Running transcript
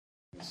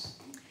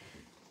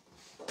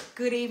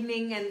Good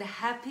evening and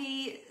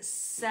happy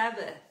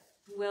Sabbath.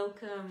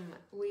 Welcome.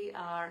 We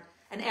are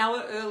an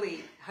hour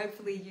early.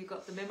 Hopefully you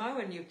got the memo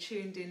and you've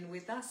tuned in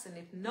with us, and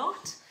if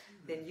not,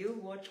 then you'll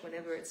watch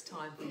whenever it's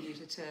time for you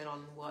to turn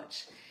on and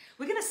watch.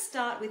 We're going to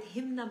start with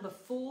hymn number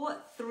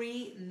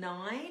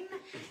 439,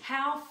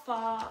 How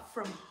Far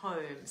From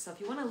Home. So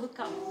if you want to look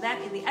up that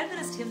in the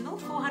Adventist hymnal,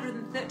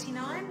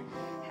 439,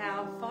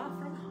 How Far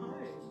From Home.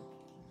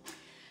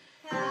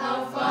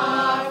 How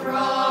far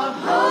from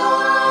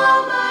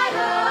home my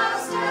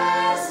house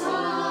has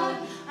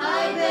gone,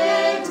 I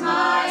begged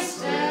my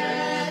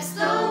steps,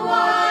 the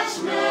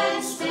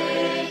watchman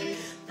stayed,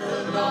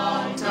 the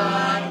long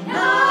dark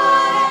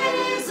night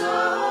is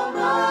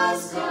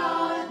almost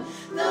gone,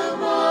 the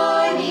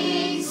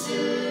morning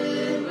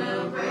soon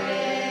will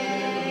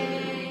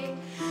break.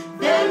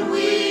 Then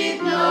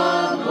weep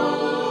no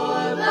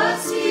more, but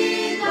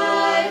see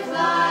thy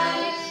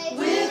flight,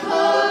 with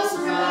hope's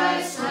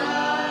bright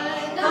star,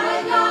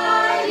 thy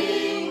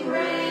guiding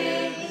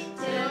ray,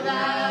 till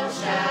thou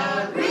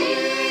shalt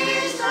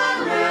reach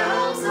the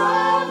realms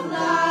of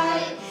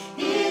light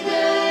in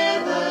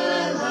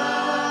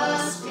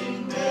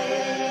everlasting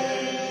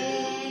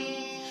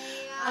day.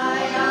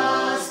 I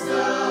asked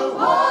the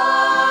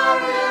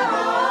warrior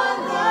on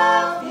the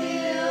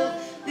field,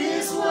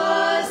 this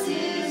was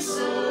his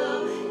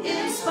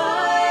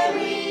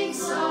soul-inspiring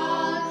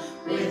song,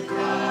 with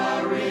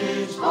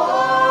courage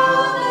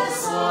bold the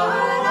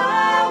sword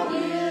I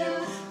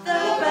wield,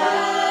 the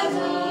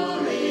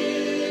battle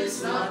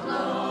is not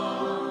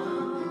long.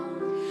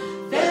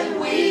 Then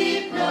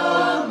weep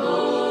no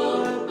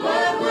more,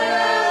 but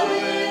well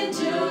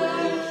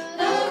endure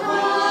the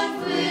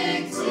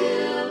conflict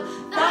till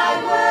thy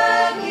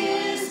work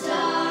is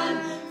done.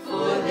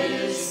 For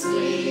this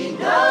we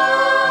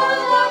know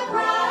the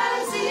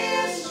prize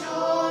is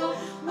sure,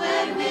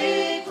 when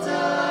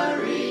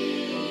victory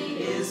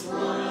is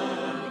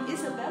won.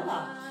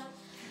 Isabella.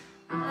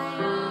 I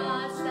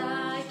asked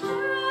thy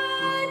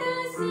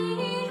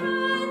courtesy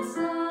and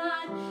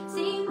son,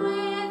 sing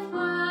with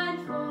one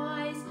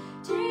voice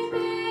to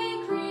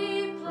make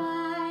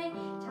reply.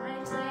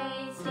 Time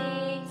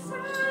tasting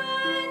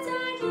signs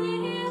are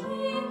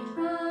healing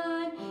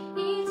run,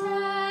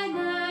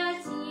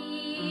 eternity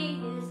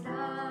is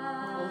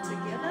thine. All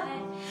together?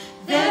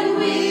 Then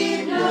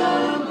weep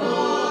no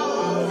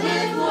more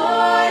with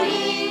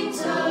warning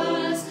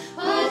tones,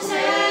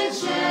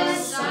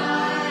 portentous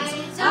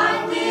signs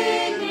are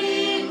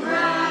thickening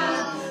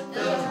round,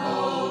 the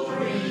whole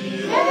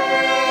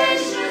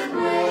creation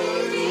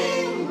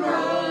waiting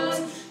grows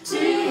to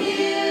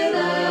hear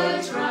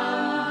the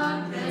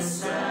trumpet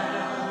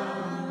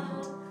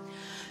sound.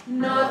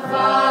 Not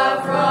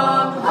far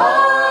from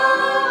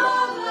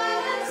home,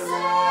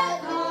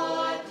 blessed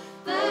Lord,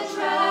 the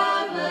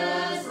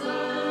traveler's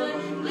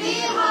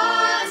lonely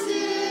heart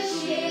to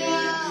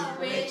cheer,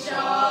 which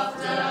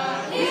oft a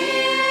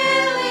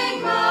healing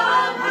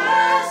balm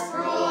has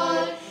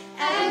brought,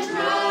 and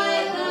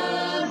dried the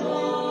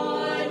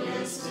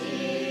mourner's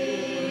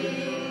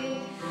tear.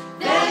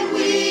 Then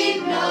weep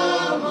no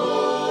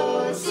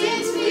more,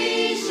 since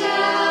we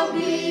shall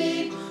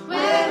meet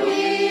where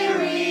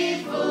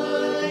weary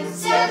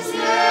footsteps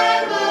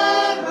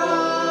never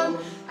roam.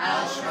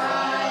 Our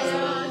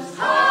triumphs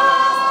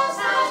past,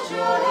 our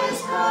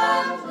joys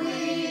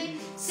complete,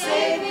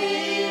 safe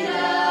in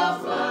our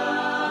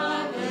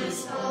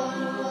Father's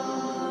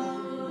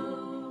home.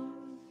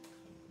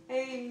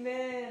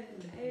 Amen.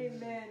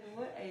 Amen.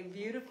 What a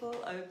beautiful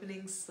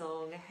opening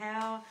song.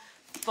 How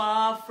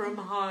far from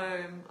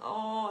home.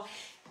 Oh,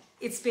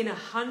 it's been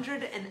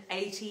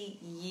 180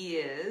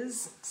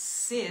 years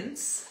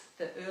since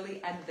the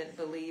early Advent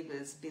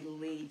believers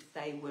believed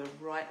they were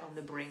right on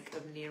the brink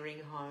of nearing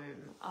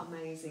home.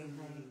 Amazing,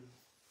 hey?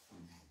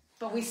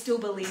 But we still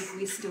believe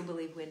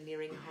we're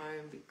nearing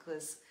home,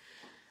 because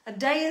a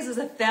day is as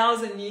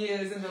 1,000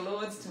 years in the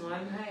Lord's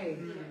time, hey?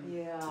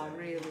 Yeah,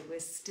 really, we're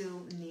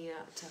still near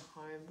to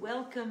home.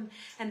 Welcome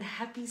and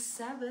happy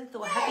Sabbath,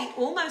 or happy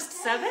almost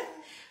Sabbath,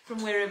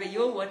 from wherever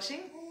you're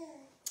watching.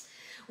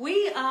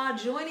 We are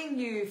joining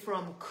you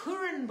from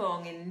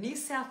Currumbong in New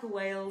South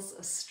Wales,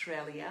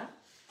 Australia,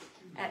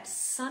 at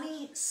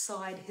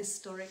Sunnyside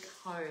Historic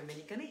Home, and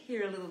you're going to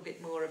hear a little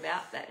bit more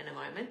about that in a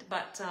moment.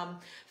 But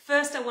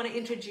first, I want to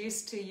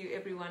introduce to you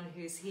everyone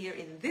who's here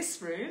in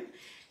this room,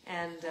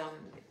 and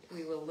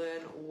we will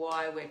learn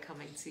why we're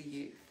coming to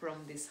you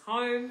from this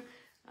home,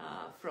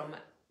 from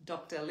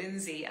Dr.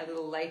 Lindsay a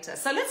little later.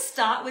 So let's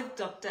start with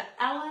Dr.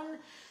 Allan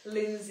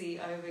Lindsay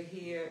over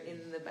here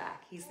in the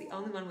back. He's the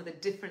only one with a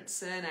different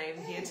surname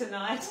here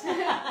tonight.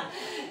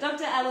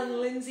 Dr.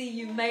 Allan Lindsay,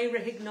 you may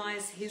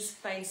recognise his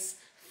face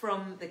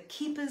from the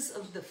Keepers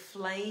of the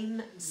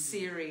Flame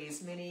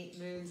series many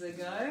moons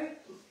ago.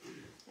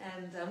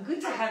 And good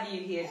to have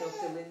you here,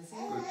 Dr. Lindsay.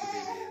 Good to be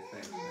here,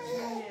 thanks.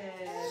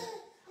 Yeah.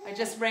 I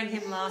just rang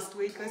him last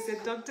week. I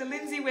said, Dr.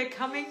 Lindsay, we're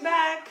coming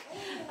back.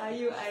 Are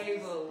you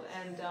able?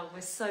 And we're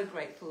so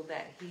grateful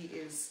that he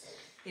is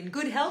in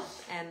good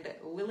health and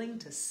willing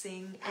to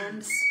sing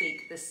and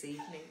speak this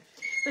evening.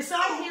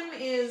 Beside him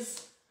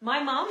is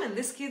my mum and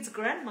this kid's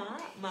grandma,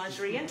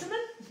 Marjorie Abel.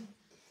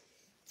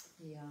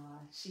 Yeah,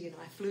 she and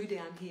I flew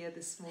down here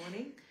this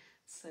morning.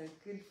 So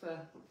good for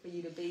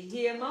you to be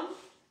here, Mum.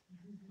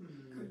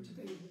 Good to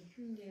be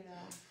here.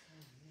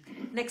 Yeah.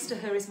 Next to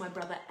her is my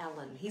brother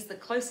Allan. He's the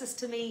closest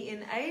to me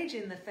in age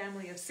in the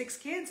family of 6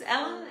 kids.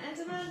 Allan,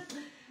 Antonin,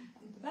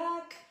 in the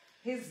back.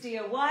 His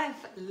dear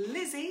wife,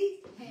 Lizzy.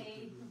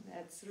 Hey.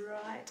 That's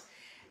right.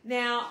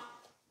 Now,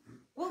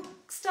 we'll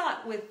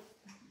start with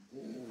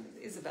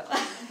Isabella.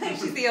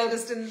 She's the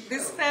eldest in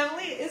this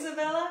family,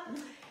 Isabella.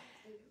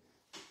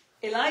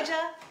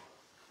 Elijah.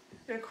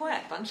 They're a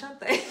quiet bunch, aren't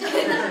they?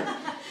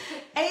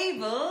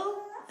 Abel.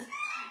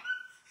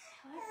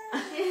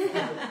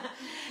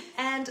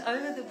 And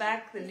over the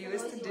back, the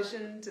newest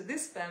addition to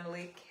this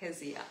family,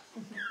 Kezia.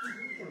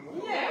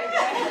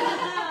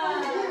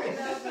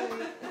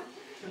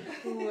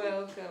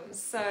 Welcome.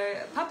 So,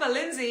 Papa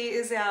Lindsay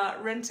is our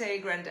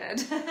rente granddad.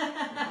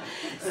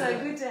 So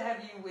good to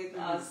have you with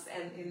us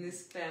and in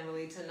this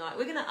family tonight.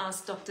 We're going to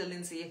ask Dr.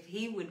 Lindsay if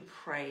he would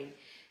pray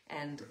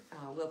and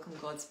welcome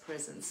God's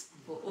presence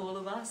for all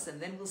of us, and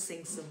then we'll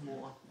sing some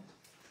more.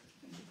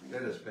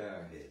 Let us bow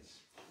our heads.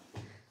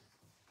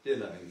 Dear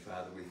loving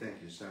Father, we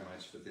thank you so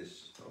much for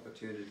this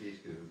opportunity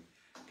to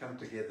come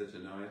together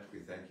tonight. We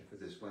thank you for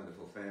this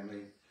wonderful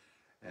family,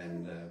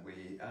 and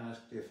we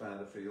ask, dear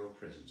Father, for your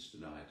presence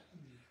tonight.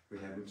 We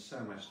have so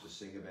much to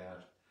sing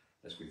about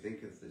as we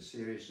think of the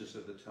seriousness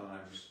of the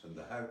times and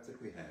the hope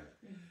that we have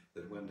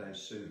that one day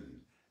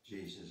soon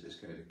Jesus is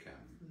going to come.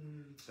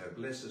 So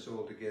bless us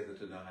all together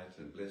tonight,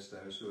 and bless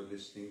those who are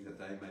listening, that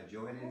they may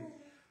join in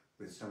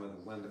with some of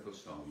the wonderful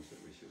songs that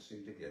we shall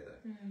sing together.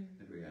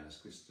 And we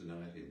ask this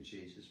tonight in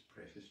Jesus'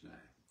 precious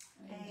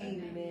name.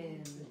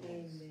 Amen.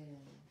 Amen.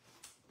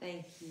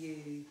 Thank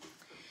you.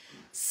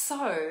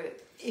 So,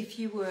 if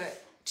you were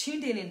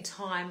tuned in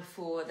time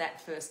for that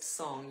first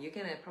song, you're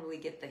going to probably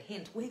get the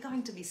hint. We're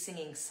going to be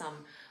singing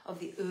some of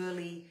the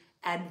early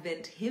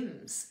Advent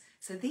hymns.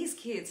 So these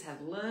kids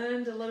have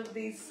learned a lot of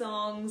these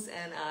songs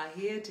and are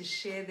here to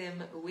share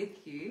them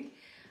with you.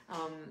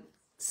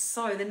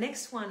 So the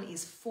next one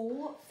is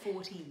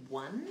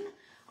 441.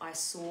 I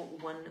saw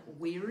one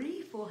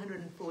weary,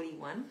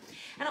 441.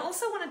 And I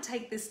also want to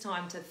take this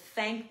time to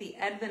thank the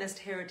Adventist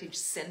Heritage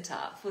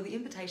Centre for the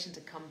invitation to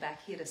come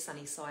back here to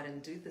Sunnyside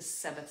and do the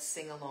Sabbath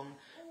Singalong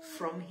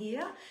from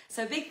here.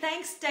 So big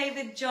thanks,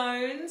 David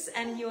Jones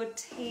and your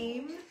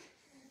team.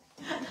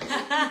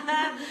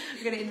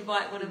 We're going to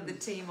invite one of the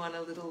team on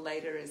a little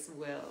later as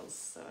well.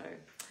 So,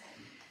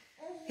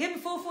 hymn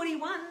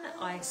 441,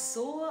 I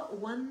saw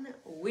one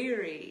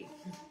weary.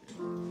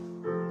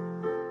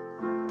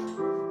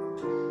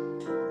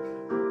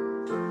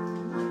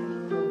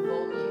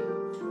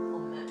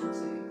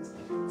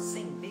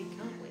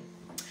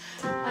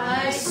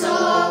 I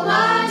saw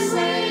one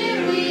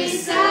weary,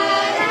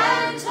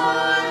 sad and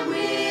torn,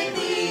 with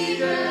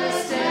eager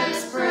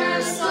steps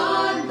pressed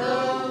on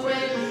the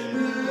way,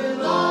 who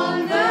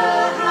along the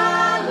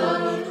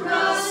hallowed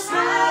cross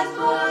hath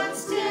borne,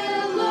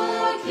 still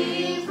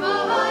looking for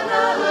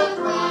the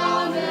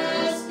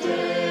promised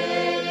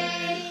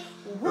day.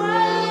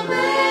 While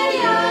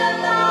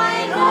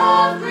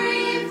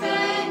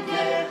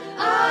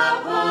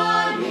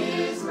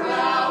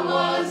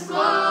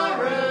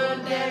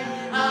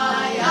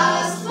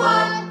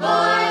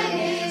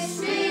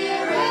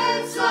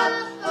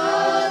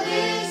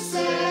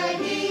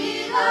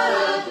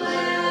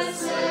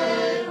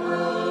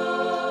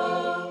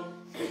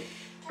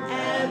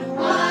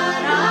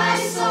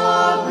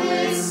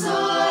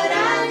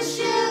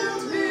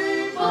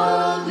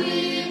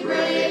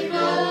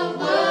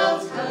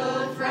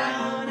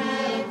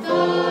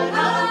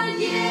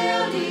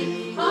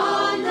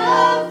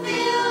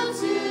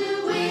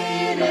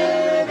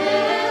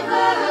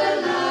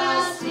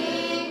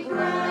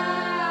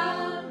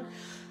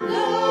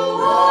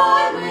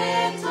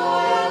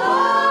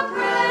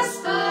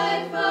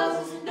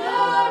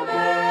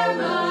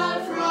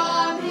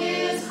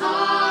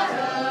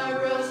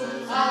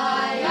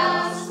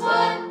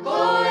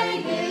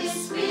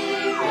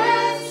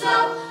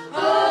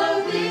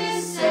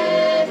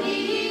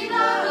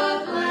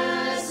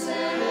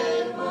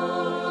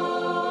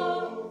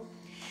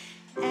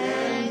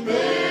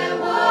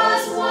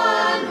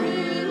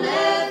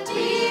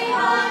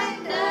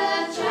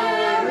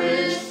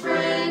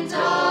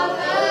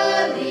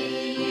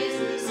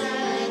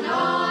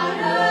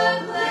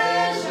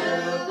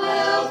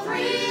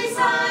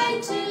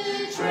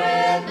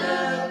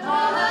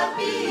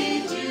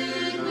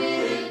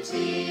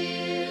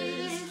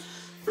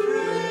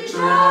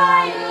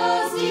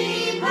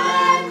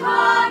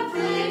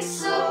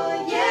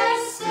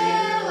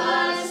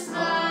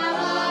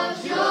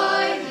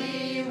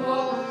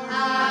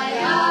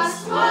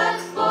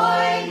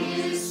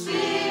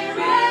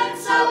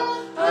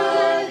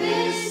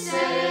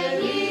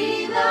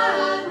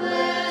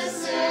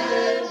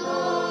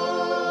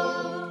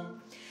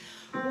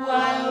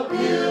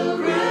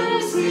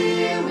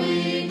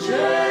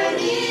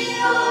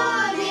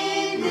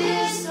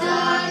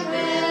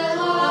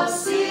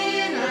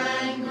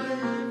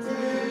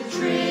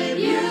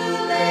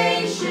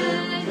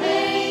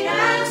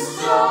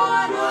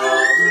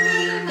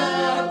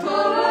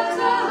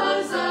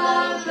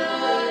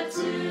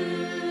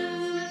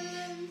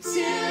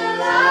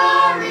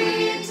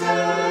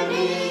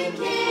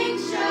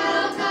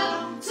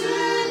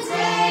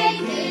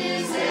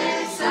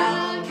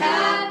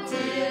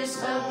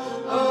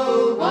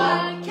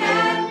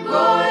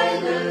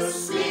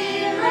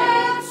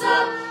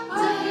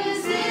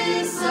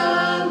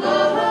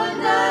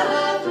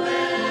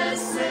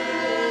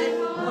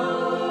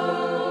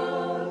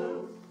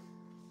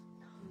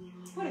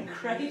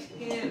great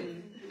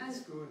hymn. And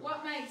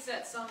what makes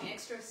that song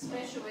extra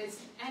special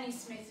is Annie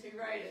Smith, who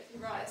wrote it,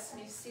 Uriah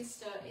Smith's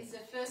sister, is the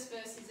first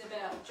verse is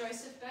about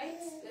Joseph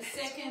Bates, the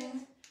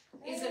second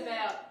is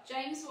about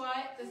James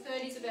White, the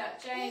third is about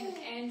Jane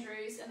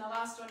Andrews, and the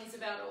last one is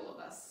about all of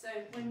us. So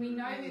when we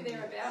know who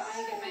they're about, I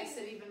think it makes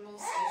it even more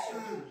special.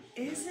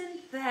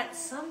 Isn't that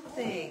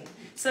something?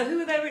 So who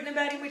were they written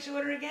about in which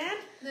order again?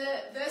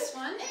 The verse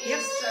 1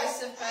 is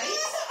Joseph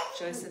Bates.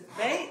 Joseph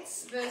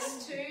Bates.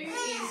 Verse 2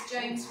 is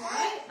James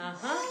White.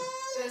 Uh-huh.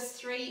 Verse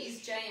 3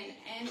 is Jane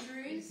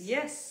Andrews.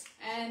 Yes.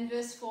 And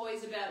verse 4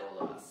 is about all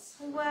of us.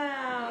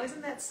 Wow,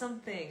 isn't that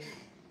something?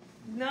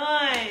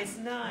 Nice,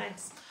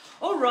 nice.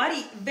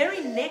 Alrighty,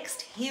 very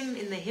next hymn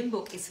in the hymn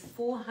book is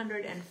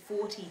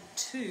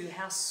 442,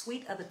 How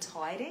Sweet Are the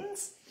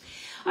Tidings.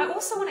 I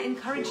also want to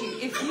encourage you,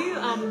 if you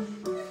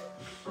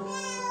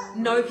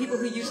know people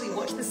who usually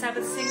watch the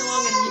Sabbath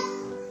Singalong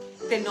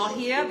and they're not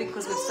here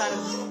because we've started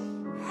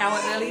an hour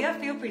earlier,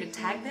 feel free to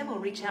tag them or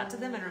reach out to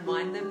them and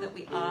remind them that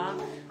we are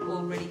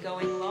already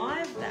going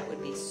live. That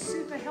would be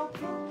super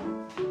helpful.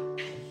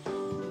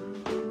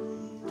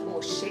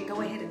 Or go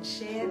ahead and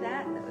share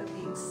that. That would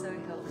be so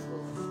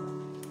helpful.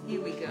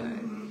 Here we go.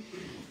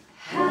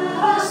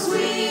 How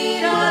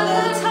sweet are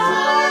the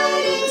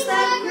tidings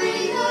that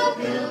greet the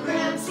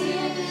pilgrim's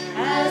ear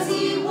as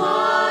he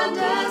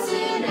wanders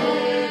in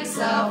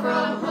exile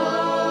from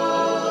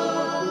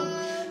home.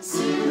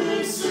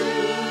 Soon,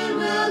 soon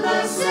will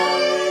the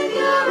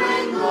Savior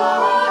in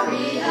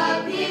glory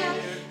appear,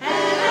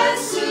 and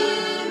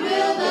soon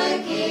will the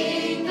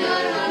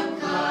kingdom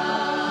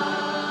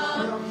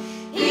come.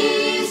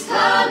 He's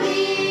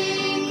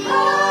coming,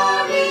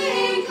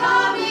 coming,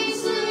 coming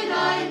soon,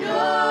 I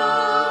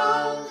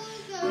know,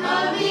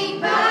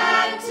 coming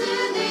back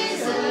to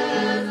this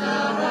earth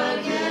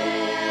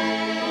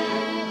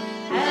again,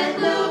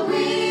 and the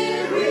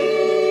weary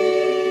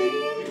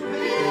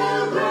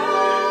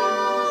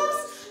pilgrims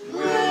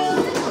will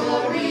to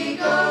glory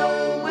go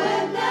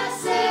when the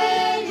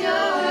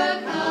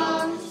Savior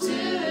comes to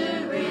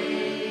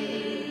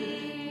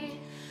reign.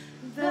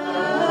 The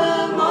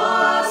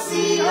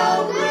mossy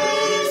oak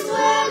graves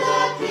where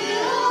the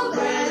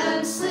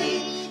pilgrims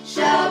sleep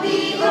shall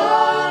be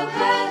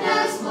opened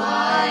as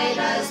wide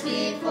as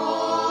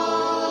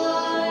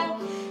before,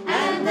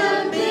 and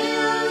the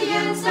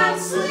millions that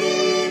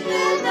sleep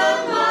in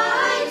the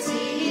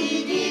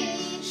mighty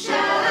deep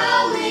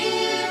shall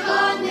live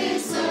on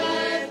this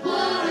earth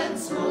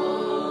once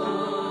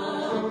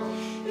more.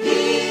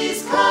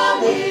 He's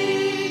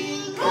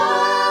coming,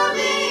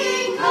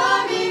 coming,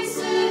 coming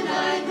soon,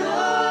 I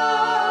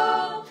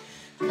know,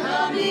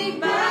 coming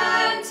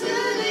back to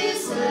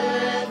this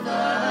earth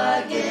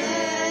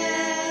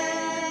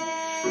again,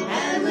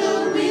 and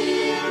the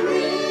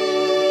weary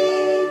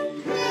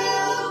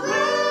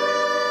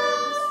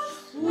pilgrims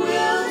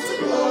will to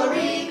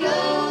glory go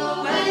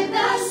when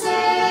the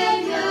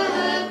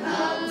Savior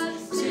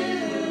comes to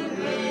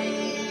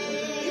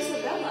reign.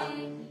 Isabella.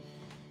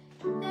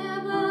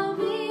 Never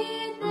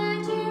weep that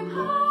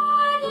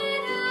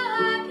departed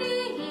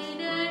happy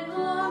and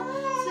home,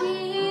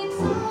 sweet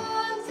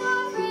songs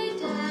of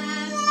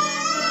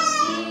redemption will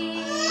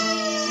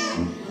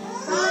sing.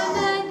 From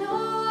the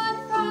north,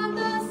 from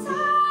the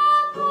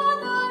south, for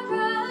the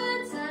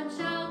ransom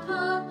shall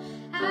come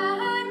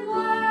and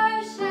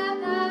worship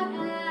that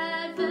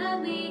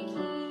heavenly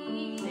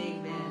King.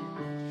 Amen.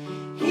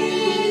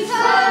 He's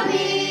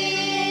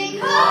coming,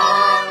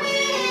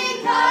 coming,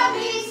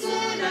 coming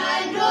soon, I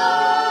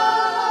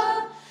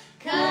know,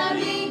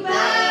 coming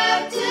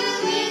back to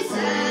this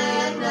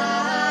earth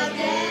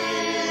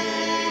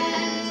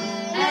again,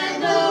 and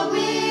the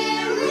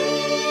weary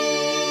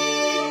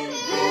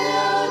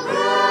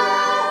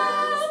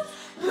pilgrims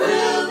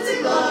will to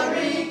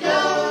glory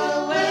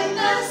go when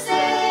the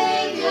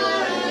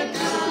Savior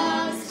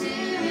comes to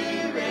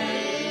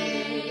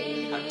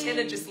reign. Our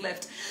tenor just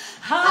left.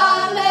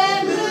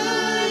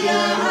 Hallelujah,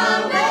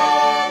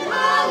 amen,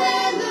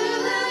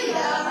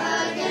 hallelujah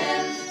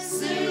again.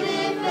 Soon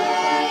in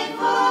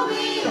faithful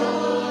we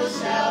all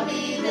shall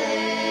be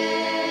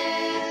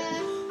there.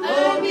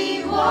 Oh,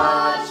 be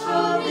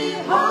watchful, be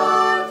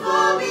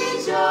hopeful, be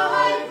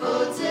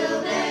joyful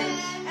till then,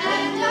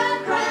 and a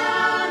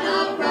crown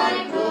of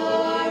bright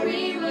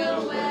glory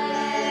will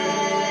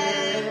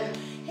wear.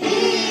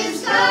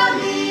 He's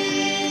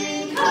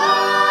coming,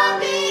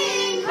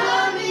 coming,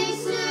 coming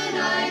soon,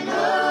 I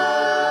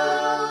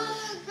know,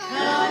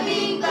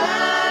 coming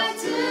back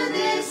to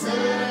this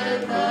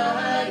earth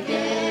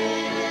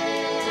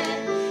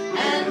again,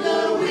 and the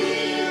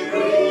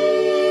weary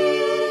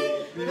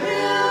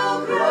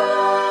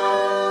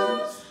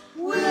pilgrims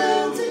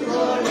will to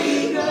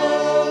glory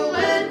go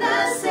when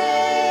the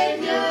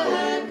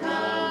Savior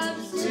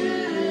comes to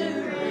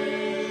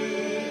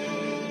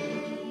reign.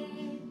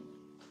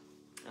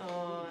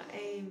 Oh,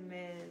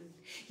 amen.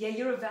 Yeah,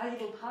 you're a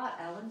valuable part,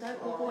 Allan.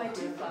 Don't walk away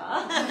too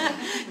far.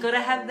 Got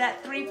to have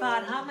that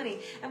 3-part harmony.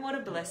 And what a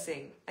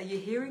blessing. Are you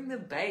hearing the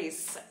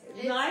bass?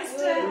 Nice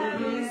to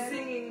have you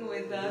singing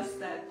with us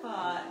that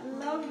part.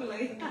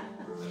 Lovely.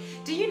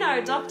 Do you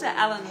know Dr.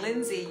 Allan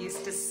Lindsay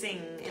used to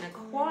sing in a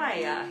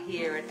choir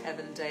here at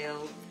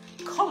Avondale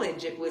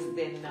College, it was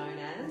then known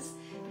as.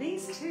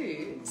 These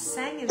two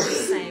sang in the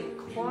same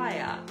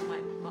choir,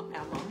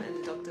 our mum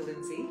and Dr.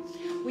 Lindsay.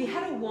 We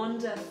had a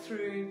wander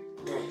through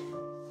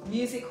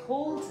Music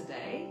Hall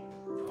today.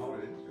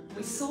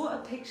 We saw a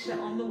picture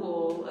on the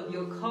wall of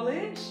your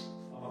college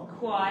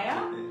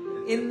choir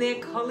in their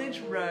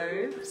college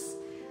robes,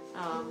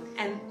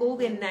 and all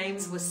their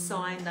names were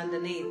signed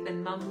underneath,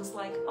 and Mum was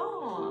like,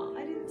 oh,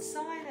 I didn't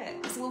sign it.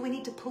 I said, well, we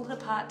need to pull it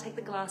apart, take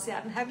the glass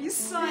out and have you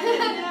sign it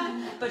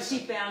now. But she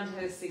found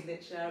her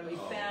signature and we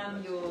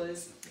found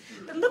yours.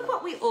 But look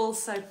what we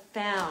also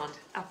found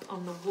up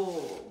on the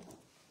wall.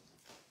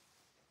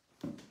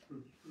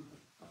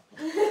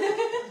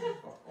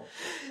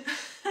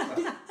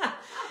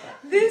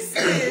 This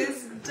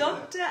is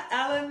Dr.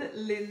 Allan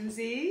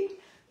Lindsay,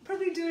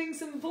 probably doing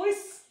some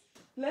voice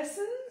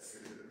lessons.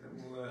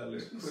 Well,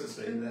 it could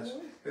be. That's,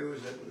 who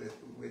was it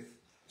with?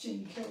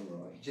 Jean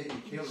Kilroy.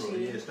 Jean Kilroy,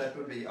 yes, that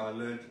would be. I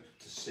learned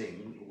to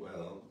sing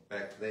well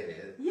back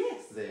there.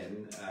 Yes.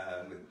 Then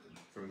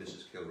from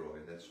Mrs. Kilroy,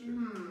 that's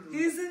true.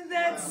 Isn't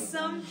that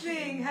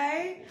something,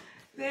 hey?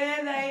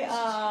 There they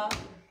are.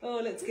 Oh,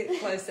 let's get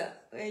closer.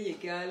 There you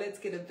go. Let's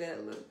get a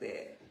better look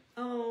there.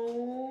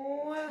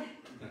 Oh,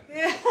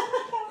 yeah,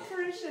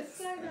 precious.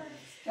 So nice.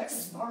 That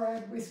was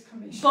borrowed with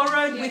permission.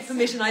 Borrowed with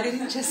permission. I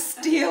didn't just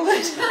steal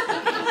it.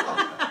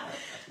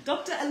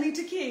 Dr.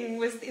 Alita King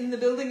was in the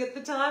building at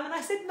the time, and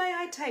I said, may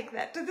I take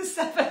that to the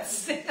Sabbath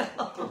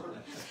Singalong?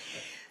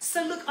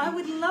 So look, I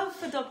would love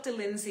for Dr.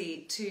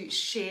 Lindsay to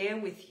share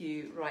with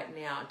you right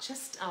now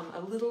just a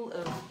little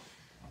of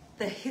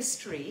the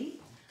history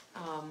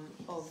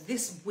of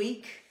this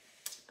week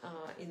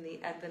in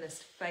the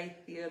Adventist faith,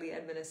 the early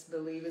Adventist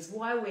believers,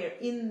 why we're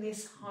in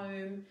this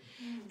home.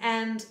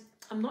 And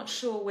I'm not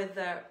sure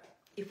whether,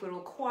 if we're all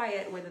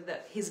quiet, whether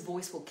his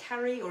voice will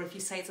carry, or if you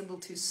say it's a little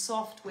too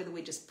soft, whether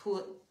we just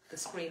pull the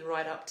screen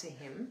right up to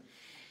him.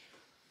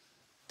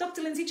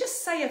 Dr. Lindsay,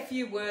 just say a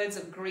few words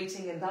of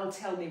greeting and they'll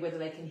tell me whether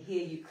they can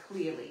hear you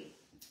clearly.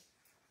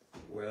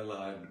 Well,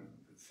 I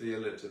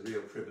feel it's a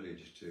real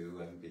privilege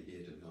to be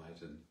here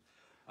tonight, and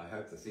I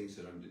hope the things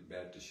that I'm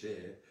about to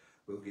share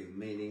will give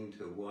meaning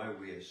to why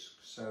we are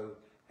so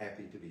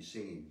happy to be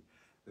singing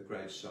the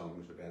great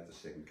songs about the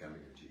second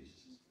coming of Jesus.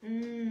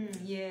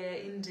 Yeah,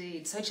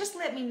 indeed. So just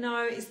let me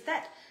know, is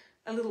that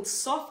a little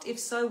soft? If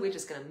so, we're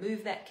just going to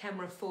move that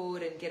camera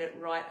forward and get it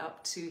right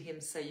up to him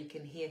so you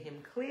can hear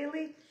him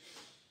clearly.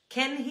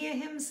 Can hear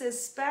him,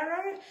 says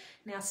Sparrow.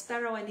 Now,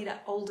 Sparrow, I need an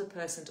older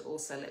person to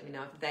also let me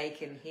know if they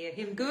can hear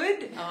him.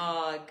 Good?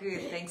 Oh,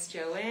 good. Thanks,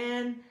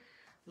 Joanne.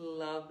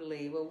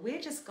 Lovely. Well,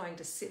 we're just going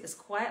to sit as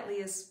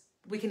quietly as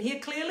we can hear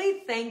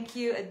clearly. Thank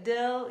you,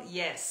 Adele.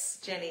 Yes,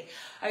 Jenny.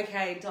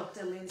 Okay,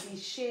 Dr. Lindsay,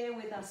 share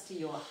with us to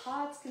your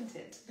heart's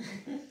content.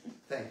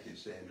 Thank you,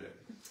 Sandra.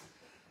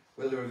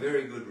 Well, there are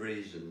very good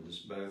reasons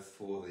both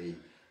for the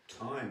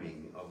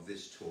timing of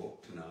this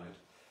talk tonight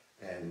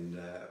and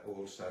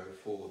also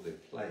for the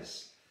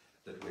place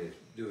that we're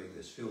doing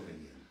this filming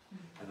in.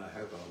 And I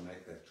hope I'll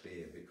make that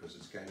clear, because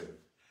it's going to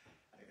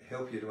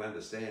help you to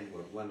understand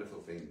what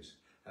wonderful things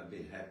have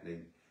been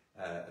happening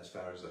as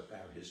far as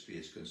our history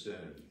is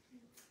concerned.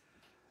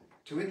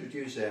 To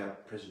introduce our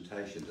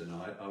presentation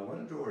tonight, I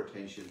want to draw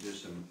attention to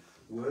some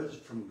words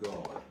from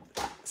God.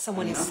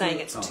 Someone is saying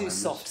it's too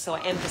soft, so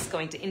I am just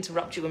going to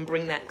interrupt you and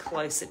bring that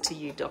closer to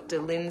you, Dr.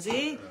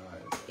 Lindsay.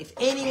 Right. If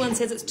anyone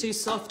says it's too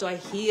soft, I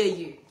hear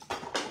you.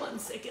 1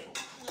 second.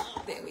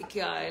 There we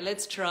go.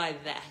 Let's try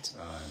that.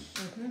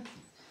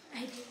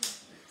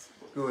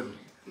 Good.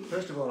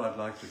 First of all, I'd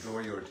like to draw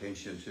your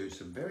attention to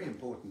some very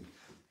important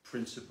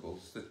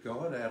principles that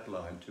God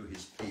outlined to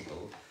his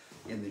people,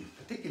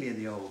 particularly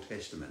in the Old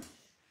Testament.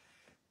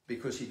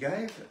 Because he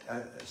gave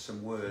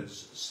some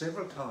words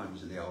several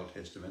times in the Old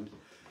Testament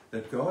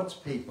that God's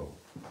people,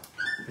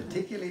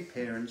 particularly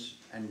parents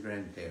and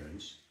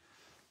grandparents,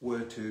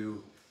 were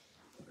to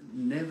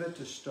never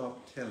to stop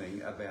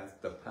telling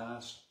about the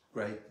past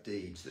great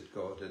deeds that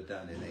God had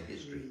done in their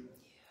history.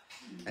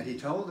 And he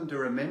told them to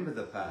remember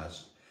the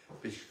past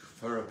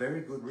for a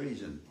very good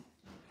reason.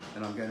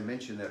 And I'm going to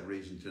mention that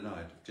reason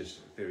tonight, just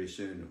very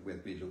soon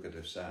when we look at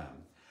a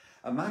psalm.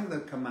 Among the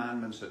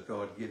commandments that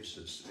God gives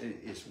us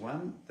is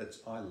one that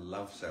I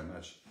love so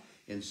much.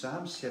 In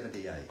Psalm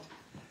 78,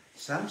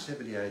 Psalm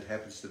 78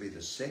 happens to be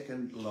the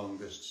second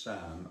longest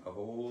psalm of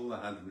all the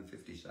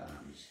 150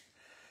 psalms.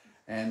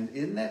 And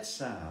in that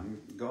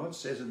psalm, God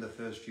says in the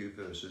first few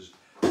verses,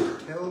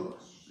 tell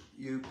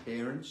you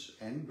parents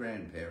and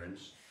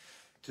grandparents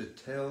to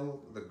tell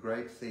the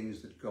great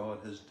things that God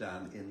has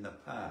done in the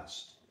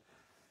past,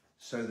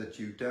 so that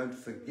you don't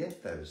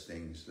forget those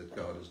things that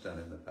God has done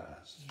in the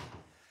past.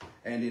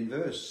 And in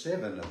verse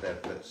 7 of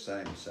that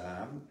same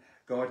psalm,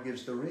 God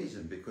gives the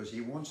reason, because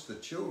he wants the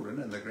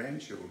children and the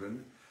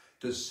grandchildren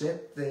to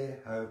set their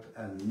hope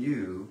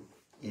anew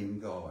in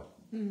God.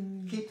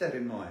 Keep that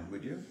in mind,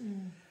 would you?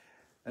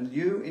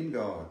 Anew in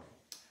God.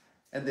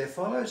 And there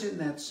follows in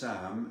that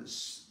psalm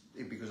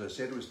because I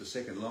said it was the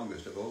second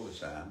longest of all the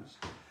Psalms,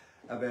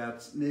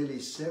 about nearly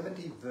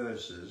 70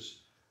 verses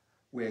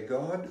where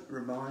God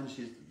reminds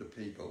the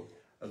people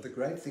of the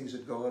great things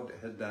that God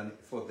had done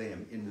for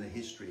them in the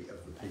history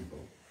of the people.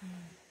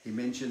 He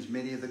mentions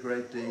many of the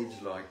great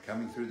deeds, like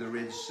coming through the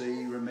Red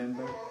Sea,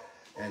 remember?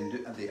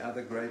 And the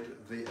other great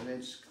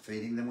events,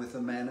 feeding them with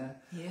the manna,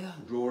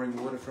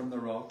 drawing water from the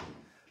rock.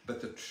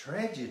 But the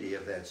tragedy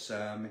of that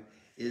psalm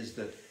is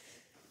that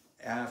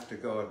after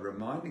God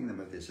reminding them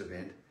of this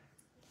event,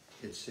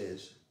 it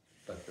says,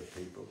 but the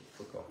people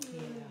forgot.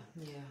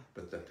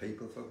 But the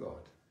people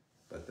forgot.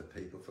 But the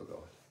people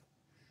forgot.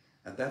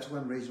 And that's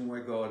one reason why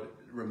God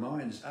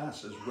reminds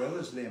us, as well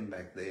as them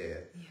back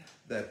there,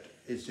 that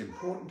it's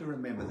important to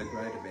remember the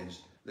great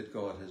events that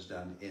God has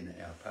done in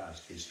our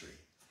past history,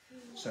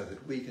 so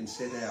that we can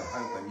set our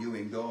hope anew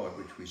in God,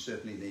 which we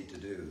certainly need to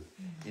do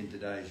in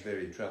today's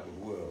very troubled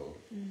world.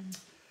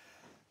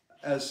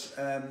 As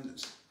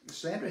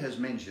Sandra has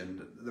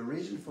mentioned, the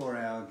reason for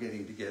our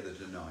getting together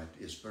tonight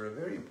is for a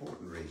very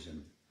important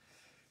reason,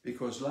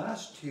 because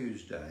last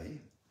Tuesday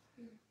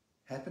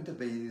happened to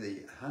be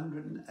the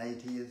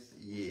 180th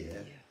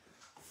year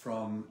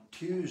from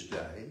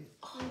Tuesday,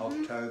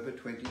 October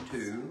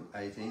 22,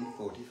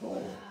 1844.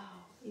 Wow,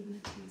 even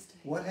a Tuesday.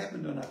 What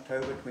happened on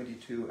October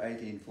 22,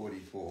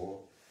 1844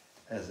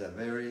 as a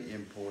very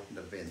important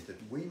event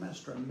that we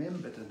must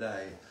remember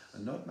today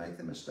and not make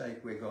the mistake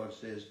where God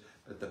says,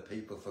 but the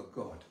people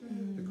forgot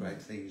the great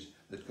things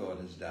that God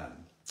has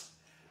done.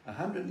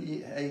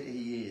 180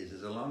 years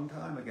is a long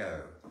time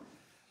ago,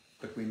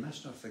 but we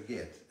must not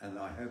forget, and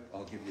I hope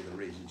I'll give you the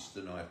reasons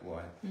tonight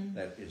why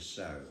that is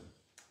so.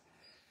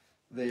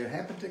 There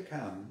happened to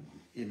come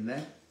in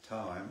that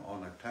time,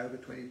 on October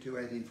 22,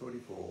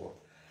 1844,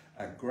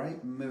 a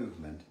great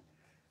movement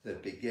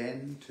that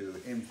began to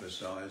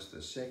emphasise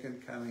the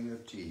second coming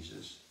of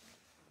Jesus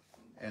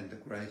and the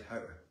great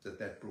hope that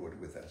that brought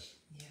with us.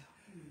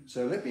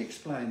 So let me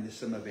explain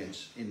some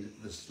events. In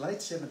the late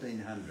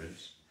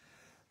 1700s,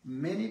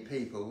 many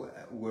people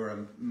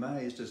were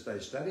amazed as they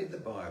studied the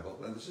Bible,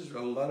 and this is a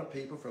lot of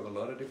people from a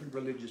lot of different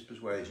religious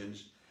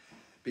persuasions,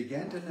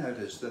 began to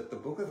notice that the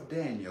book of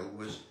Daniel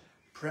was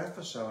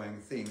prophesying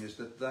things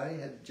that they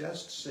had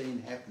just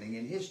seen happening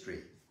in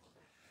history.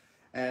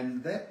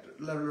 And that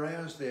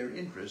aroused their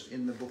interest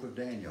in the book of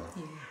Daniel.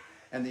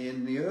 And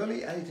in the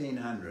early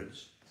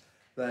 1800s,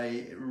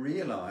 they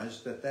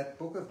realised that that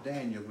book of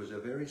Daniel was a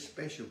very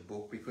special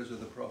book because of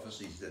the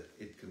prophecies that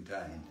it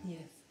contained.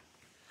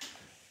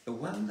 The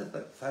one that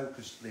they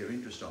focused their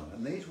interest on,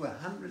 and these were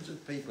hundreds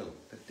of people,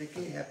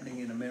 particularly happening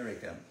in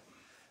America,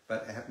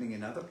 but happening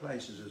in other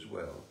places as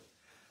well,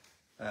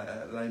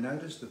 they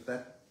noticed that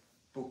that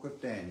book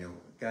of Daniel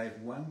gave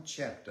one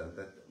chapter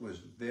that was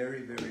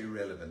very, very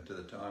relevant to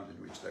the times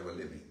in which they were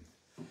living.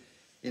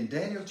 In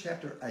Daniel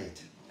chapter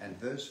 8 and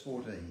verse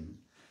 14,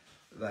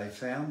 they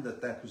found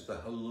that that was the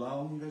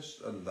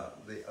longest and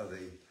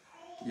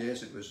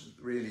yes, it was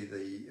really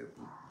the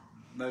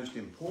most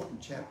important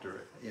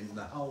chapter in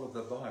the whole of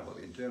the Bible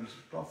in terms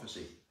of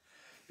prophecy,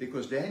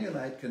 because Daniel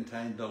 8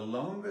 contained the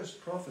longest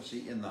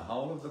prophecy in the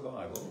whole of the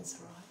Bible. That's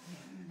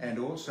right. And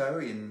also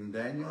in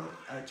Daniel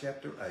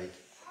chapter 8,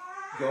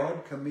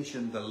 God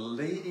commissioned the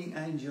leading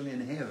angel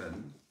in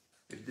heaven,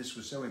 if this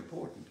was so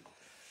important,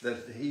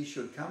 that he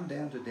should come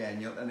down to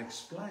Daniel and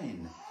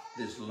explain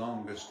this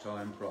longest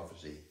time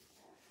prophecy.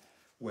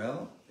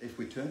 Well, if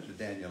we turn to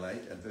Daniel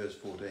 8 and verse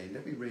 14,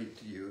 let me read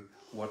to you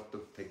what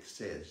the text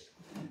says.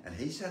 And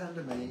he said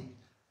unto me,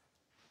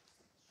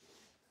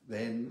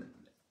 then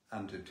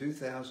unto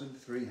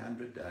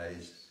 2,300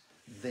 days,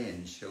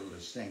 then shall the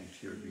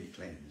sanctuary be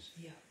cleansed.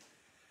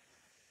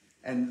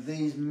 And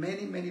these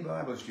many, many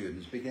Bible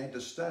students began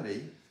to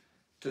study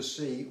to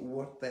see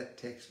what that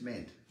text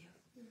meant.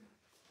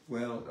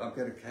 Well, I'm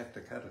going to have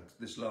to cut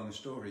this long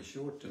story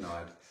short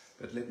tonight,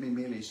 but let me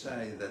merely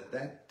say that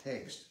that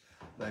text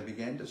they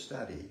began to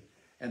study,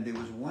 and there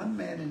was one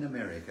man in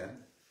America,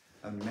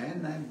 a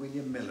man named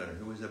William Miller,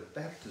 who was a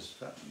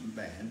Baptist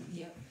man.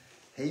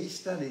 He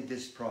studied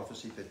this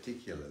prophecy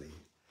particularly,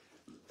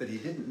 but he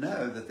didn't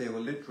know that there were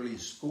literally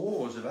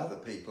scores of other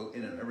people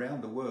in and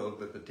around the world,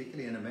 but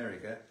particularly in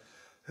America,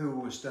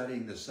 who were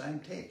studying the same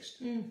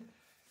text.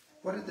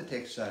 What did the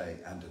text say?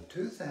 Unto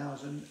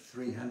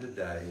 2,300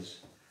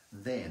 days,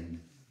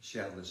 then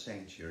shall the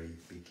sanctuary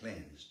be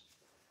cleansed.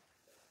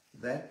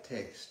 That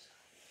text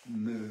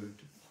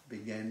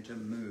began to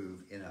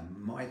move in a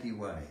mighty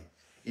way,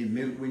 in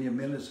William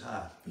Miller's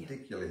heart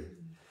particularly,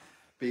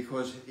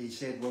 because he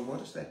said, well, what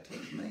does that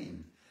text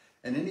mean?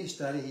 And in his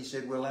study he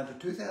said, well, unto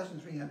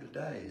 2,300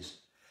 days,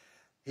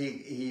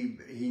 he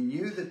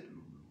knew that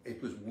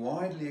it was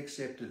widely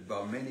accepted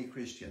by many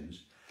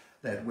Christians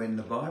that when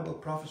the Bible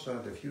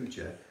prophesied the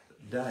future,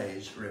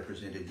 days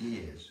represented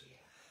years.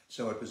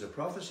 So it was a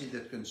prophecy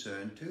that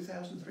concerned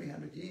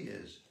 2,300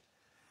 years.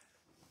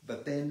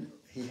 But then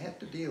he had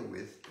to deal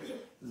with,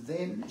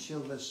 then shall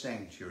the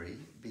sanctuary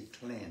be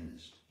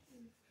cleansed.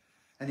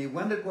 And he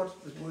wondered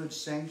what the word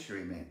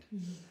sanctuary meant.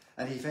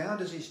 And he found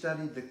as he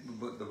studied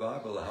the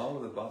Bible, the whole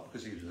of the Bible,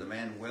 because he was a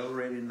man well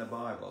read in the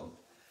Bible,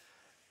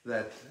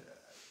 that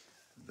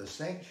the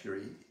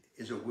sanctuary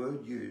is a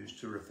word used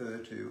to refer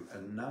to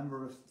a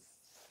number of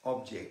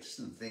objects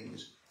and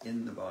things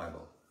in the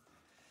Bible.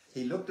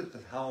 He looked at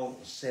the whole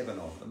 7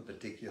 of them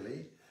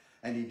particularly,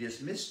 and he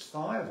dismissed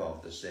 5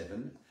 of the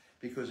 7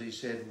 because he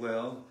said,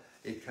 well,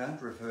 it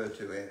can't refer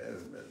to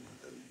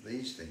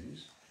these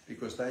things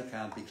because they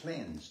can't be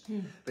cleansed.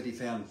 But he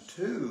found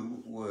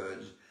 2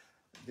 words,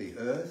 the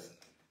earth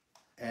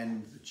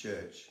and the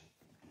church,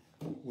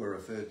 were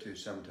referred to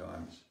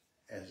sometimes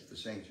as the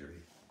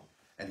sanctuary.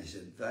 And he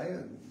said they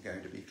are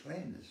going to be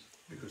cleansed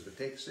because the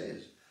text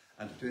says,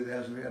 under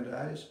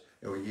 2,300 days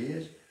or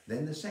years,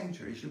 then the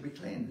sanctuary shall be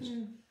cleansed.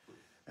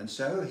 And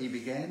so he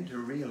began to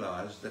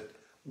realise that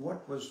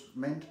what was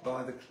meant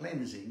by the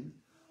cleansing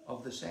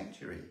of the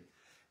sanctuary,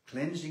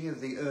 cleansing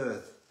of the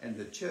earth and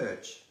the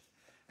church.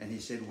 And he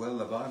said, well,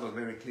 the Bible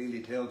very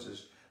clearly tells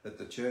us that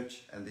the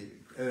church and the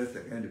earth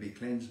are going to be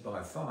cleansed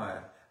by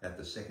fire at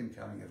the second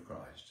coming of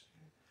Christ.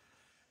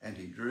 And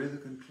he drew the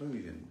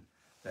conclusion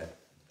that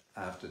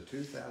after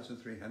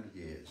 2,300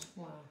 years,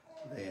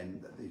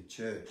 then the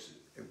church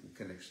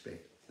can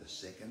expect the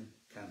second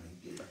coming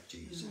of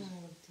Jesus.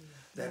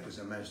 That was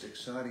a most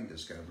exciting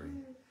discovery.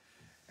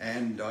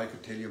 And I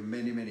could tell you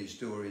many, many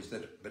stories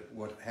but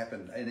what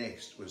happened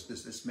next was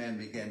this man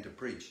began to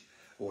preach,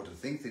 or to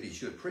think that he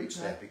should preach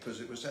that because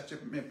it was such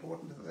an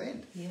important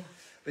event.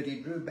 But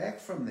he drew back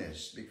from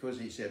this because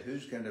he said,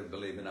 who's going to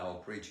believe an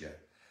old preacher?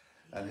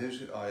 And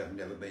I have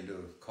never been to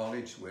a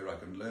college where I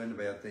can learn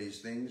about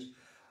these things.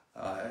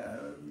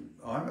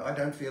 I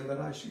don't feel that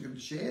I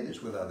should share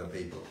this with other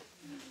people.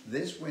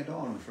 This went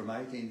on from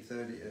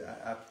 1830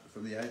 up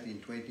from the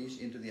 1820s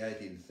into the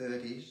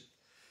 1830s,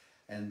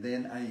 and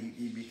then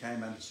he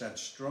became under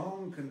such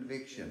strong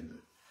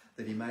conviction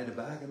that he made a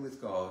bargain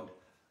with God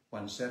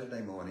one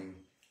Saturday morning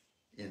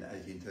in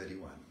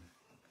 1831.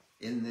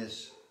 In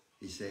this,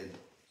 he said,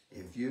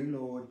 if you,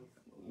 Lord,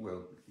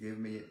 will give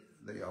me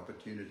the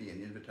opportunity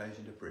and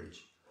invitation to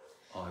preach,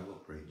 I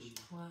will preach.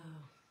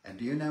 And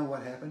do you know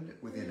what happened?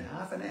 Within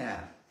half an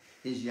hour,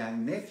 his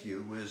young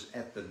nephew was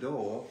at the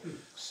door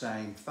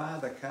saying,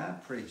 Father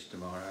can't preach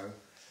tomorrow,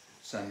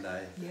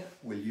 Sunday.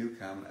 Will you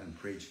come and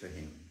preach for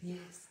him?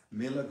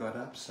 Miller got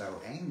up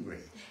so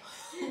angry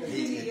that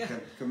he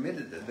had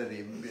committed that he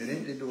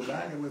entered into a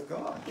bargain with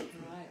God.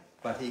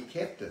 But he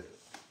kept it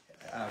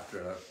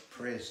after a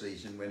prayer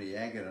season when he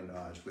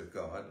agonised with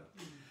God,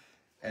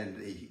 and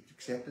he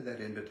accepted that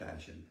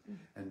invitation.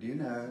 And do you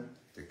know,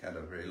 to cut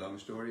a very long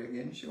story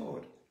again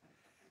short,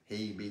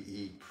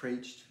 he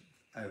preached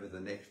over the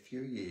next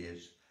few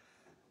years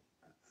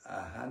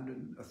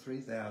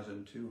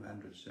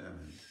 3,200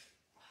 sermons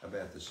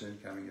about the soon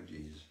coming of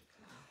Jesus.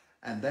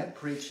 And that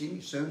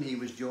preaching, soon he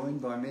was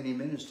joined by many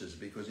ministers,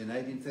 because in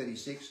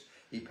 1836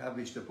 he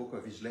published a book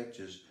of his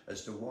lectures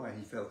as to why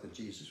he felt that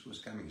Jesus was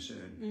coming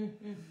soon.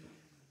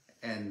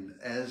 And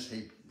as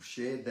he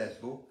shared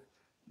that book,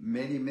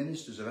 many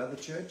ministers of other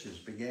churches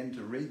began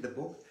to read the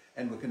book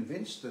and were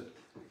convinced that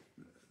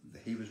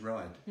he was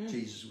right.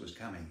 Jesus was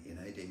coming in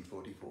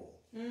 1844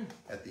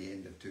 at the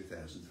end of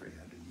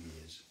 2,300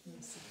 years.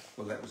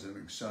 Well, that was an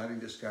exciting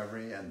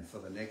discovery, and for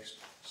the next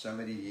so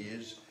many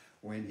years,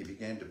 when he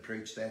began to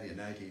preach that in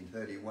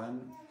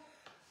 1831,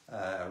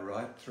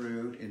 right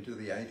through into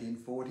the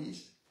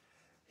 1840s,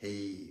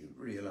 he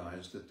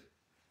realised that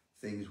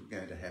things were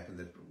going to happen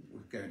that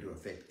were going to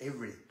affect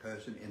every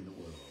person in the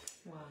world.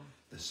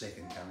 The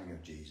second coming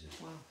of Jesus.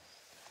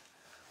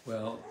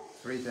 Well,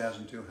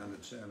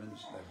 3,200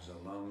 sermons, that was a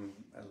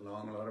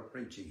long lot of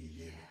preaching he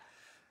did.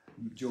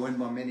 Joined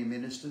by many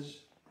ministers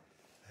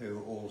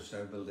who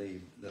also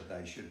believed that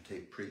they should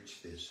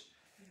preach this.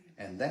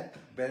 And that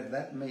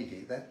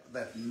meeting,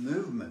 that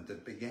movement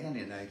that began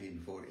in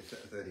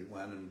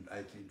 1831 and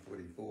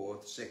 1844,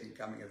 the second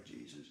coming of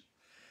Jesus,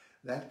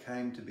 that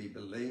came to be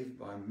believed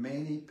by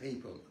many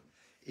people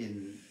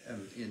in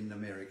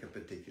America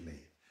particularly.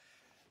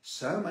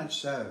 So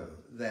much so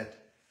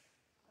that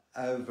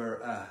over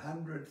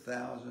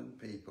 100,000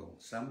 people,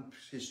 some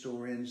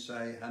historians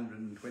say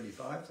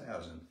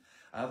 125,000,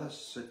 other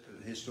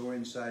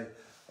historians say,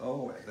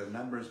 oh, the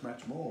number is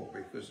much more,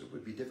 because it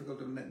would be difficult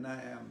to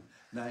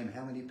name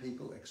how many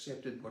people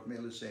accepted what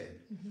Miller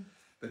said.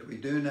 But we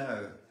do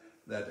know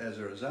that as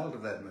a result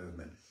of that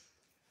movement,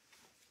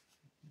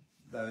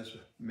 those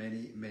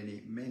many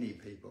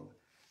people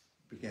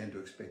began to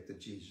expect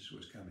that Jesus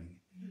was coming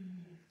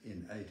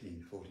in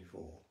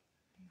 1844.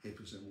 It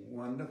was a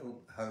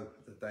wonderful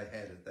hope that they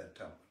had at that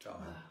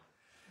time.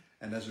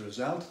 And as a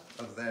result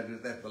of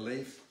that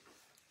belief,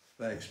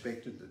 they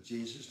expected that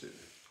Jesus to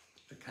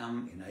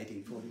come in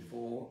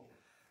 1844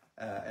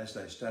 as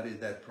they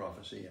studied that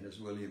prophecy, and as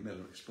William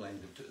Miller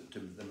explained it to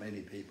the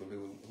many people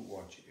who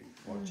were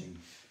watching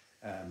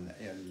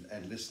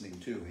and listening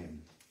to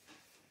him.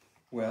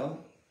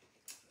 Well,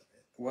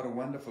 what a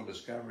wonderful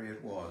discovery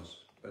it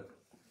was. But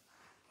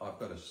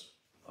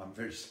I'm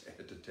very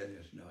sad to tell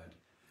you tonight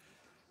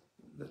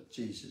that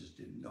Jesus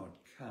did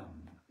not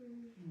come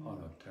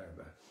on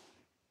October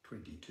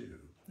 22.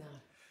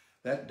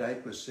 That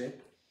date was set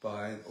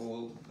by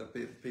all the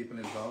people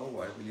involved,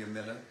 by William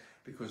Miller,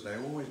 because they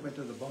always went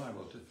to the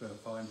Bible to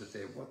find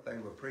that what they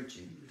were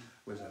preaching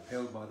was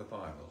upheld by the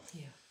Bible.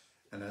 Yeah.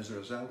 And as a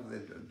result of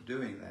them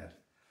doing that,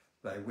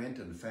 they went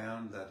and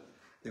found that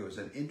there was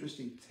an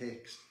interesting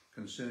text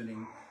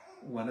concerning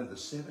one of the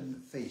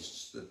 7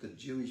 feasts that the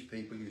Jewish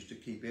people used to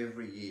keep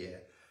every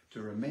year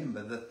to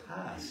remember the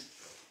past.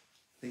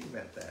 Think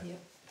about that. Yeah.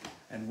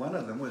 And one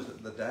of them was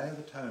the Day of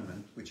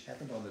Atonement, which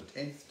happened on the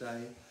 10th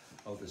day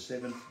of the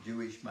 7th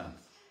Jewish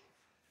month.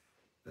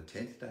 The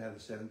 10th day of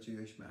the 7th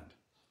Jewish month.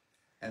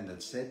 And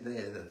it said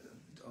there that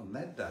on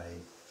that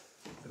day,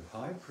 the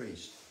high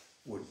priest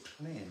would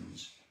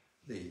cleanse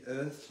the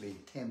earthly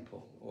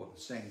temple or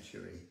the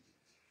sanctuary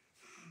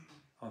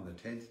on the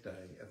 10th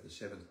day of the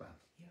 7th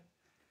month. Yep.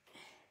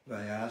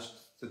 They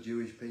asked the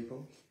Jewish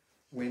people,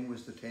 when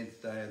was the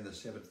 10th day of the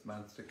 7th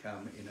month to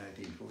come in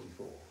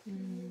 1844?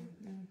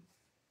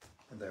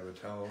 And they were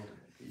told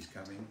he's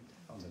coming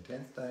on the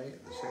 10th day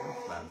of the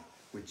 7th month,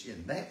 which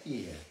in that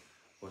year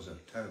was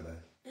October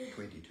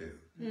 22.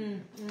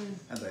 And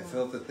they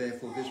felt that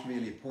therefore this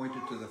merely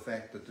pointed to the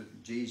fact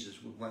that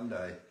Jesus would one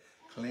day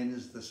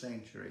cleanse the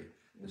sanctuary,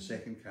 the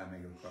second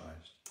coming of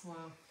Christ.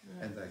 Wow.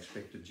 And they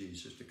expected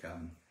Jesus to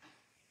come,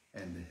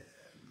 and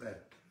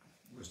that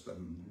was the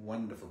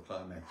wonderful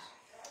climax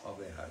of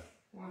their hope.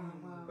 Wow,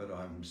 wow. But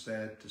I'm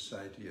sad to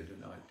say to you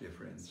tonight, dear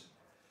friends,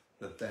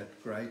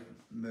 that great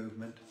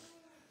movement,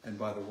 and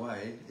by the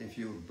way, if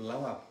you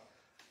blow up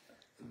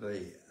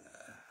the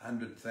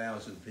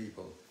 100,000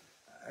 people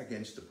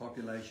against the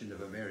population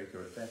of America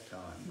at that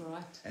time,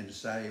 Right. and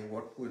say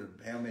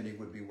how many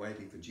would be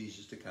waiting for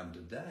Jesus to come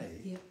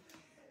today, Yep.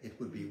 it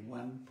would be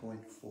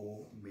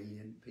 1.4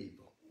 million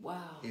people.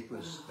 Wow. It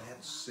was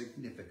that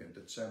significant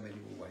that so many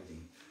were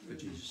waiting for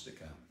Jesus to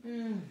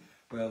come.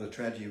 Well, the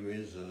tragedy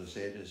is, as I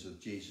said, is that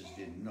Jesus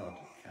did not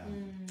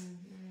come.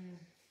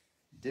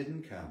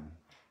 Didn't come.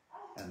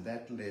 And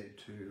that led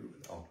to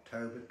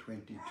October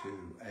 22,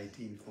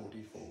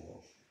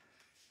 1844,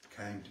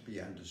 came to be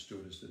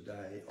understood as the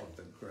day of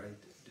the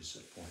great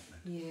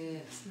disappointment.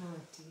 Yes, my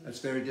dear. It's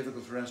very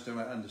difficult for us to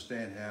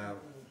understand how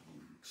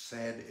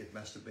sad it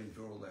must have been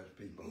for all those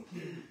people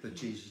that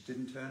Jesus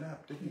didn't turn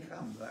up, didn't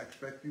come. They're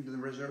expecting the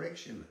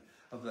resurrection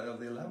of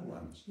their loved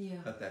ones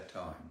at that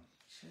time.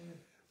 Sure.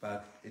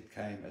 But it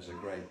came as a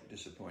great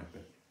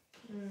disappointment.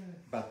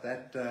 But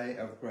that day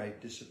of great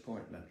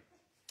disappointment,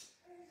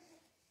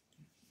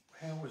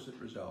 how was it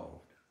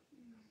resolved?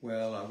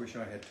 Well, I wish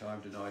I had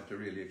time tonight to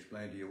really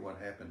explain to you what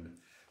happened,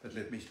 but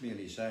let me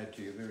merely say it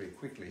to you very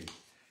quickly.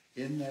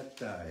 In that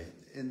day,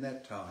 in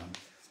that time,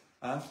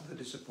 after the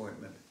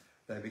disappointment,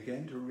 they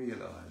began to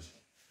realise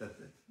that,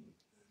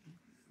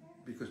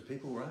 because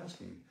people were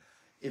asking,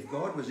 if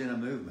God was in a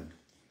movement,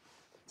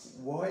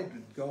 why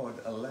did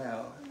God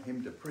allow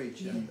him to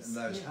preach and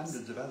those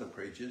hundreds of other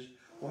preachers,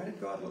 why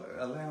did God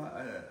allow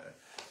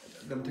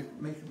them to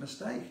make a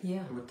mistake?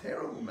 Yeah. A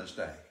terrible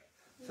mistake.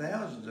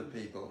 Thousands of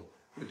people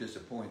were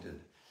disappointed,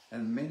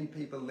 and many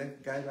people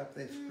gave up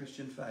their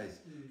Christian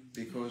faith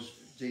because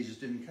Jesus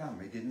didn't come.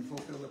 He didn't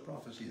fulfill the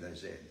prophecy, they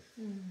said.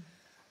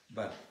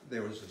 But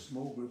there was a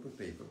small group of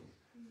people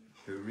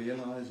who,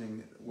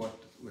 realising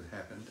what would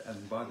happen,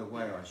 and by the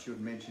way, I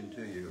should mention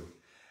to you,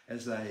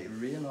 as they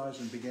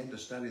realised and began to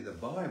study the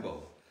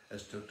Bible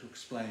as to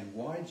explain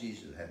why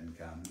Jesus hadn't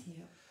come,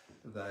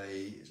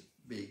 they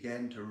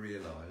began to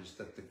realise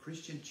that the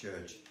Christian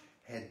church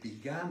had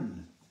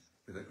begun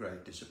with a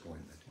great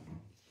disappointment.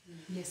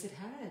 Yes, it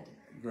had.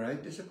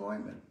 Great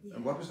disappointment. Yeah.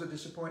 And what was the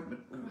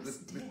disappointment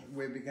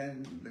where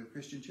began the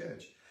Christian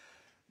church?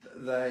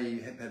 They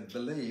had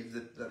believed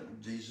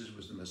that Jesus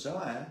was the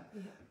Messiah,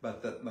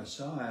 but that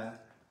Messiah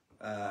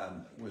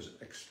was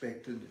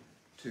expected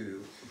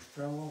to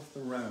throw off the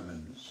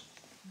Romans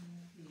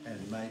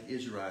and make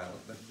Israel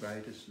the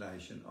greatest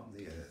nation on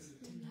the earth.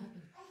 Didn't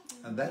happen.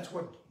 And that's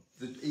what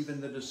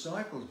even the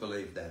disciples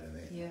believed that in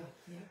them. Yeah,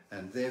 yeah.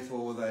 And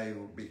therefore they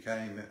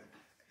became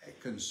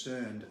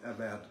concerned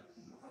about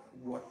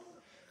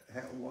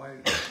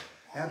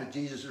how did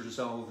Jesus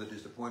resolve the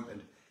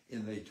disappointment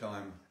in the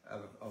time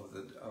of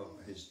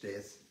his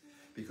death?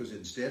 Because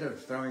instead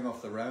of throwing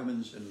off the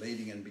Romans and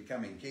leading and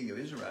becoming king of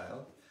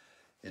Israel,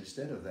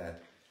 instead of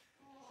that,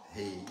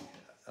 he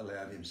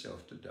allowed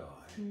himself to die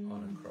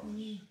on a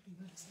cross.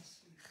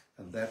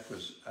 And that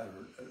was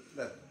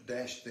that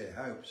dashed their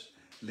hopes,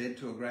 led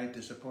to a great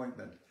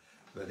disappointment.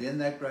 But in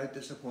that great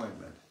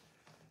disappointment,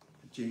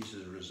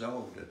 Jesus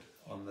resolved it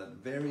on the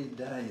very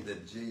day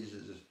that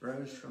Jesus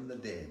rose from the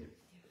dead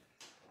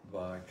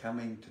by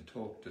coming to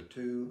talk to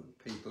 2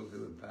 people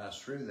who had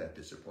passed through that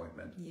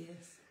disappointment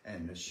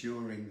and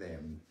assuring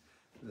them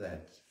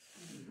that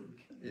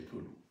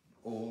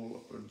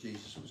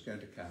Jesus was going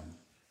to come,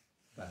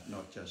 but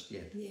not just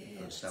yet,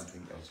 because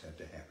something else had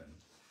to happen.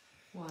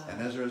 Wow.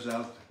 And as a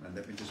result, and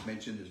let me just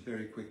mention this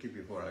very quickly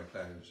before I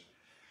close,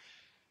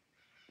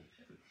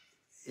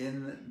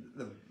 in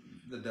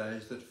the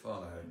days that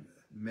followed,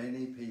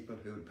 many people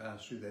who had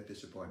passed through that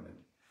disappointment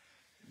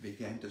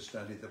began to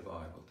study the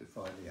Bible to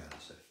find the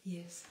answer.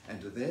 Yes.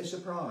 And to their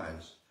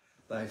surprise,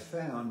 they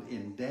found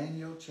in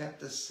Daniel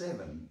chapter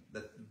 7,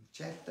 the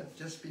chapter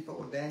just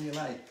before Daniel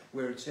 8,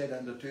 where it said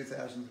under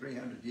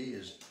 2,300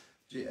 years,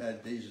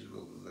 Jesus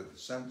will, the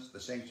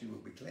sanctuary will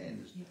be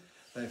cleansed. Yep.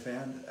 They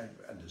found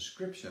a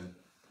description,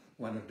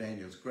 one of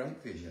Daniel's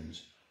great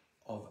visions,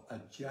 of a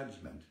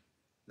judgment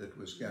that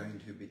was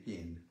going to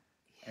begin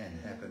and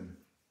happen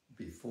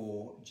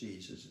before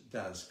Jesus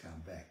does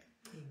come back.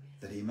 Amen.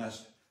 That he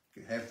must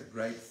have the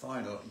great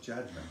final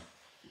judgment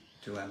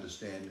to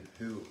understand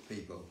who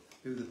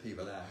the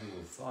people are who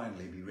will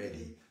finally be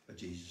ready for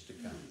Jesus to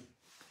come.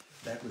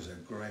 That was a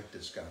great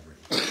discovery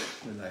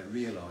when they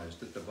realised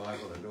that the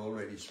Bible had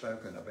already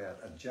spoken about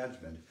a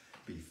judgment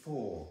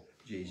before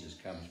Jesus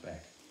comes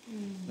back.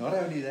 Not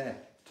only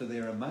that, to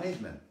their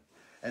amazement,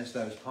 as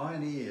those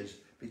pioneers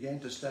began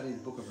to study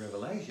the book of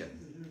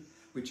Revelation,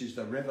 which is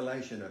the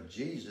revelation of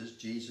Jesus,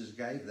 Jesus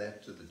gave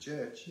that to the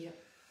church, Yep.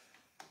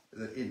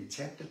 that in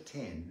chapter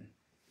 10,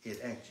 it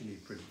actually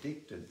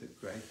predicted the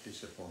great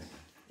disappointment.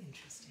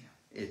 Interesting.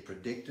 It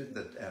predicted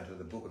that out of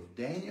the book of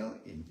Daniel,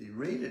 you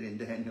read it in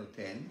Daniel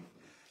 10,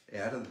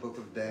 out of the book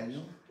of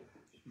Daniel,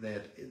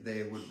 that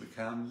there would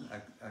become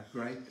a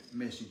great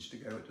message to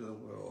go to the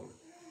world.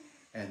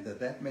 And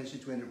that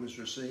message, when it was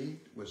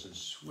received, was as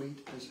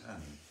sweet as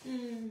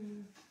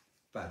honey.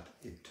 But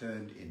it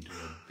turned into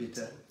a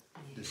bitter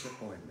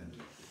disappointment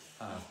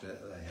after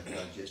they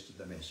had digested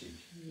the message.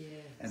 Yes.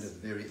 And at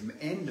the very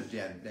end of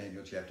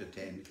Daniel chapter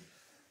 10,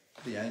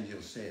 the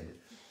angel said,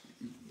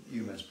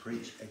 you must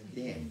preach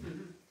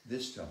again,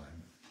 this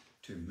time,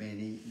 to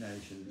many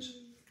nations,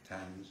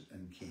 tongues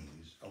and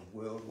kings, a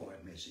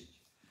worldwide message.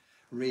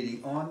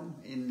 Reading on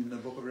in the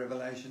book of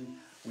Revelation,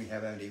 we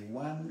have only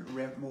one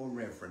more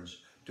reference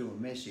to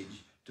a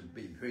message to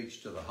be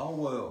preached to the whole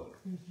world.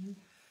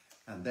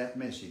 And that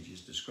message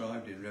is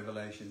described in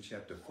Revelation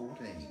chapter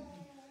 14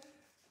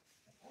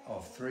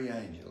 of 3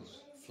 angels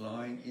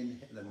flying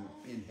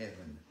in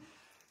heaven,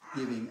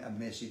 giving a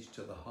message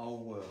to the whole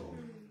world.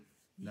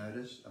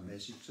 Notice, a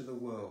message to the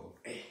world.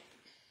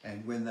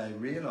 And when they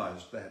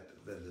realised that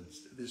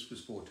this was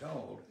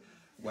foretold,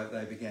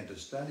 they began to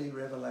study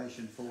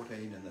Revelation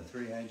 14 and the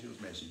 3 angels'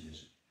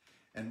 messages.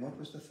 And what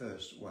was the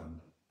first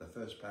one, the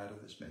first part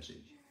of this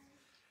message?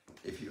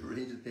 If you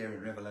read it there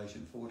in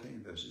Revelation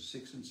 14, verses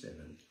 6 and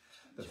 7,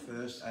 the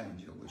first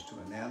angel was to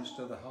announce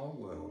to the whole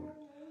world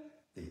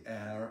the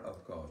hour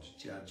of God's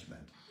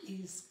judgment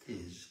is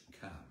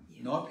come.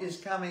 Yeah. Not is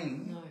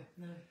coming,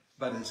 No.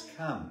 but is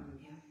come.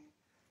 Yeah.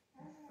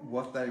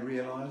 What they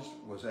realised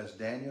was, as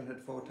Daniel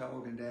had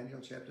foretold in Daniel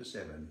chapter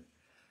 7,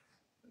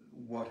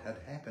 what had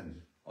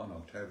happened on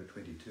October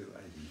 22,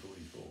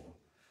 1844,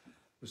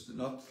 was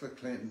not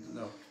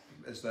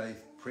as they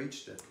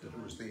preached it, that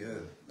it was the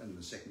earth and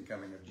the second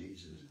coming of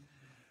Jesus,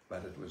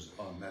 but it was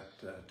on that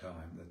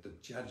time that the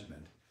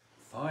judgment,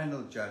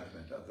 final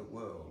judgment of the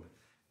world,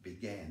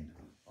 began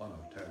on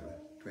October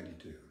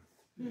 22.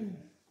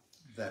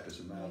 That was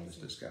a marvellous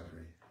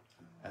discovery.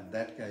 And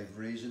that gave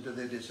reason to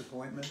their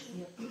disappointment.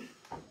 Yep.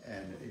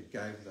 And it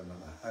gave them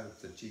a hope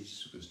that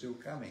Jesus was still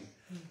coming.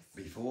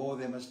 Before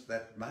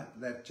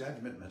that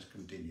judgment must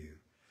continue.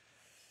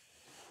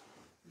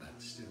 But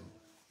still,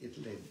 it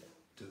led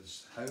to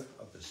this hope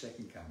of the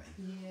second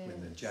coming,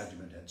 when the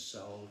judgment had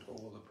solved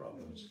all the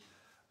problems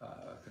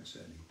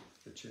concerning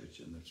the church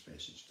and its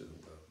message to the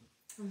world.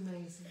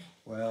 Amazing.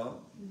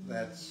 Well,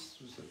 that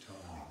was the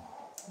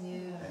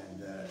timing.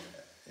 Yeah.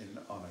 And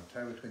on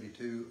October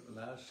 22,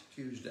 last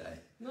Tuesday,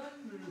 Wow.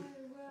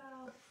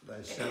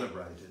 they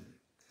celebrated,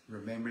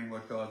 remembering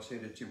what God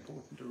said. It's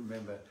important to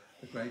remember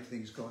the great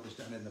things God has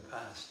done in the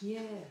past.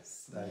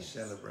 Yes. They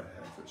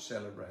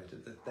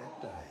celebrated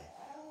that day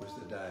was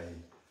the day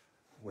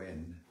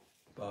when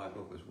the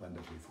Bible was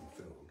wonderfully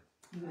fulfilled.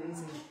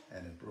 Amazing.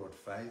 And it brought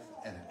faith,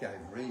 and it gave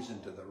reason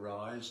to the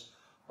rise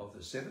of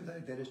the Seventh-day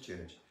Adventist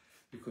Church.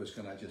 Because,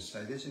 can I just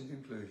say this in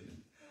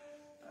conclusion?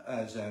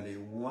 There's only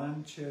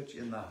one church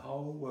in the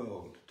whole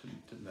world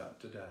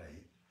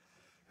today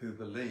who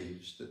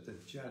believes that the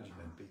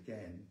judgment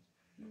began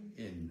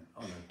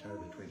on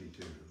October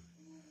 22.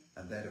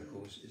 And that, of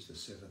course, is the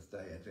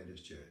Seventh-day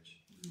Adventist Church.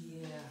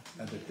 Yeah.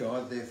 And that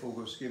God, therefore,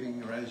 was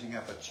raising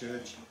up a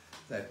church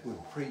that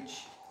would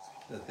preach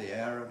that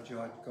the hour of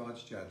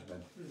God's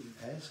judgment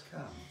has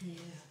come,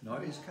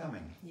 not is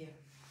coming. Yeah.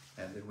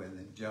 And that when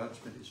the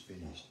judgment is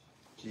finished,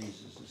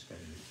 Jesus is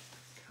going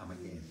to come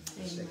again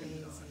the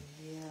second time.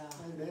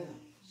 Yeah.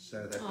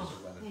 So that was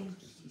a wonderful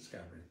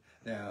discovery.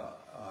 Now,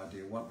 do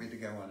you want me to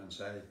go on and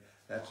say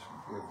that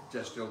we've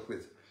just dealt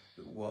with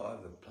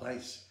the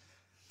place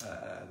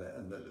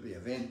and the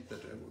event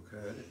that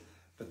occurred,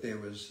 but there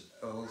was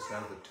also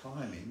the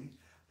timing.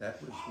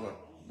 That was what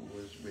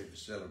we've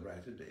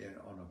celebrated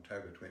on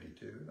October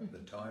 22, the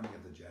timing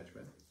of the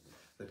judgment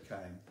that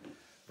came.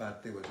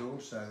 But there was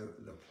also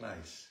the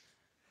place.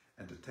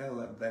 And to tell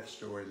that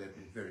story, let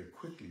me very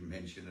quickly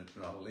mention it,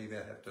 and I'll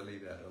have to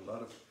leave out a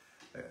lot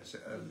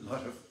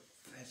of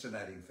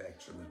fascinating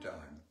facts from the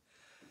time.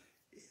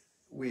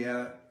 We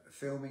are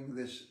filming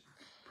this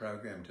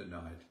program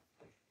tonight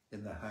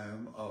in the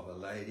home of a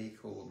lady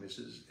called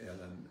Mrs.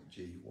 Ellen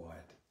G.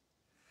 White.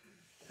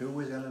 Who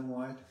was Ellen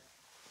White?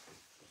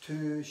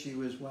 She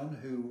was one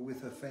who,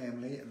 with her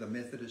family, the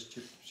Methodist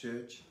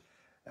Church,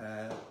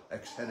 had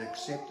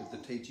accepted the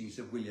teachings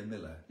of William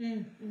Miller.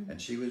 And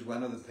she was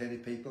one of the petty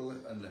people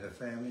and her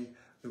family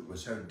that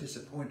was so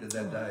disappointed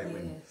that day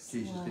when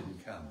Jesus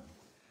didn't come.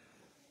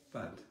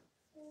 But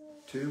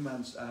 2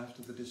 months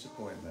after the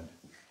disappointment,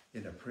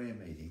 in a prayer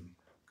meeting,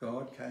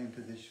 God came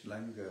to this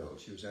young girl.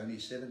 She was only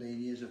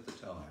 17 years at the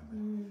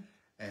time,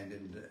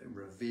 and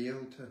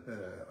revealed to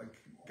her,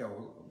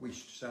 we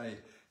should say,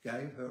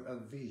 gave her a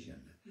vision.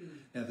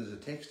 Now, there's a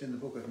text in the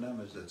book of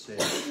Numbers that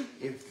says,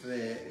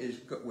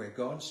 where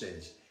God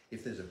says,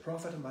 if there's a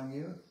prophet among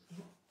you,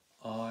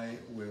 I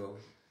will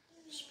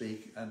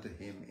speak unto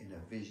him in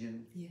a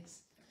vision,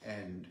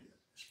 and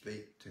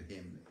speak to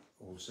him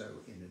also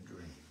in a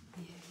dream.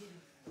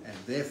 And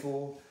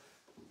therefore,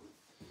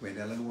 when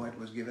Ellen White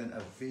was given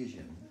a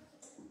vision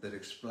that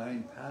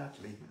explained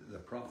partly the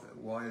prophet,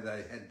 why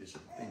they had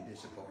been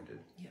disappointed,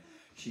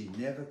 she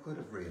never could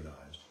have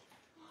realised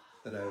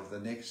that over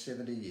the next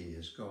 70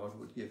 years God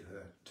would give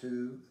her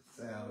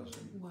 2,000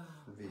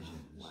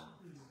 visions.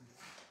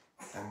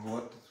 And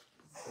what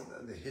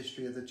the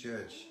history of the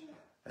church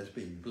has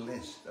been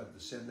blessed, of the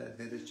Seventh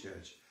Adventist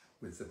Church,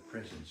 with the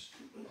presence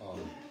of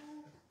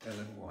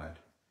Ellen White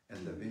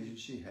and the vision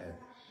she had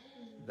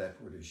that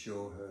would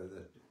assure her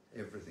that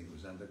everything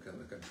was under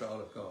the control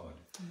of God.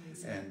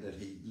 And that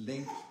he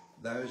linked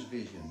those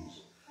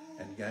visions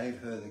and gave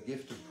her the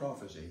gift of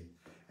prophecy,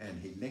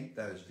 and he linked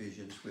those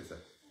visions with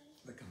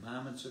the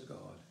commandments of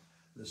God.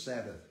 The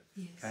Sabbath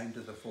came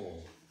to the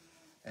fore,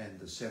 and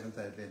the Seventh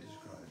Adventist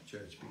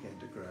Church began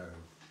to grow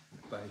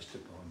based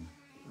upon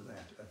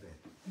that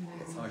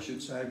event. I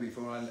should say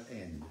before I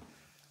end,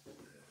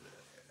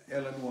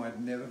 Ellen White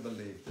never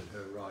believed that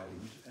her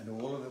writings, and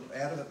all of them,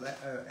 out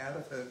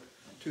of her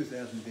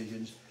 2,000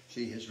 visions,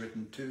 she has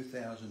written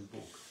 2,000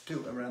 books.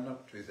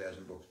 Not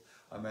 2,000 books.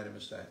 I made a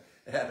mistake.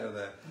 Out of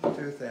the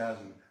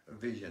 2,000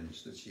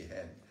 visions that she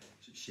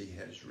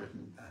has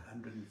written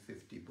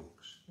 150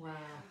 books.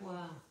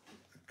 Wow.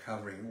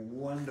 Covering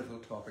wonderful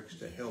topics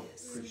to help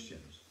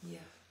Christians.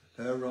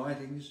 Her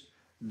writings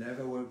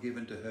never were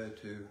given to her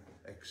to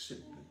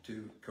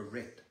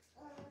correct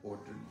or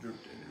to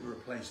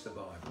replace the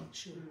Bible.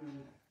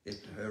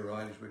 Her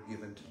writings were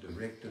given to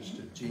direct us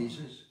to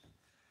Jesus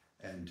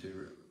and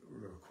to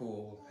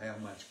recall how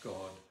much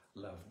God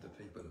loved the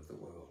people of the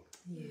world.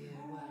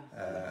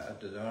 A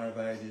Desire of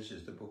Ages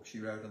is the book she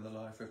wrote on the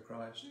life of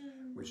Christ,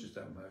 which is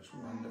the most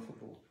wonderful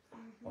book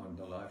on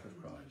the life of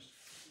Christ.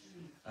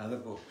 Other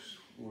books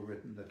were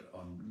written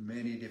on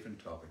many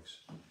different topics,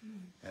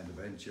 and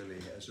eventually,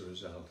 as a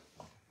result,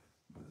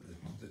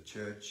 the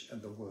church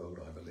and the world,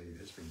 I believe,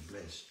 has been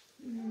blessed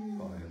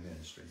by her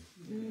ministry.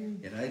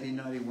 In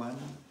 1891,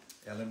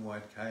 Ellen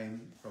White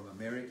came from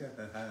America,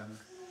 her home,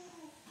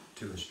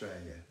 to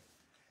Australia.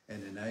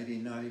 And in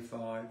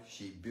 1895,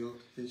 she built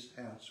this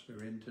house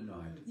we're in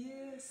tonight.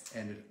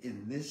 And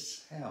in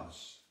this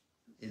house,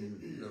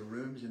 in the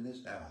rooms in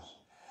this house,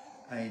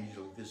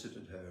 angel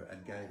visited her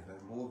and gave her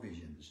more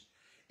visions,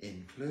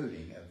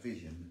 including a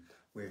vision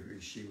where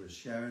she was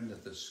shown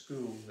that the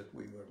school that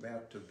we were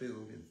about to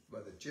build by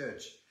the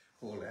church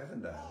called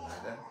Avondale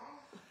later,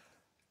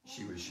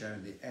 she was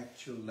shown the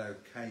actual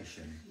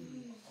location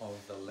of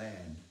the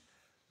land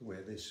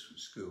where this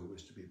school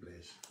was to be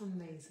blessed.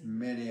 Amazing.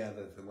 Many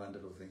other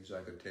wonderful things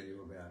I could tell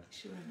you about.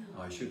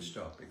 I should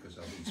stop because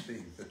I've been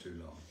speaking for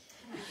too long.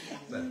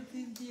 But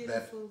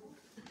that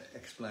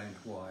explains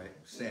why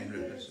Sandra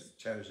has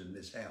chosen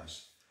this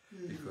house,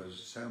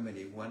 because so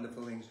many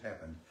wonderful things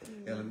happened.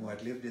 Ellen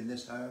White lived in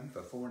this home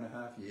for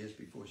 4.5 years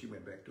before she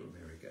went back to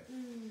America.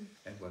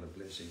 And what a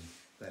blessing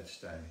that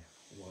stay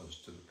was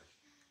to the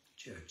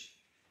church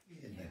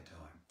in that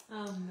time.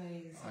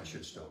 Amazing. I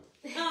should stop.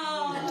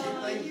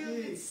 Oh,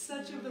 it's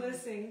such a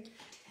blessing.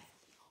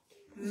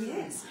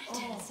 Yes.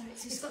 Oh,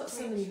 it's got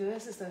so many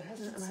verses though,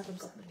 hasn't it? And I haven't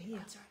got them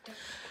here.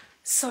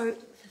 So,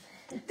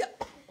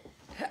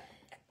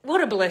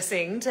 what a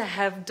blessing to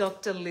have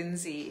Dr.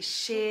 Lindsay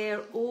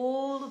share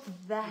all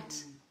of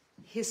that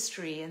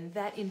history and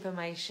that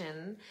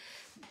information.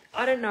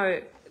 I don't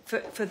know,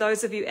 for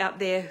those of you out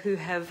there who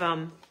have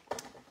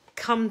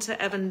come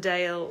to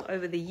Avondale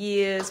over the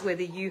years,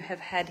 whether you have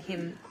had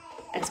him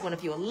as one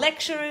of your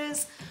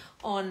lecturers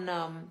on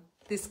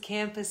this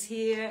campus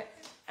here,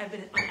 on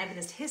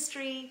Adventist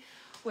history,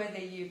 whether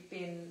you've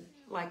been,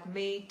 like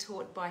me,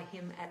 taught by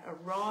him at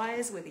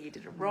Arise, whether you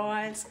did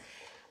Arise.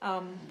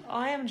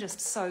 I am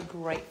just so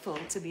grateful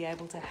to be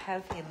able to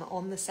have him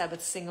on the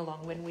Sabbath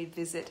Singalong when we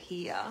visit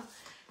here,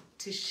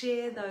 to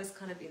share those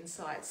kind of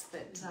insights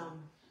that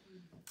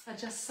are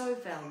just so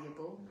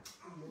valuable.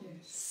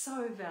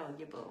 So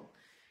valuable.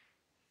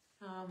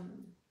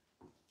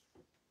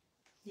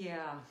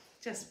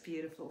 Just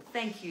beautiful.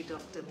 Thank you,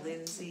 Dr.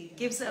 Lindsay.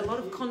 Gives a lot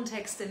of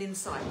context and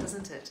insight,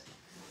 doesn't it?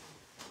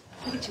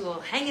 Look at you all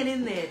hanging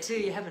in there too.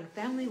 You're having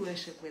family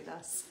worship with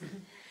us.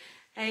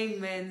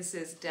 Amen,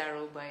 says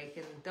Daryl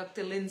Bacon.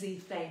 Dr. Lindsay,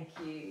 thank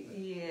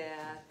you.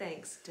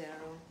 Thanks,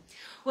 Daryl.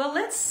 Well,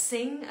 let's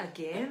sing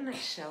again,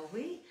 shall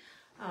we?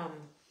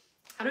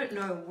 I don't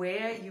know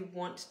where you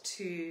want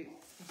to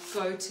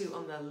go to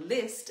on the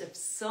list of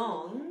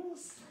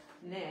songs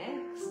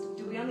next.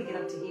 Do we only get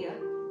up to here?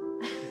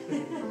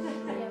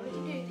 Yeah, we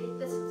can do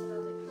this.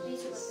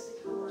 These are like the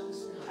cool ones.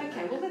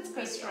 Okay, well, let's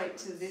go straight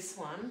to this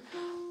one.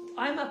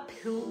 I'm a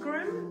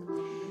Pilgrim.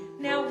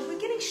 Now, we're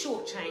getting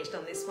shortchanged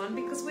on this one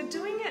because we're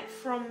doing it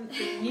from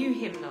the new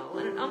hymnal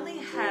and it only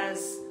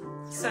has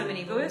so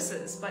many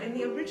verses, but in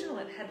the original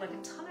it had like a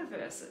ton of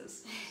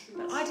verses.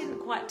 But I didn't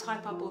quite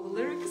type up all the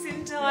lyrics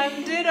in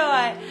time, did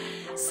I?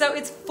 So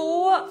it's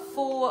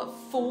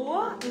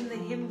 444 in the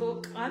hymn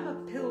book, I'm a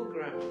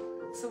Pilgrim.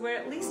 So we're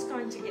at least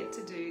going to get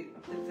to do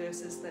the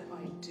verses that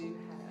I do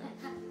have.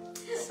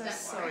 So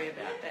sorry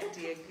about that,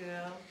 dear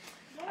girl.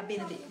 I've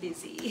been a bit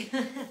busy.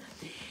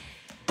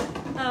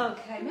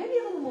 Okay, maybe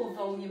a little more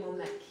volume on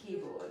that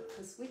keyboard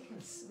because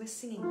we're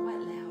singing quite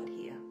loud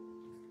here.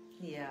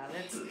 Yeah,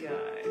 let's go.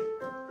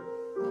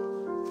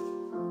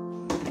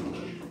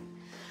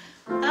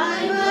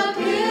 I'm a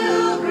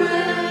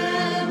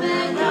pilgrim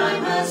and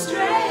I'm a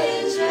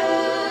stranger.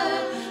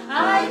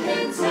 I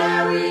can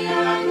tarry,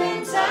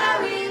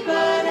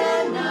 but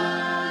at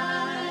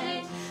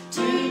night.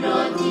 Do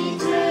not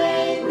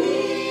detain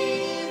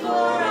me, for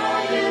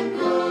I am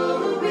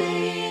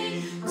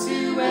going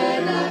to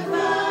where the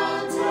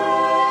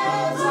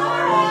fountains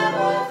are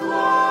ever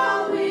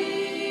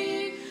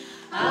flowing.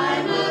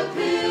 I'm a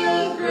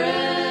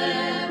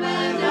pilgrim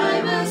and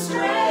I'm a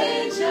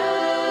stranger.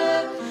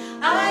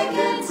 I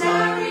can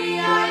tarry,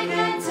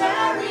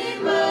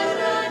 but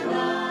at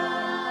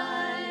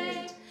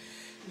night.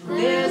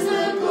 There's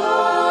the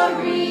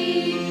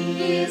glory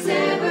is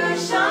ever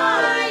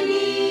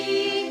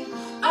shining.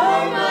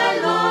 Oh, my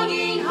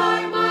longing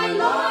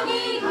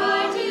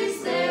heart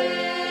is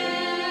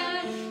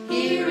there.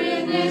 Here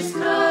in this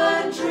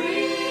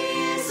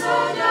country,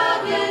 so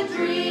dark and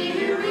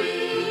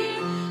dreary,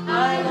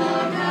 I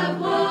long have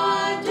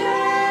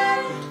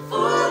wandered,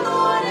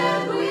 forlorn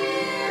and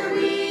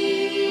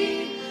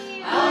weary.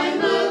 I'm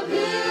a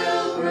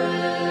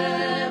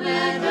pilgrim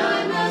and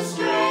I'm a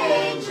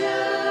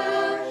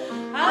stranger.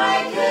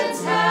 I can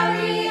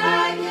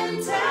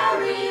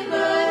tarry,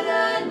 but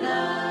at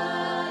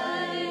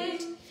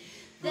night.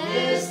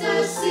 There's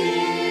the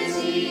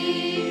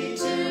city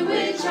to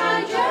which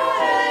I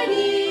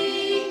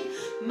journey.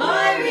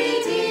 My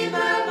Redeemer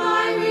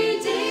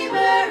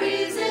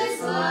is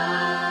its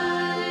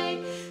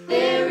light.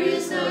 There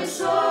is no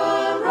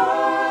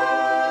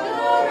sorrow,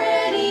 nor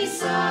any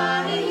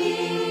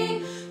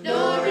sighing,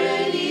 nor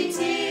any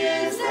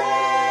tears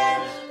there,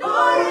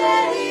 nor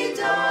any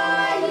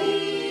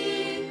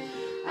dying.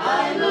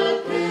 I'm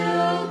a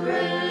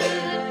pilgrim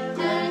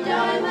and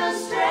I'm a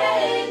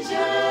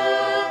stranger.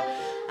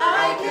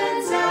 I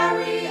can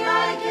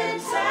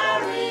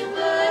tarry,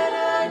 but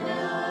at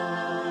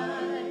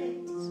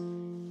night.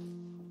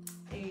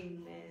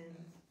 Amen.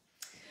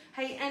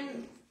 Hey,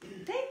 and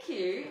thank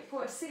you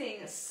for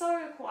sitting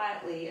so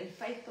quietly and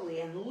faithfully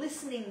and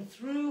listening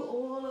through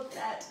all of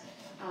that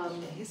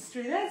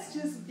history. That's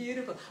just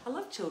beautiful. I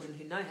love children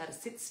who know how to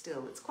sit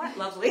still. It's quite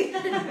lovely.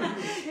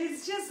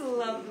 It's just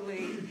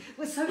lovely.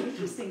 Well, so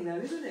interesting though,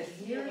 isn't it?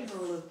 Hearing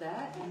all of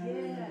that.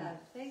 Yeah.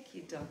 Thank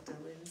you, Dr.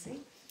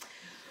 Lindsay.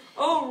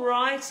 All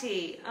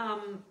righty.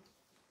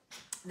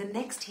 The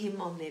next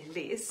hymn on their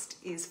list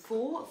is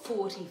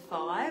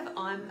 445,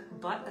 I'm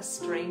But a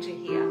Stranger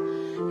Here.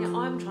 Now,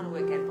 I'm trying to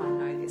work out if I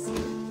know this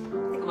hymn.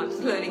 I think I might be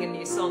learning a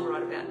new song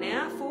right about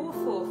now.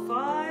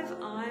 445,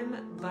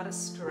 I'm But a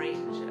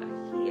Stranger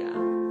Here.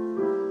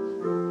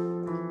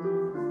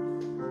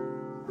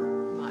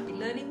 You might be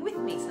learning with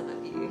me, some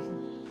of you.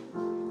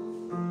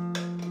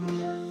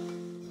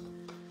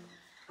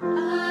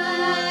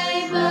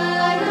 I'm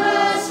but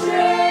a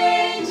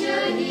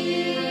stranger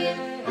here.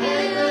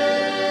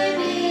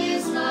 Heaven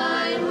is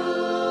my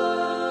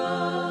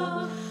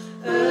home.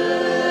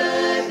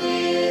 Earth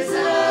is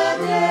a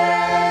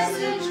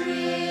desert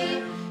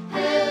tree.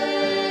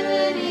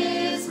 Heaven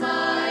is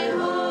my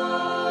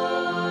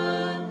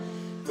home.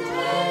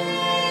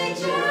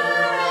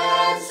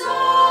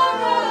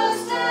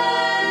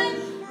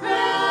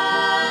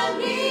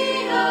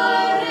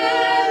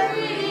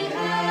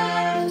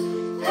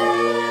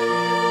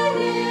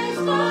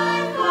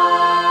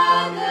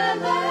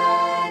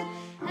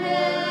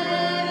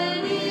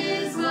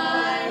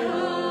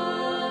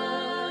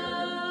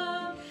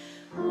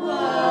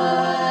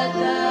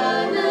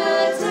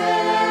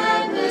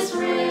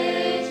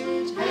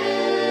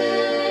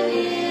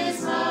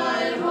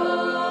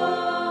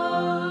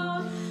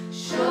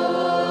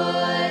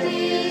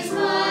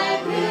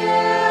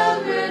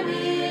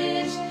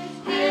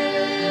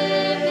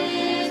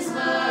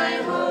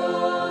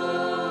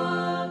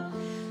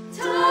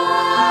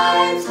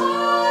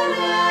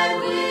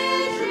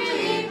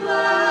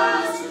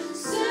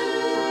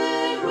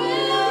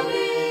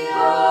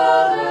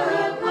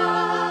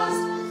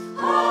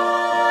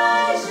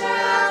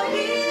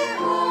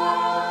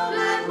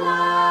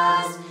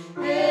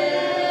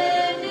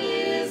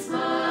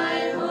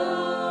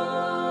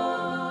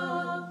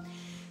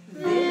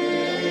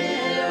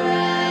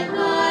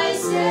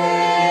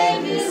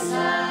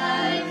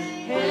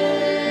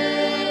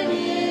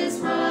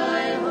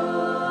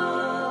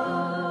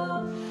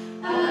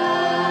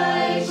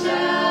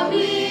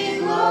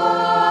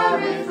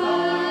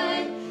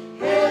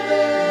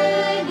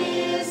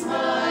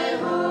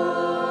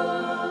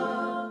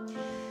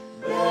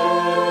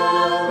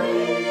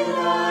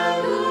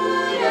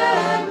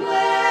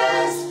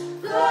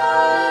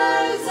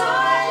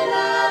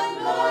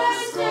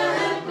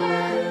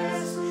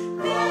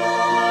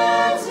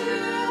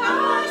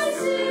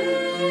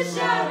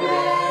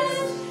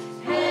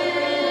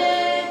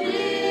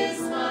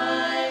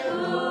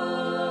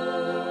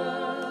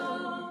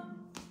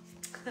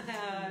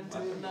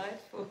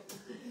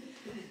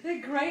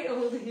 They're great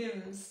old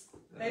hymns.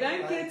 They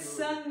don't get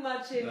sung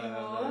much anymore.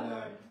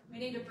 No. We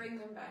need to bring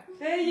them back.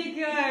 There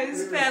you go.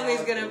 This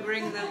family's going to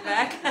bring them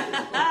back.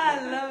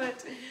 I love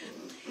it.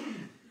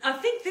 I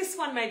think this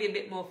one may be a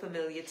bit more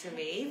familiar to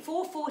me.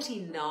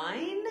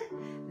 449,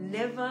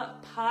 Never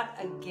Part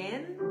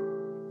Again.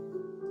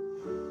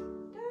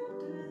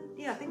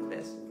 Yeah, I think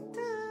this.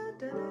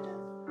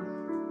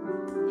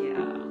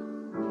 Yeah.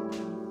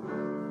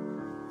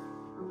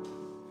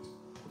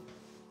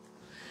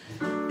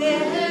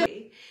 There.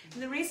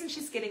 And the reason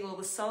she's getting all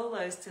the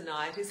solos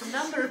tonight is a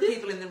number of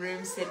people in the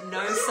room said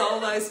no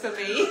solos for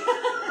me.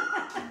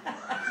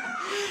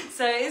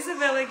 So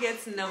Isabella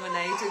gets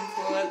nominated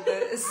for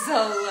the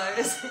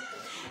solos.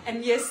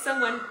 And yes,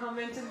 someone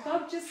commented,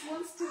 Bob just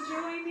wants to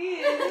join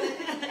in.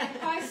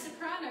 High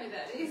soprano,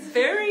 that is.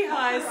 Very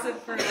high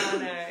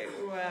soprano.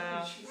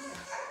 Wow.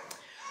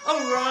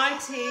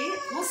 Alrighty,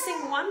 we'll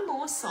sing one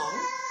more song.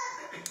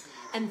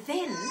 And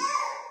then...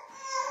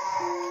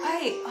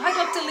 Hey, hi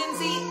Dr.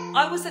 Lindsay.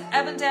 I was at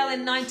Avondale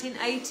in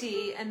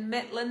 1980 and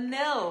met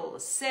Linnell,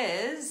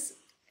 says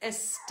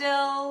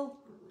Estelle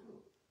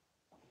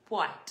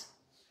White.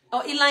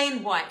 Oh,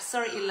 Elaine White.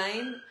 Sorry,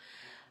 Elaine.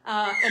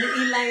 And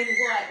Elaine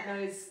White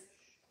knows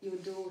your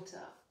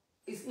daughter.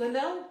 Is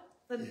Linnell?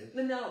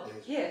 Linnell,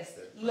 yes.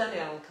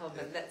 Linnell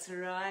Convent, that's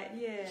right,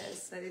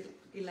 yes. So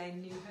Elaine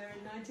knew her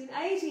in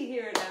 1980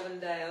 here at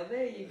Avondale.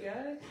 There you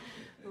go.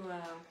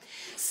 Wow.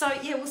 So,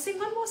 yeah, we'll sing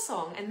one more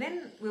song and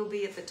then we'll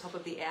be at the top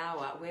of the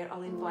hour where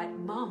I'll invite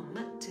Mum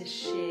to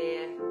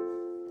share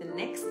the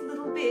next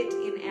little bit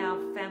in our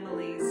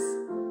family's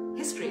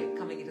history of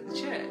coming into the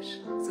church.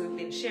 So we've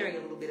been sharing a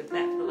little bit of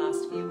that for the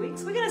last few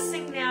weeks. We're going to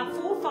sing now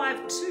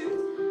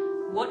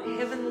 452, What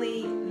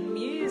Heavenly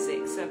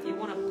Music. So if you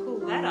want to pull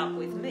that up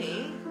with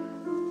me.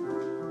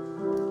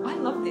 I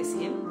love this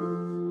hymn.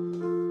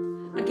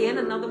 Again,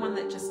 another one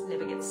that just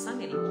never gets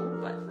sung anymore,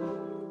 but...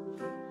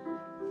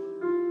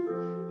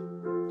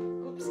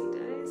 Oopsie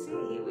daisy,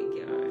 here we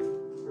go.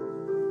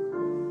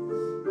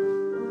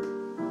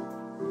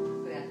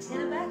 Put our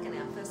tenor back and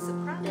our first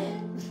soprano.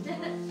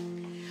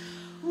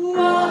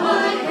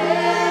 What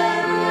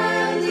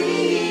heavenly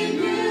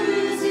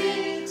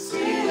music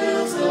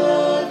steals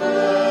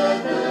over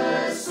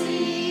the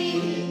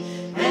sea,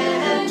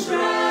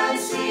 entrancing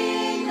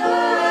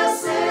the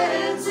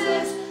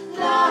senses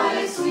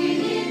like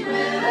sweet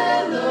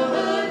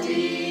melody.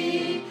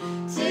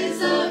 'Tis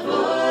the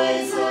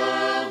voice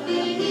of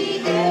the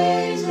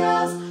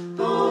angels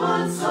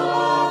born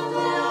soft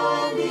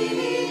on the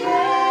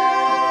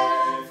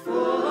air.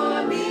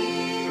 For me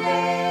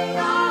they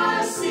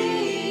are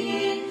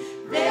singing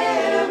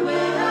their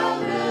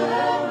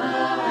welcome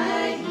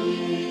I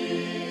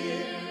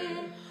hear.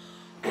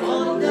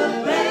 On the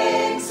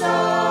banks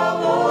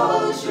of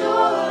old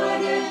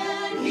Jordan,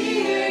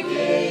 here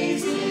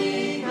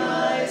gazing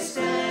I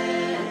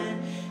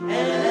stand,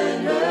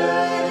 and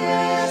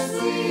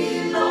earnestly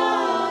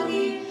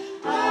longing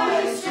I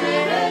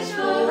stretch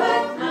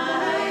forth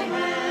my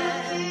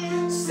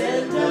hand.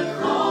 Send a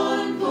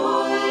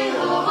convoy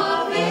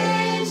of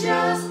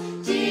angels,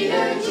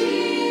 dear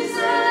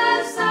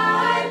Jesus, I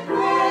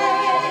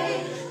pray.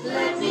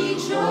 Let me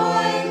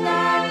join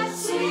that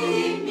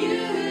sweet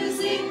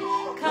music.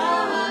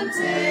 Come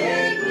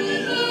take me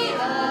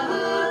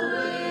away.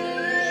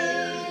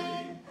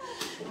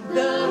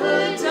 The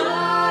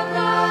dawn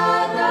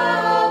of the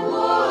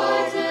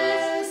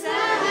waters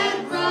and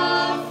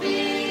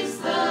roughings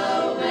the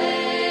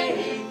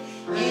wave.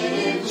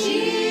 If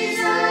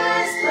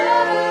Jesus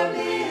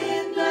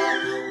permit the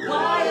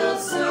wild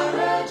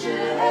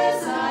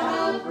surges,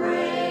 I'll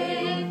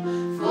pray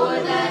for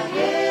that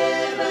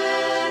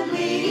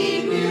heavenly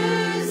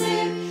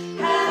music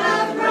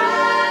hath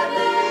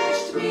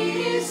ravished me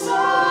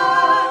so.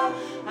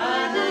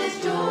 And I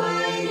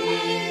join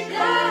in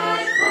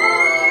that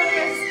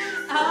chorus,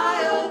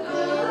 I'll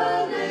go,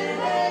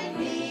 let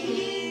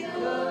me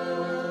go.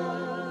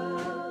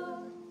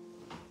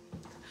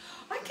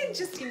 I can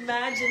just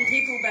imagine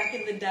people back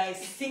in the day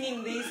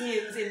singing these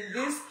hymns in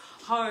this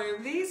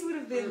home. These would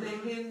have been the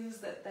hymns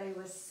that they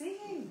were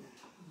singing.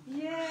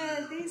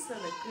 Yeah, these are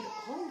the good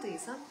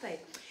oldies, aren't they?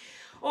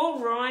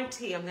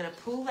 Alrighty, I'm going to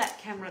pull that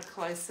camera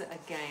closer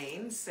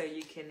again so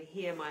you can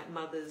hear my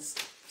mother's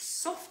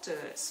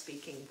softer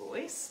speaking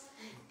voice.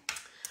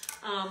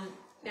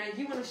 Now,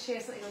 you want to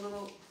share something a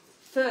little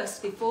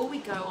first before we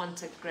go on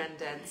to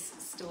Granddad's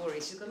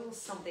story. She's got a little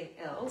something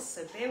else,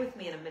 so bear with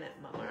me in a minute,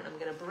 Mama, and I'm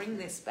going to bring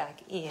this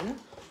back in.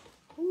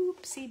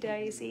 Oopsie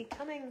daisy,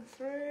 coming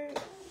through.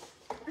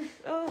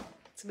 Oh,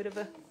 it's a bit of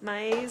a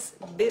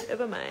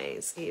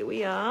maze, Here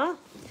we are.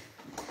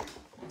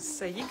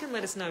 So you can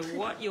let us know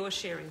what you're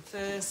sharing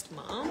first,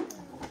 Mum.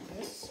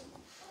 Yes.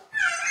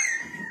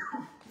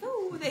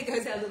 Oh, there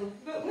goes our little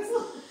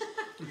whistle.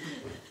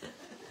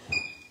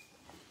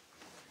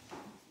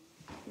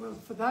 Well,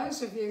 for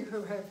those of you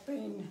who have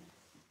been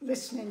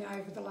listening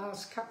over the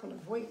last couple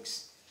of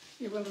weeks,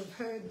 you will have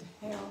heard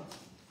how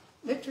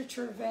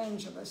literature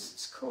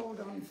evangelists called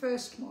on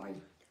first my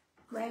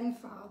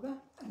grandfather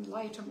and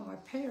later my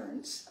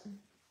parents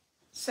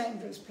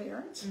Sandra's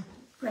parents,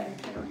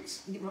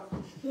 grandparents.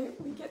 Yeah,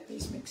 we get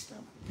these mixed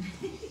up.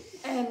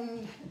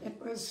 And it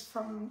was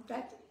from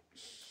that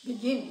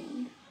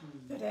beginning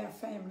that our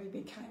family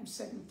became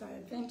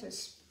Seventh-day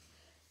Adventists.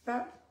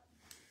 But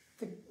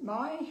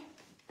my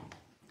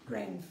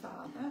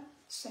grandfather,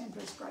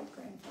 Sandra's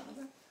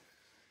great-grandfather,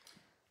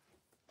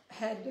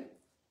 had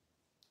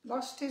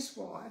lost his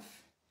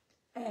wife,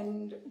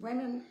 and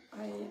when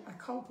a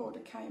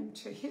colporteur came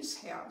to his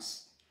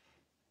house,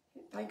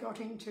 they got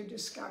into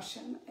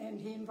discussion, and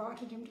he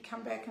invited him to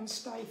come back and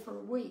stay for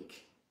a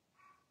week.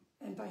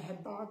 And they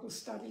had Bible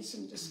studies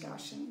and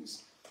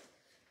discussions,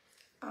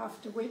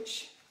 after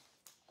which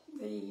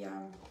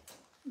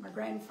my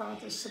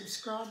grandfather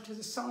subscribed to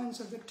the Signs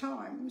of the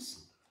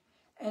Times,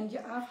 and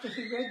after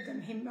he read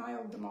them, he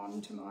mailed them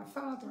on to my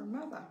father and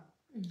mother.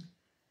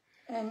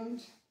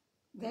 And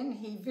then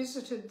he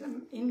visited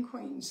them in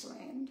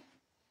Queensland,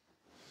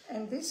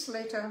 and this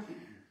letter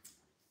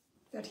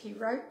that he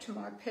wrote to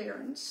my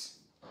parents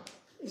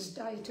is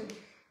dated,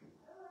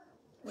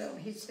 well,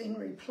 he's in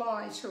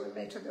reply to a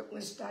letter that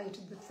was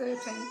dated the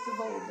 13th of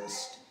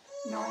August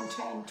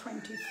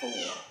 1924.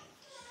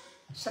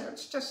 So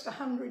it's just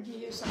 100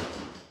 years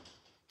old.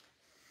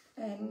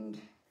 And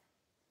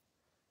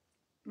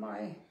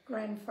my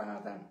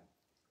grandfather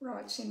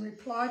writes, in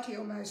reply to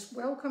your most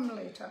welcome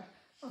letter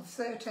of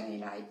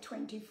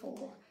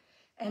 13/8/24,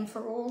 and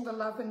for all the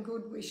love and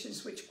good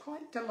wishes which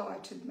quite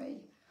delighted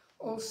me,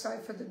 also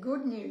for the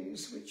good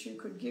news which you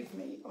could give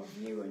me of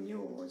you and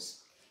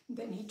yours. And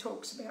then he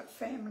talks about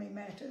family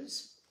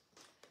matters.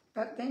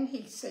 But then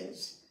he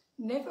says,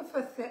 never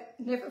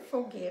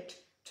forget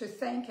to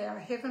thank our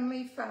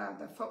Heavenly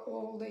Father for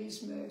all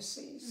these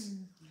mercies.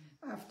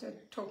 After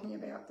talking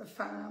about the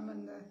farm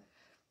and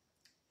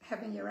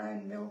having your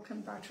own milk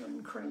and butter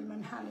and cream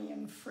and honey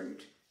and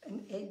fruit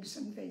and eggs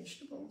and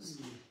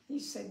vegetables. He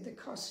said the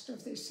cost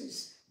of this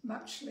is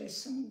much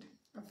lessened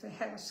of the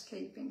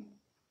housekeeping.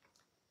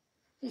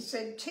 He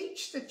said,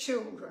 teach the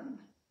children.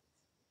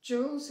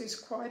 Jules is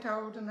quite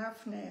old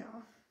enough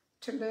now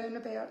to learn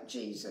about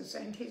Jesus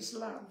and his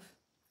love.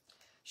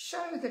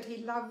 Show that he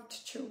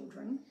loved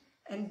children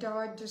and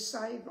died to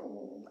save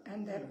all,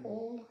 and that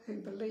all who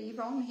believe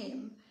on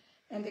him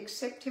and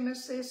accept him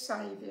as their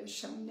Saviour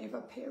shall never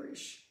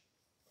perish.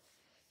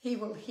 He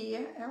will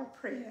hear our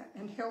prayer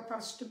and help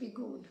us to be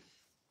good.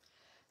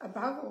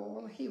 Above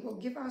all, he will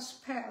give us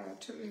power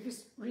to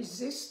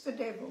resist the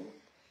devil,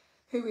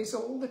 who is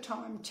all the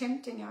time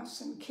tempting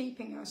us and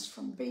keeping us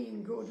from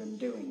being good and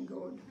doing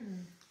good.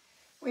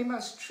 We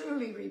must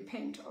truly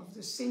repent of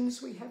the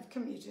sins we have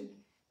committed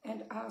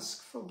and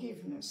ask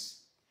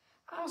forgiveness.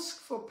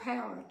 Ask for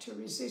power to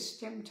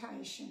resist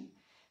temptation,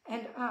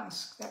 and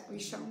ask that we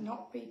shall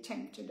not be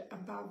tempted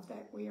above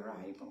that we are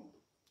able.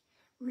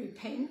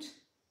 Repent,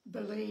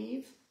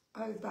 believe,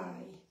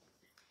 obey.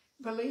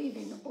 Believe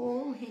in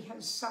all he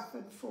has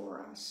suffered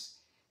for us,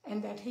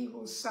 and that he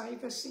will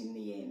save us in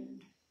the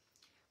end.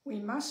 We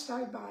must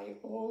obey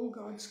all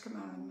God's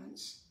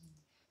commandments.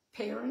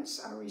 Parents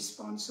are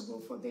responsible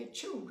for their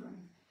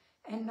children,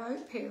 and no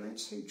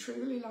parents who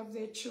truly love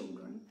their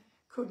children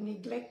could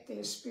neglect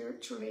their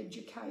spiritual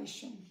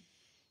education.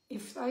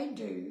 If they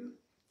do,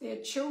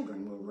 their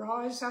children will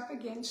rise up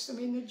against them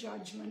in the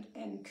judgment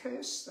and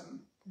curse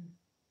them.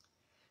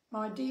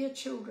 My dear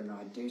children,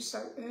 I do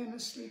so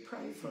earnestly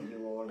pray for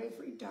you all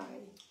every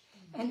day,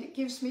 and it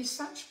gives me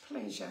such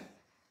pleasure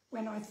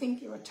when I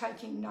think you are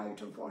taking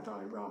note of what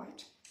I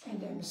write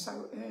and am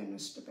so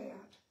earnest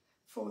about.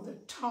 For the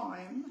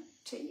time,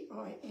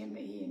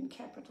 T-I-M-E in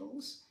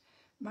capitals,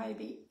 may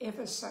be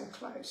ever so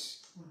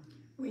close.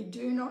 We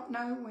do not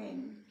know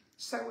when,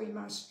 so we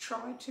must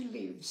try to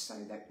live so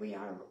that we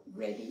are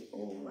ready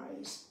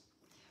always.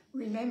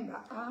 Remember,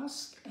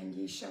 ask and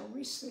ye shall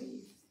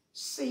receive.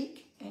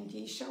 Seek and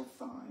ye shall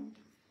find.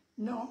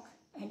 Knock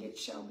and it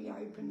shall be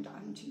opened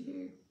unto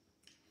you.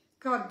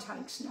 God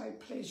takes no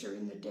pleasure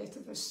in the death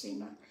of a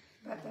sinner,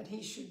 but that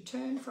he should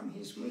turn from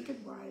his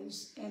wicked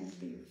ways and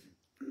live.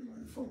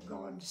 For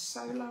God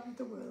so loved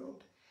the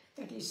world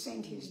that he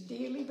sent his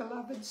dearly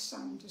beloved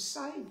Son to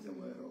save the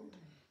world,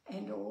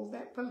 and all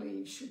that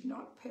believe should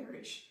not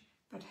perish,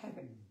 but have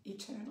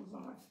eternal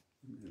life.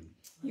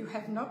 You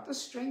have not the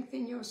strength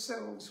in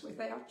yourselves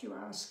without you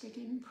ask it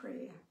in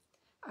prayer,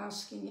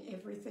 asking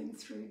everything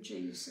through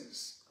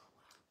Jesus.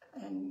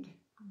 And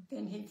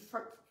then he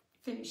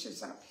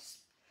finishes up.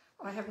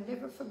 I have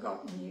never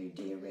forgotten you,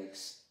 dear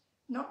Rex,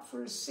 not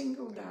for a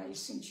single day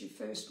since you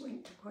first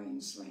went to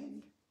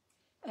Queensland.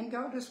 And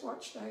God has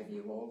watched over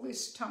you all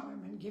this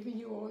time and given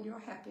you all your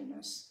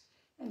happiness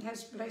and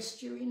has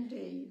blessed you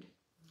indeed.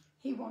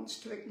 He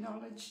wants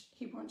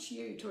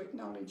you to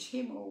acknowledge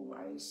him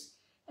always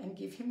and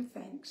give him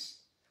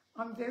thanks.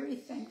 I'm very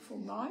thankful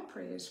my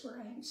prayers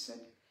were answered,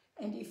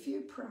 and if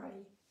you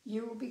pray,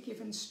 you will be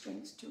given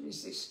strength to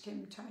resist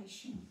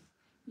temptation.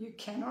 You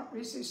cannot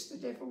resist the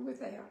devil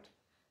without.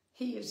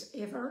 He is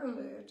ever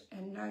alert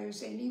and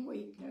knows any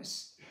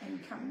weakness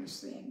and comes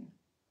then.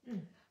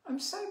 I'm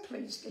so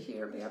pleased to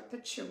hear about the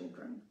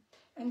children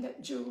and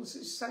that Jules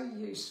is so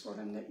useful,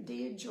 and that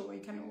dear Joy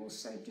can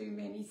also do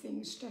many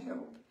things to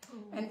help,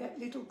 and that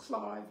little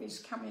Clive is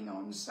coming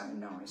on so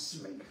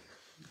nicely.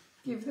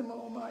 Give them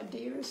all my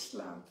dearest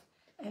love,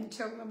 and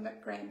tell them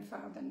that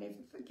Grandfather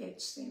never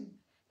forgets them,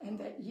 and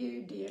that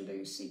you, dear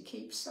Lucy,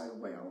 keep so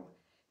well,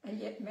 and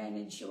yet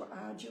manage your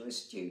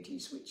arduous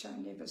duties which are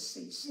never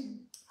ceasing.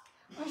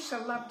 I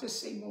shall love to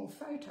see more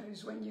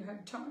photos when you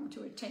have time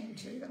to attend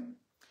to them,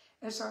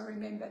 as I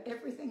remember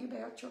everything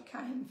about your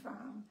cane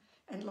farm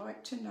and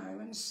like to know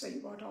and see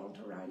what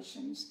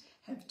alterations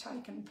have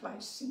taken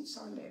place since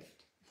I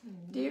left.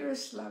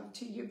 Dearest love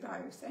to you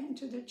both and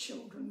to the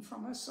children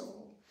from us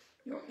all,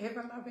 your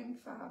ever-loving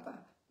father,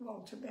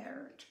 Walter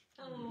Barritt.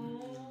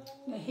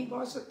 Now, he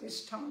was at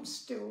this time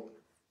still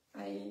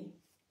a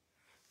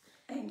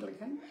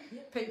Anglican,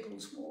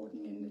 people's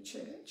warden in the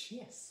church.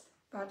 Yes.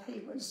 But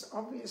he was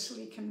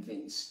obviously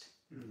convinced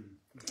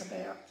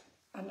about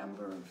a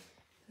number of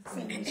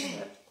things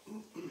that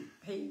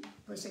he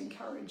was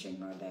encouraging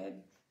my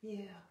dad.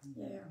 Yeah.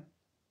 Yeah.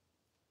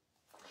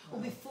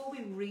 Well, before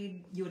we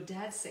read your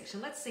dad's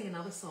section, let's sing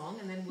another song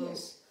and then we'll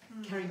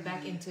carry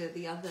back into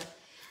the other.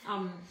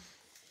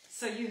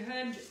 So you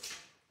heard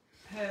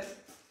her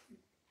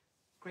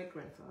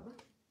great-grandfather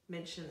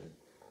mention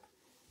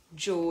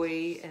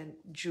Joy and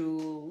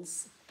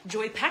Jules.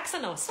 Joy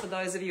Paxanos, for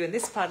those of you in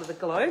this part of the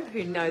globe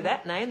who know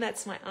that name.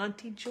 That's my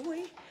Auntie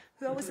Joy,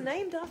 who I was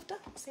named after,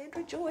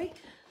 Sandra Joy.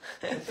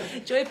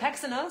 Joy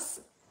Paxanos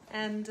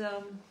and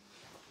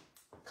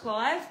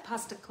Clive,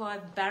 Pastor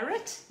Clive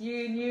Barritt.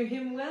 You knew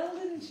him well,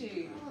 didn't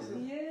you?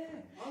 Yeah.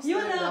 You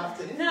were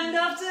named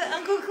after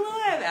Uncle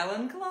Clive,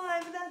 Allan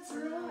Clive, that's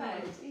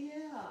right.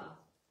 Yeah.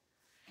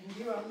 And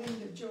you are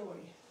Linda Joy.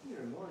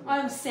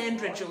 I'm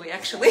Sandra Joy,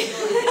 actually.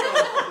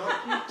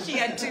 She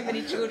had too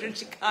many children,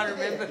 she can't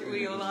remember who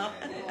we all are.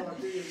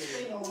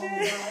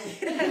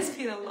 It has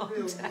been a long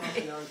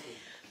day.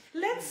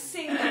 Let's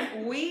sing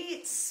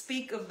We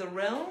Speak of the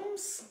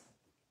Realms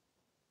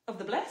of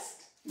the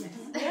Blessed.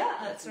 Yeah,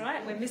 that's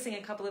right. We're missing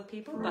a couple of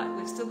people, but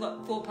we've still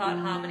got 4-part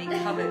harmony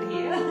covered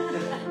here.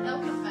 They'll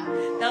come back.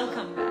 They'll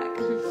come back.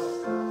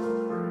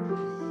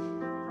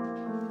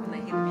 When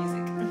they hear the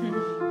music.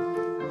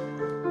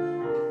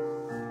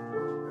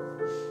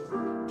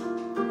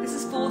 This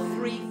is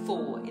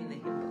 434 in the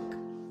hymn book.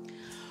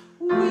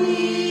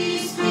 We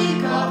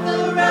speak of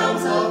the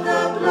realms of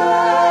the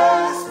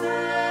blessed,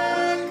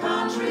 and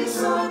countries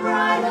so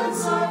bright and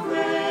so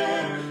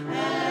fair,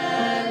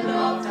 and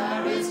oft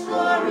are its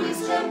glories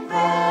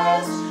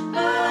confessed,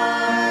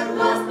 but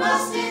what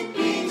must it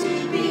be to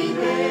be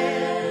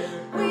there?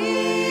 We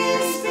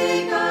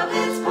speak of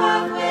its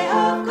pathway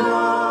of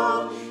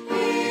gold,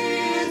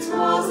 its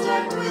walls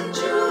decked with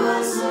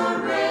jewels so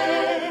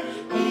rare,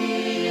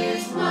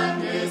 its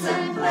wonders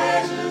and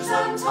pleasures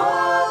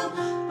untold,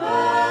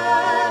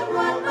 but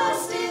what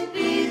must it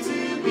be to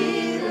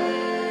be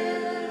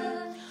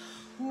there?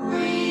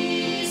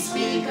 We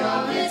speak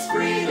of its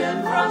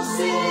freedom from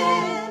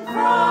sin,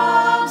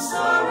 from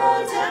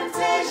sorrow,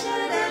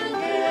 temptation, and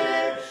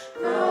care,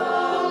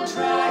 from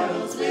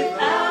trials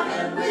without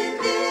and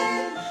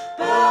within,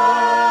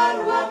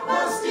 but what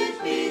must it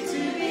be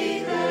to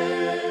be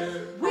there?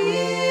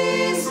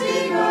 We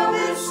speak of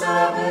its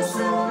Sabbath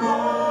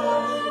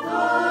Singalong,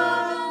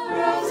 of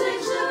groves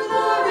which the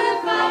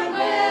glorified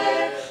way,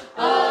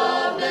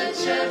 of the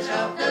church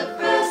of the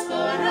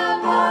firstborn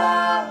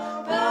above,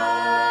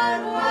 but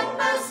what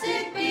must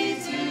it be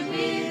to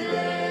be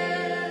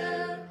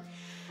there?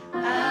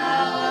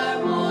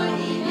 Our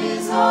morning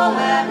is all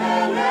at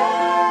an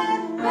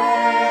end,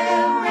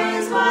 when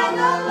raised by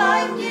the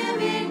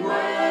life-giving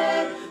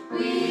word,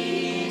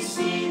 we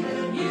see the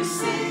new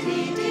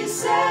city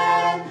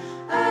descend,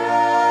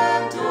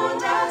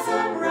 adorned as a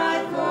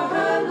bride for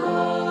her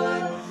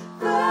Lord.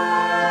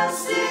 The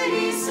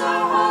city so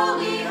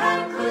holy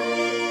and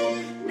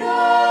clean, no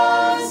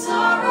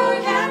sorrow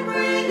can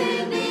breathe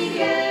in the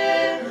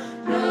air,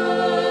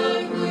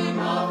 no gloom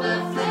of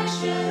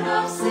affliction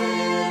of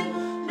sin,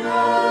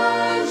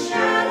 no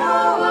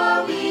shadow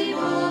of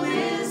evil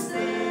is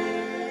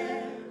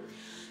there.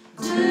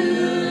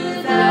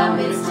 Do thou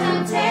its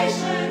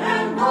temptation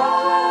and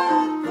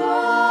woe,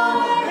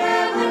 for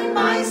heaven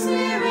my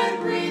spirit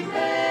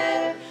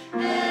prepare,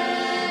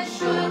 and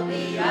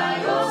shortly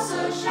I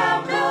also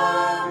shall go,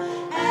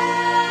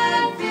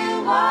 and feel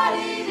what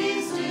it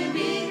is to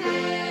be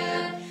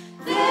there.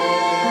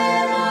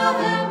 Then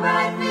over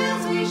bright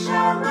fields we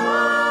shall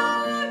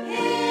roam,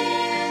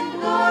 in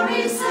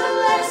glory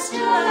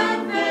celestial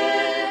and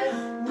fair,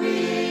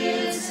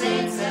 with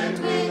saints and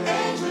with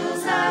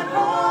angels at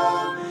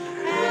home,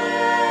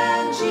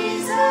 and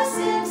Jesus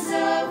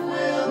himself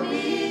will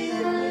be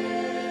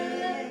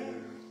there.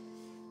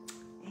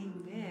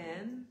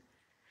 Amen.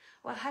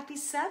 Well, happy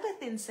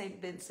Sabbath in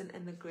St. Vincent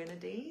and the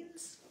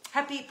Grenadines.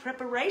 Happy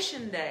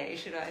Preparation Day,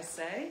 should I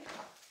say.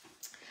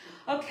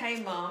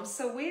 Okay, Mom,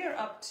 so we're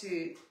up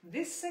to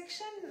this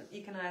section.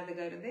 You can either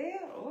go to there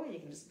or you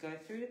can just go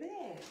through to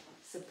there.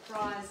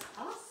 Surprise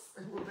us.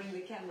 We'll bring the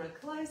camera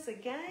close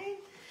again.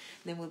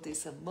 then we'll do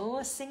some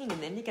more singing,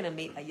 and then you're going to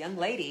meet a young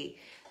lady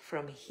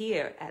from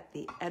here at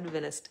the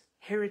Adventist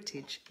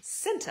Heritage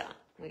Centre.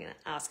 We're going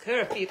to ask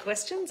her a few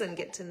questions and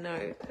get to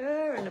know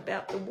her and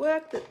about the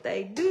work that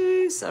they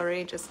do.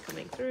 Sorry, just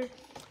coming through.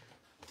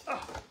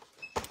 Oh.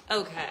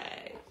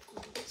 Okay.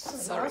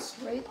 So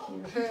last week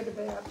you heard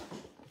about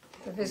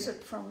the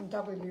visit from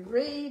W.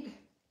 Reed,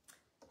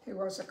 who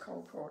was a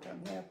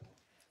colporteur. Now,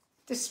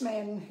 this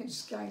man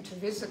who's going to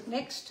visit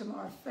next to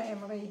my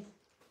family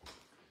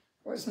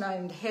was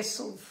named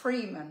Hessel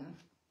Freeman.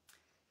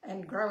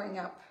 And growing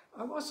up,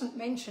 I wasn't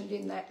mentioned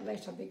in that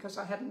letter because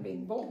I hadn't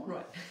been born.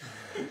 Right.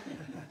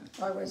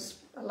 I was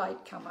a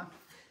latecomer.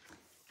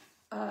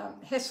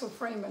 Hessel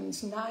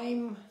Freeman's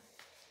name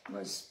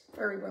was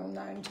very well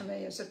known to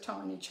me as a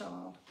tiny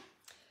child.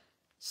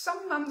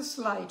 Some months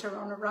later,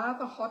 on a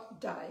rather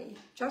hot day,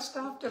 just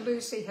after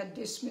Lucy had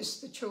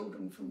dismissed the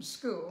children from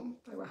school,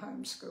 they were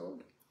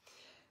homeschooled,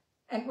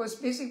 and was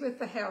busy with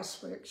the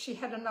housework, she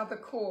had another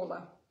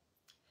caller.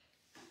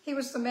 He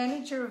was the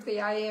manager of the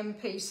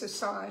AMP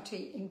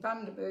Society in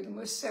Bundaberg and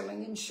was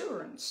selling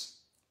insurance.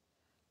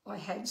 I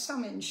had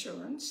some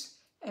insurance,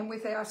 and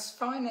with our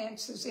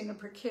finances in a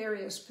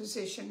precarious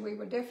position, we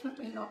were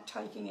definitely not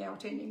taking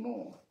out any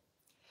more.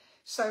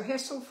 So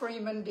Hessel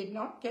Freeman did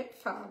not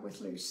get far with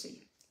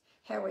Lucy.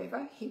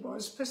 However, he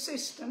was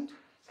persistent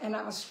and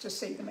asked to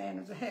see the man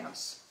of the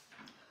house.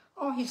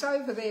 "Oh, he's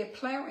over there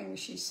ploughing,"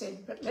 she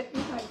said, "but let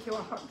me make you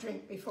a hot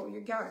drink before you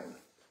go."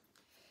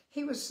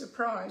 He was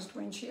surprised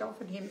when she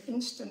offered him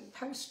instant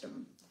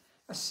postum,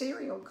 a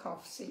cereal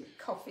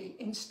coffee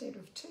instead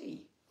of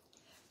tea.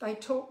 They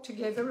talked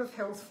together of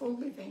healthful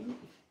living,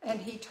 and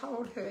he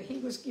told her he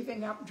was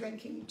giving up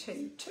drinking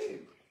tea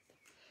too.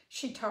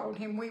 She told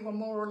him we were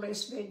more or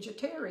less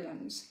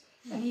vegetarians,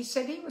 and he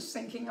said he was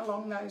thinking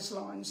along those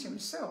lines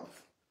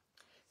himself.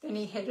 Then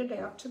he headed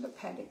out to the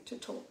paddock to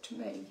talk to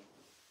me.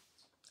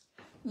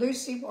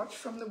 Lucy watched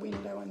from the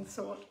window and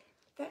thought,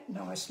 "That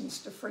nice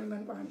Mr.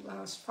 Freeman won't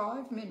last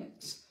 5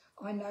 minutes.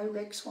 I know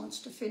Rex wants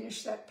to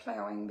finish that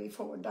ploughing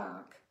before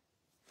dark."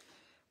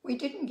 We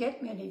didn't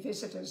get many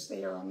visitors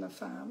there on the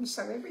farm,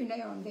 so every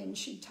now and then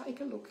she'd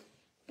take a look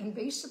and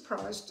be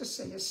surprised to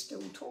see us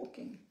still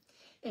talking.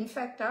 In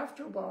fact,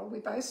 after a while, we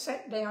both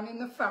sat down in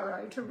the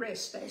furrow to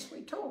rest as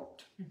we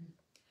talked.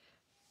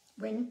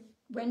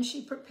 When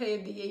she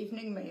prepared the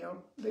evening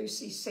meal,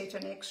 Lucy set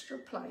an extra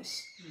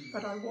place,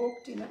 but I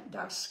walked in at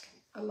dusk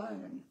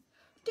alone.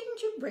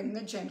 "Didn't you bring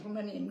the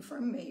gentleman in for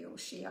a meal?"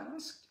 she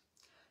asked.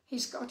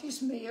 "He's got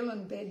his meal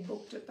and bed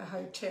booked at the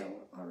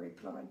hotel," I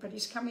replied, "but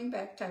he's coming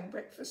back to have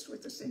breakfast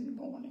with us in the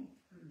morning."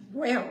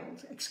 "Well,"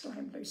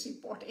 exclaimed Lucy,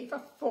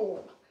 "whatever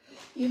for?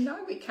 You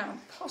know we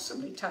can't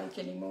possibly take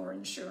any more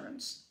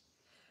insurance."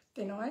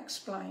 Then I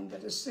explained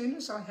that as soon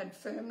as I had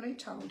firmly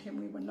told him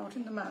we were not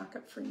in the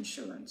market for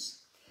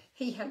insurance,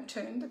 he had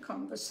turned the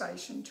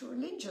conversation to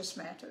religious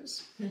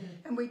matters,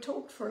 and we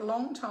talked for a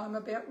long time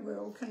about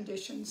world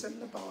conditions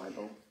and the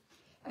Bible,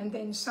 and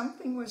then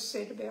something was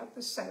said about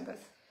the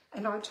Sabbath,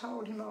 and I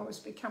told him I was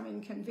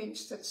becoming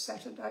convinced that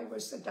Saturday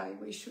was the day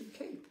we should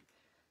keep.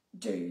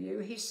 "Do you?"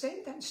 he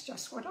said. "That's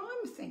just what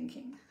I'm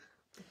thinking."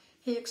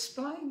 He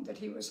explained that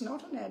he was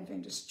not an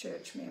Adventist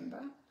church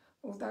member,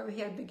 although he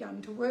had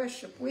begun to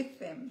worship with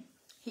them.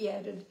 He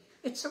added,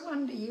 "It's a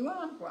wonder you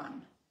aren't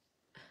one."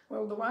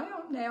 "Well, the way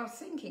I'm now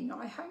thinking,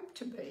 I hope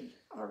to be,"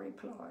 I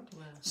replied.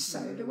 Wow.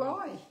 "So do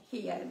I,"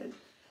 he added,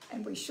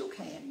 and we shook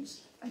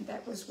hands, and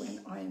that was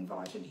when I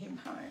invited him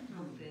home.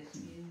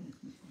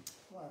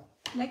 Wow.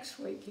 Next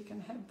week you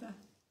can have the...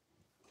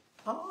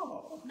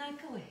 Oh. No,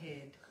 go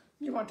ahead.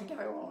 You want to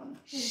go on?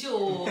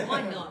 Sure,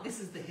 why not? This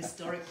is the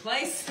historic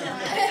place. The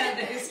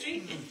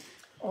history.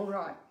 All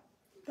right.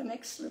 The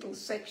next little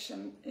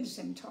section is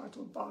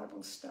entitled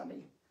Bible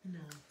Study.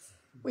 Nice.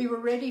 We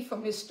were ready for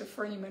Mr.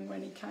 Freeman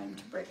when he came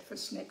to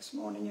breakfast next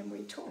morning, and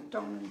we talked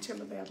on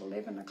until about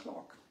 11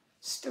 o'clock,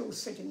 still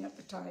sitting at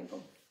the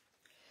table.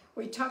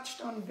 We touched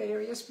on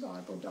various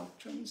Bible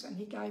doctrines, and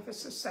he gave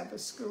us a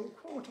Sabbath school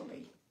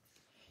quarterly.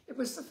 It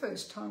was the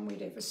first one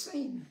we'd ever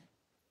seen,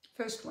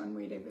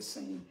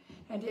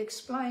 and he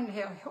explained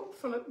how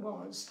helpful it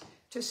was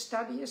to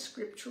study a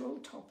scriptural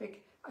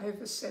topic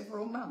over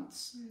several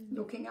months,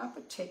 looking up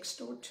a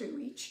text or two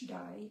each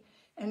day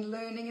and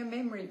learning a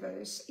memory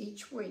verse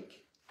each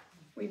week.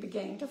 We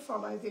began to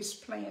follow this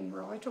plan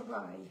right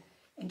away,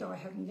 and I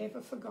have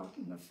never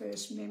forgotten the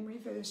first memory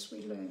verse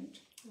we learnt.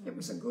 It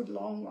was a good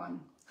long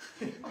one.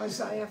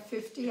 Isaiah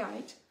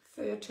 58,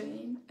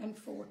 13 and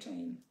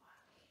 14.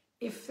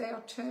 "If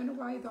thou turn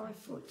away thy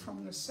foot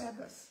from the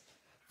Sabbath,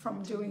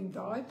 from doing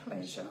thy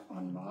pleasure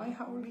on my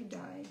holy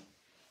day,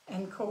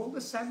 and call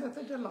the Sabbath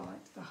a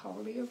delight, the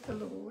holy of the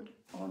Lord,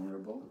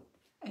 honourable,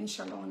 and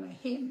shall honour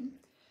him,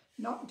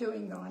 not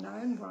doing thine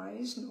own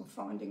ways, nor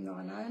finding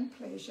thine own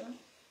pleasure,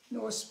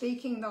 nor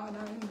speaking thine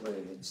own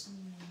words,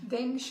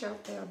 then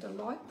shalt thou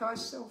delight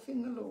thyself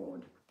in the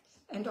Lord,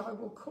 and I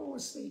will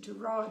cause thee to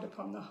ride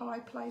upon the high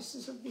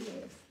places of the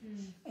earth,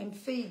 and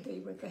feed thee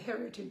with the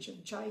heritage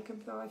of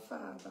Jacob thy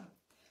father,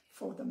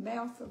 for the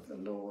mouth of the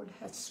Lord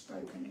hath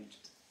spoken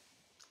it."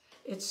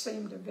 It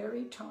seemed a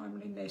very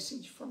timely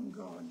message from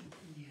God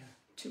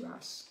to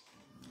us.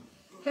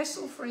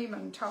 Hessel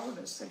Freeman told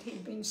us that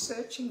he'd been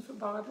searching for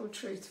Bible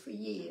truth for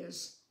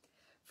years.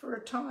 For a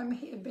time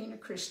he had been a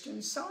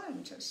Christian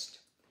Scientist,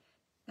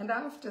 and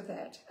after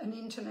that an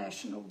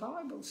International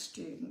Bible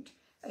student,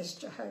 as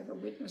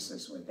Jehovah's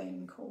Witnesses were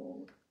then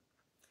called.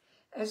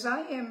 As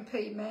AMP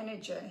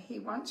manager, he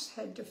once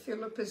had to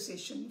fill a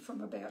position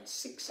from about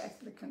 6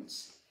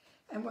 applicants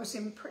and was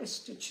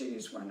impressed to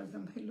choose one of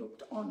them who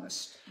looked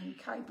honest and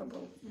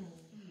capable.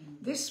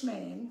 This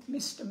man,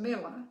 Mr.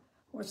 Miller,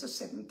 was a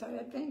Seventh-day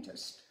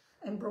Adventist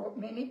and brought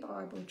many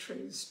Bible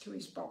truths to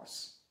his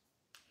boss.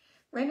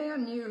 When our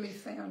newly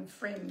found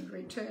friend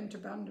returned to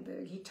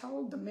Bundaberg, he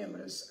told the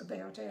Millers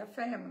about our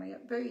family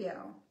at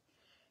Booyal,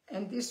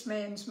 and this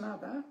man's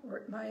mother, or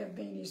it may have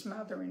been his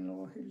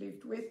mother-in-law who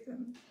lived with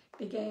them,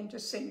 began to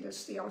send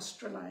us the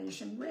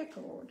Australasian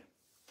record.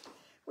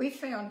 We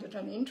found it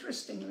an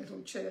interesting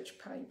little church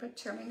paper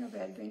telling of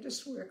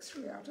Adventist work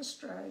throughout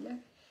Australia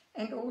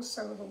and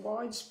also of a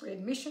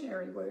widespread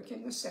missionary work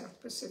in the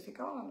South Pacific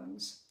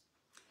Islands.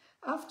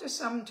 After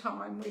some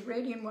time, we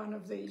read in one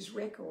of these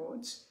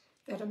records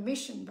that a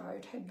mission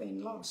boat had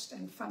been lost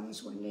and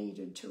funds were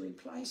needed to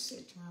replace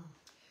it. Wow.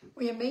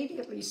 We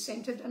immediately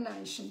sent a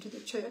donation to the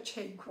church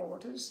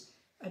headquarters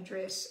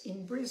address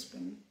in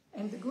Brisbane,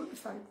 and the good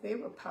folk there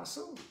were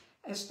puzzled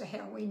as to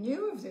how we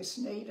knew of this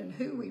need and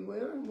who we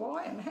were and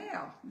why and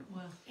how.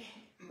 Wow.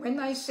 When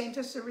they sent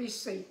us a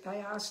receipt, they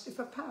asked if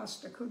a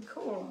pastor could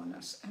call on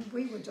us, and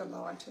we were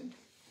delighted.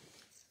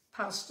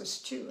 Pastor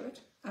Stewart,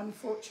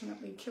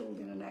 unfortunately killed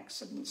in an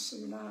accident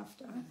soon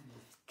after,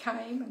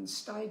 came and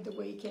stayed the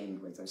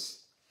weekend with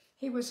us.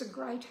 He was a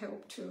great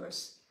help to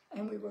us,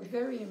 and we were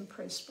very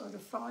impressed by the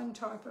fine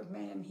type of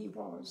man he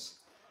was.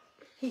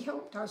 He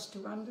helped us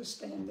to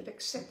understand that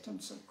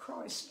acceptance of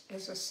Christ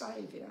as a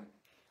saviour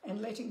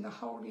and letting the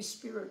Holy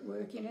Spirit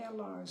work in our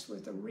lives were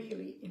the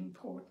really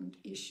important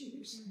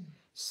issues.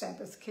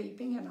 Sabbath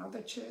keeping and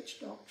other church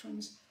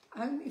doctrines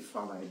only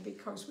followed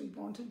because we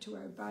wanted to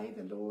obey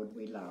the Lord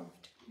we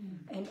loved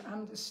and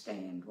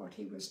understand what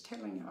he was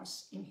telling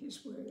us in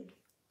his word.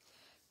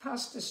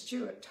 Pastor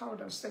Stewart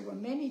told us there were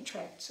many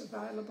tracts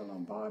available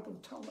on Bible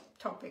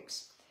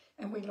topics,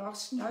 and we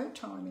lost no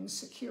time in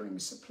securing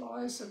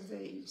supplies of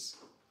these.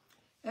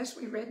 As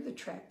we read the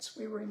tracts,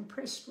 we were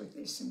impressed with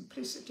their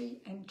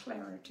simplicity and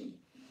clarity,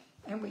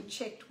 and we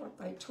checked what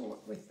they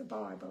taught with the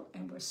Bible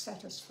and were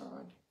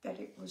satisfied that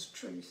it was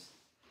truth.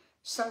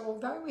 So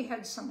although we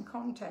had some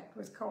contact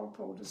with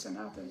colporteurs and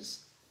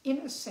others, in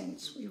a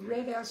sense we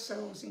read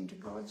ourselves into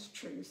God's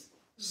truth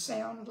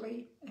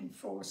soundly and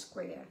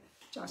foursquare,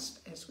 just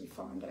as we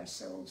find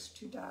ourselves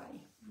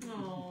today.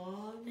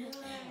 Oh,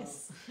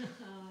 nice.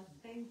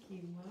 Thank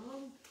you,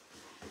 Mum.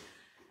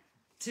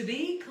 To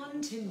be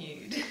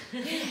continued.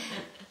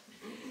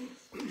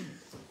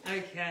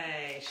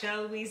 Okay,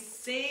 shall we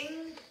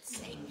sing?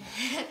 Sing.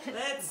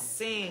 Let's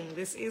sing.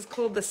 This is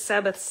called the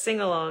Sabbath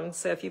Singalong.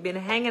 So if you've been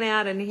hanging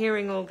out and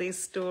hearing all these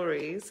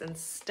stories and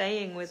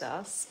staying with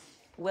us,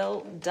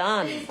 well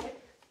done.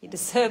 You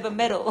deserve a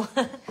medal.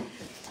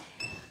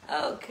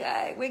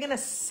 Okay, we're going to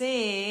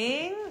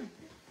sing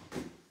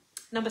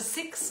number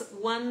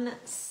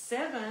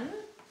 617.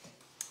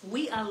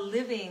 We are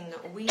living,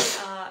 we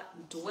are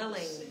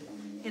dwelling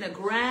in a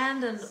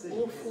grand and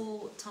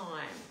awful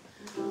time,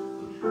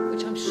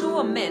 which I'm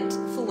sure meant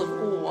full of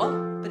awe,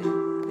 but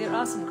there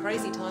are some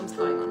crazy times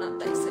going on, aren't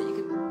they? So you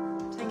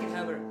can take it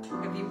however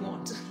you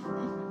want.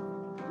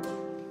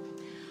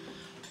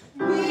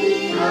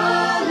 We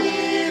are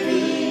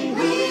living,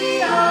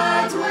 we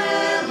are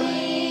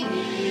dwelling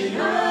in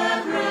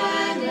a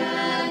grand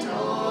and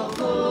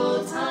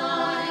awful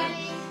time,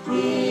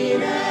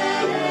 in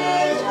an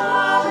age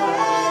of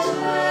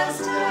endless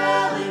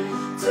telling,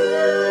 to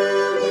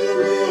be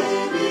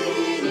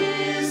living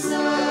is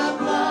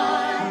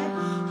sublime.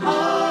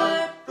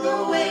 Hark,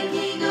 the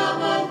waking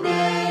up of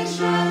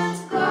nations,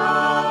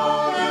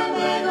 God and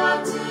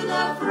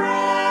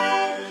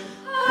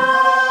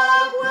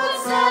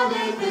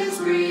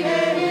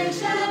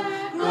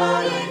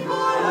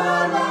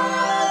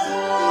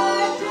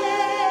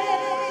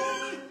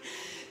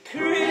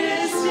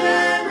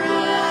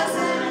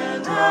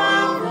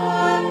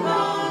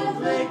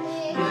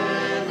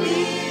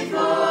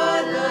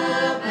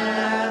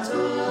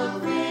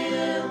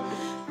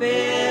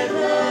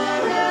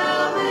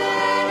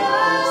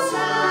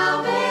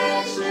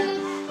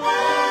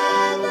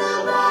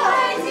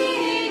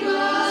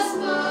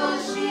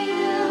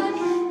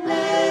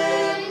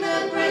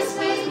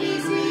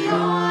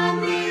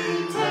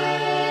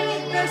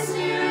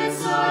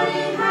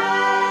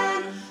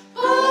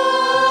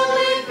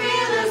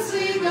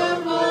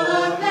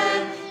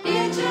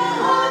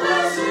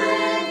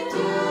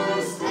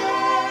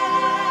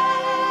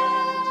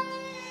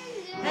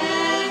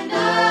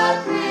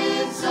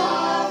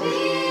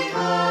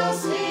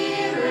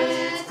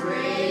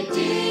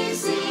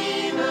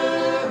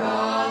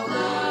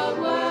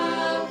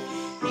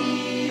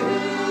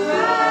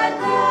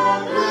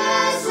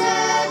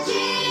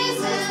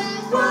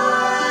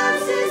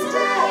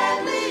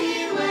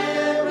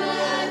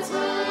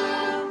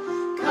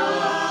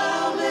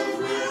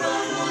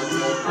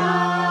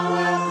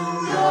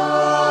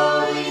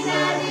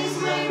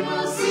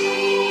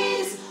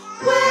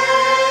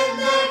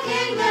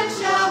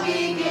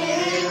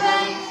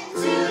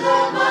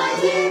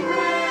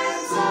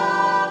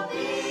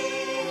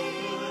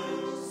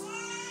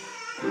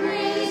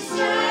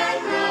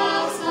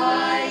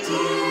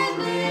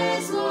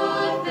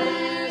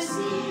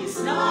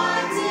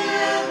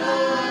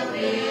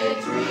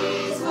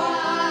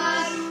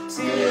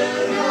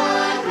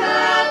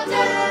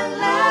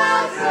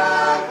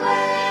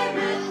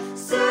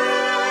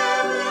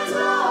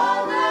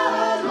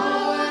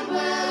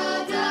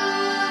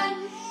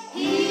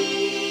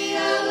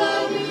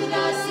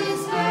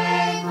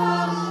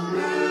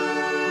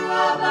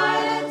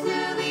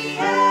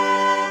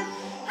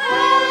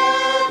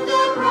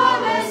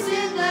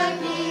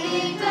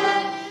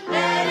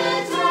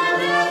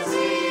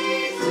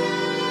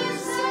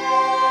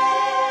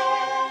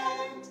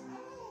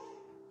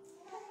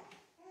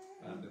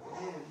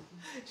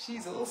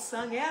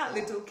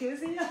little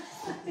Kezia.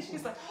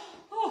 She's like,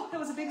 oh, that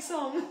was a big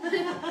song.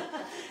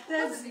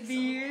 That's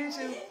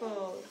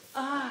beautiful.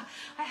 I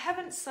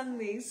haven't sung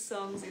these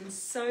songs in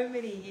so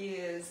many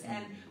years,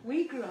 and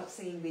we grew up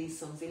singing these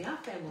songs in our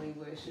family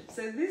worship.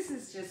 So this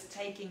is just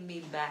taking me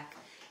back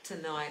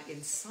tonight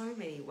in so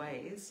many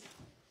ways.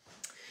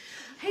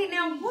 Hey,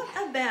 now what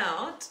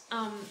about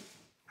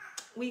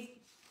we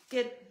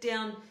get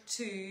down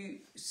to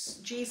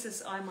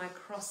Jesus, I my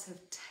cross have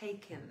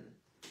taken?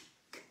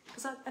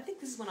 Because I think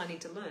this is one I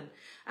need to learn.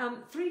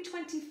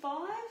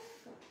 325?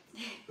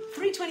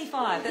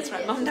 325, that's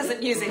right. Mum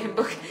doesn't use a hymn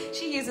book.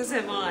 She uses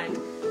her mind.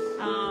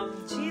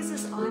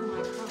 Jesus, I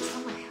my cross.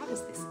 Oh my, how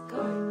does this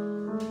go?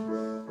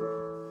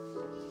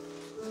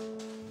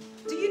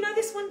 Do you know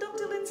this one,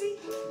 Dr. Lindsay?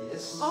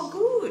 Yes. Oh,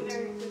 good.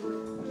 Very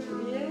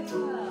good. Yeah.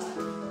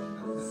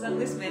 Sung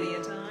this many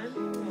a time.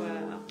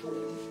 Wow.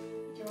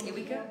 Here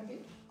we go.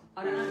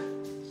 I don't know.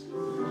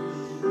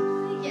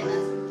 Yeah,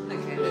 that's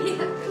Okay,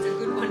 that's a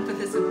good one for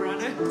the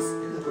sopranos.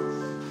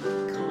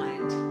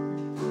 Kind.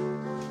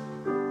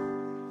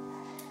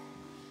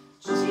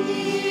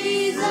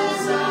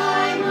 Jesus,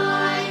 I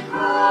my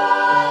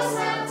cross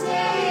have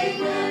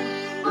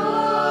taken,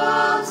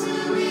 all to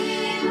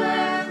live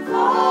and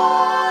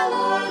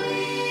follow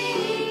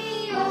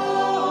thee.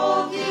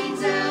 All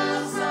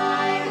kingdoms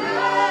I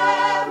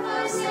have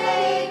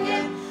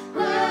forsaken,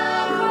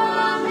 where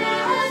from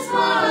hence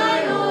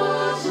my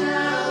own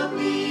shall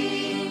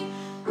be.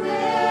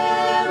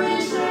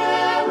 Perish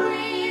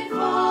every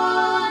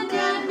fond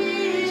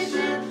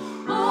ambition,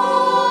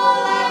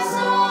 all I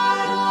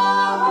sought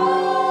or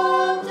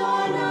hoped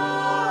on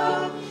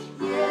earth.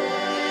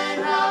 Yet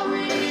how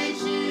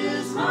rich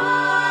is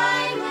my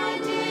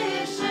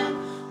condition,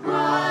 while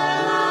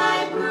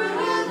I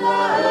prove the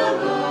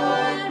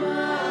Lord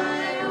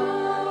my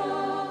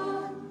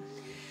own.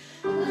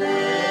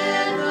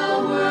 Let the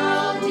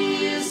world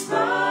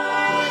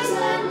despise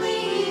and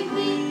leave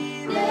me.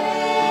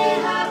 They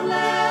have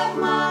left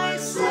my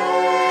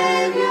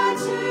Savior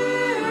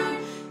too.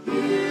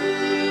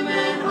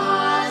 Human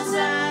hearts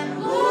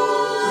and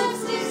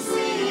looks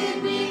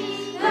deceive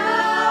me.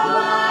 Thou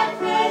art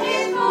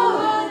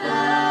faithful,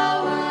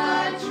 thou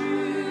art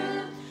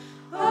true.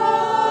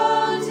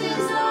 Oh,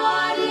 'tis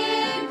not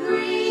in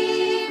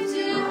grief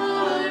to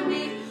harm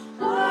me,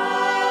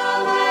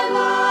 while thy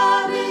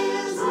love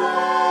is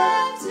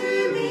left to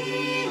me.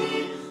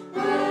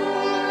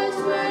 Words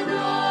were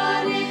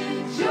not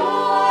in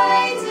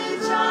joy to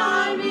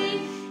charm me,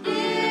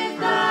 if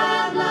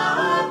that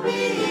love be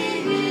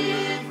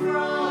hid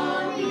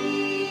from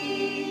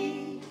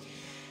me.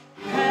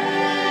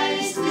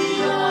 Haste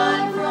thee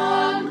on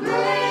from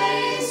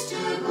grace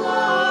to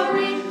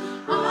glory,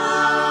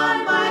 on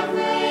my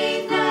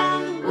faith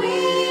and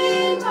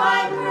winged I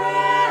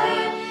pray.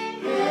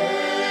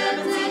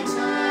 Heaven's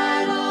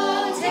eternal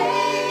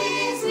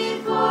days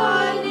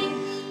before thee,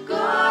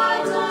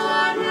 God's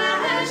own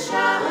hand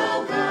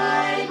shall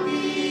guide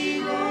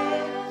me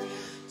there.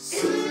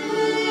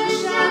 Soon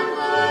shall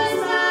close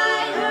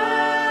thy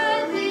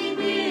earthly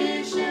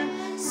mission,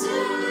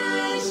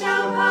 soon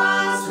shall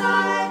pass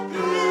thy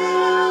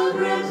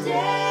pilgrim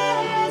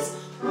days.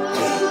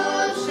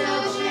 Hope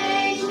shall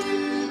change to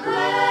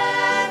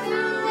glad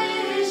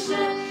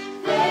fruition,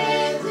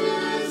 faith to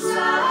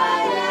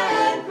sight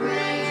and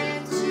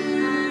breath to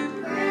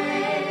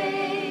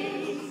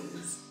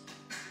praise.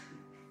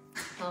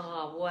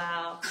 Oh,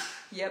 wow.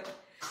 Yep.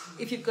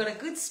 If you've got a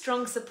good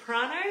strong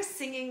soprano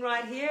singing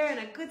right here and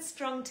a good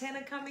strong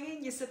tenor coming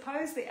in, you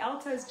suppose the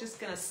alto's just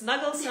going to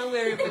snuggle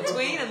somewhere in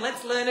between and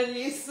let's learn a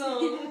new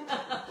song.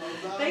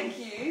 Thank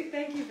you.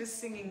 Thank you for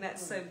singing that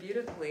so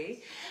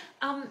beautifully.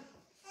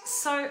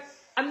 So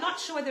I'm not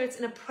sure whether it's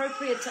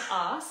inappropriate to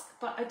ask,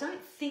 but I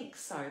don't think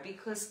so,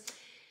 because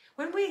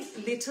when we're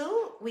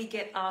little, we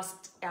get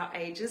asked our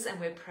ages and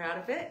we're proud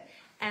of it.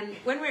 And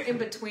when we're in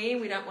between,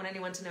 we don't want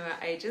anyone to know our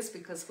ages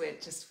because we're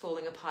just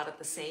falling apart at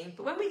the seam.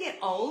 But when we get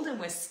old and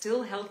we're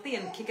still healthy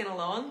and kicking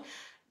along,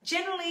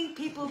 generally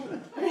people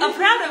are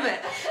proud of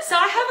it. So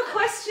I have a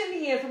question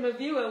here from a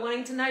viewer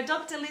wanting to know,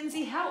 Dr.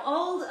 Lindsay, how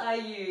old are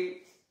you?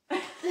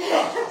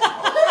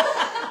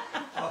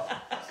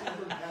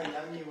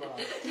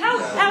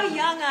 How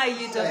young are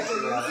you, Dr.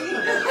 Lindsay?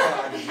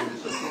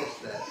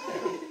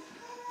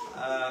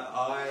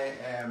 I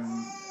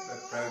am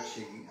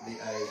approaching the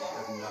age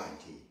of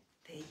 90.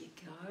 There you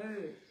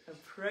go.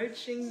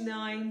 Approaching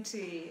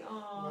 90.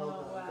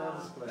 Oh,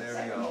 wow.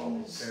 Very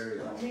old, very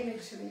You're old. nearly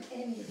to the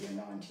end of your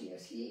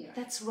 90th year.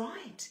 That's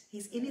right.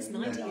 He's in his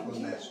 90th Well,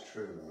 year. that's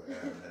true.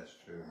 That's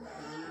true.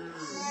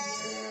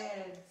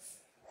 Yes.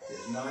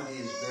 Yes, 90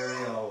 is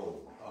very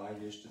old. I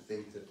used to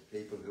think that the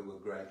people who were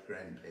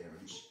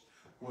great-grandparents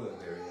were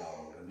very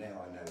old, and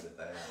now I know that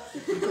they are.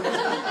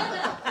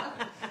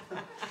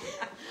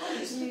 I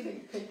used to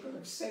think people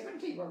of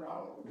 70 were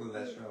old. Well,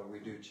 that's right. We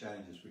do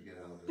change as we get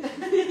older.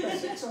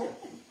 Because it's all,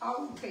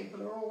 old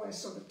people are always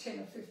sort of 10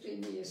 or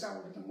 15 years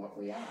older than what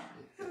we are.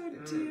 Oh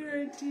dear,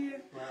 oh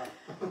dear.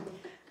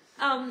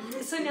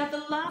 So now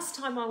the last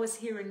time I was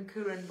here in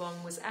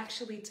Kurrambong was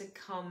actually to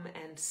come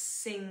and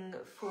sing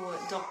for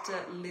Dr.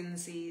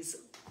 Lindsay's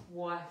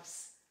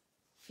wife's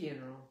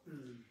funeral.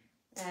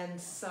 And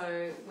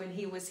so when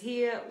he was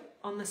here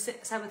on the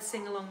Sabbath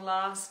Singalong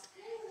last,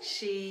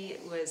 she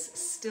was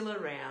still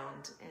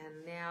around,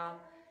 and now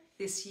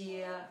this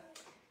year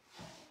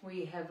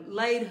we have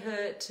laid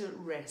her to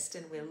rest,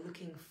 and we're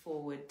looking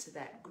forward to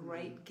that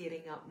great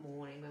getting up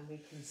morning when we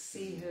can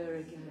see her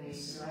again.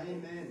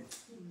 Amen.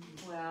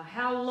 Wow,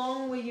 how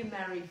long were you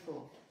married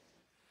for?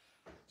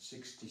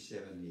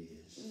 67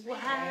 years.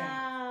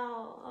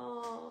 Wow.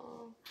 Oh.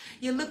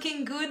 You're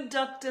looking good,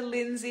 Dr.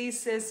 Lindsay,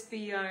 says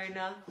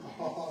Fiona.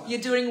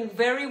 You're doing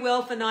very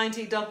well for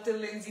 90, Dr.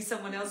 Lindsay.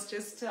 Someone else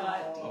just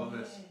typed. I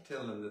must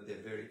tell them that they're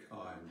very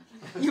kind.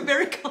 You're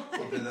very kind.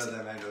 Although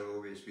they may not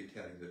always be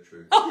telling the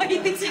truth. Oh, he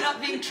thinks you're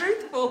not being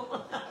truthful.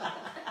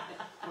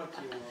 What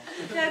do you want?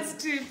 That's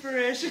too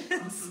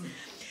precious.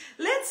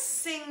 Let's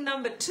sing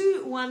number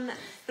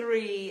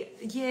 213.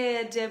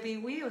 Yeah, Debbie,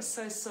 we are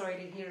so sorry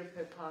to hear of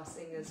her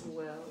passing as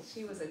well.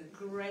 She was a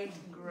great,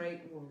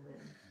 great woman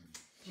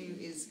who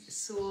is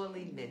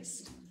sorely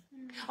missed.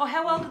 Oh,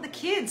 how old are the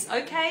kids?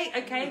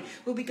 Okay.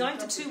 We'll be going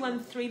to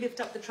 213,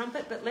 lift up the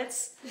trumpet, but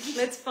let's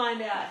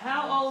find out.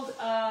 How old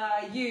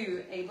are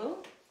you,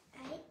 Abel?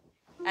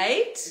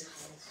 8?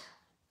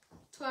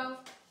 12.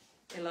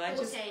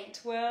 Elijah's 14.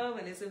 12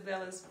 and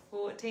Isabella's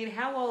 14.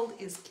 How old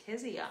is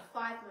Kezia?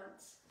 5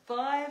 months.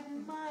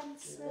 5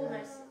 months.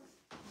 Almost.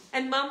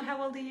 And Mum,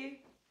 how old are you?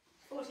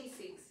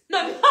 46.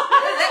 No, that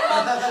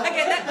mum.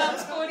 Okay, that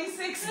mum's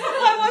 46.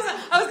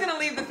 I was going to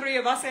leave the three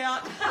of us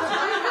out.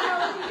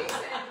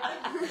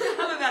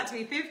 I'm about to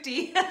be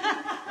 50.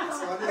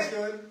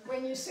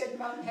 When you said,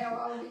 Mum,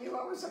 how old are you?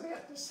 I was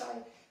about to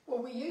say,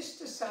 well, we used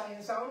to say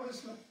as old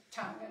as my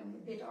tongue and a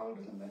bit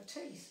older than my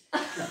teeth.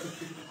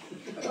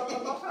 But I'm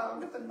a lot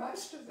older than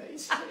most of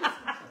these teeth.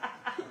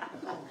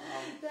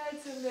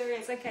 That's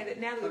hilarious. Okay, that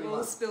now that we've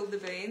all spilled the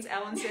beans,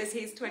 Allan says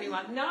he's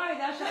 21. No,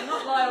 thou shalt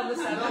not lie on the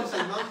Sabbath.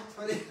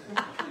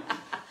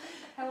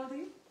 How old are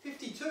you?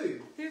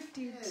 52.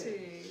 52. Yeah. There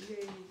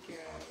you go.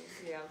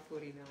 Yeah, I'm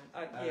 49. Oh,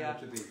 I yeah.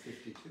 have to be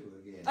 52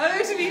 again.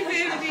 Oh, to be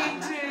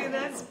 52.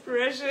 That's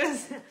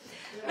precious.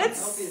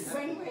 Let's.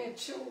 When we're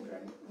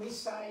children, we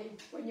say,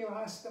 when you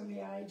ask them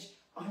the age,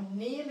 I'm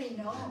nearly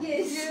 9.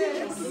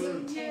 Yes.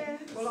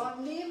 Well,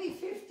 I'm nearly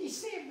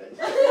 57.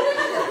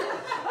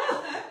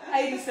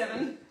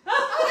 87.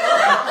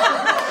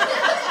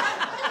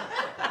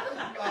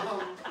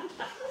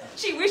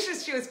 She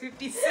wishes she was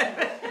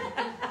 57.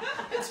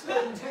 It's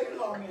been too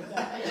long a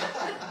day.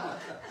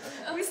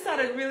 We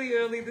started really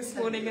early this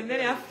morning, and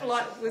then our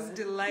flight was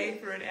delayed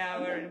for an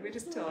hour, and we're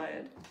just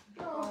tired.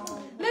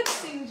 Let's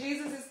sing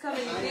Jesus is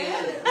Coming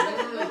Again.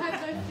 We'll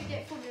have no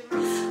forgetful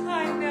memories.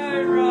 I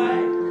know,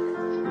 right?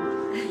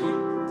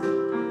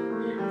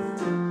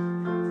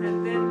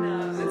 And then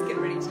let's get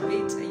ready to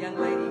meet a young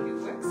lady who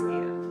works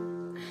here.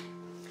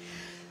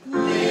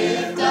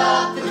 Lift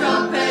up the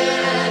trumpet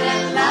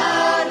and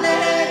loud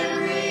let it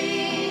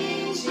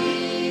ring.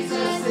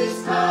 Jesus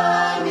is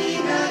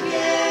coming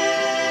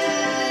again.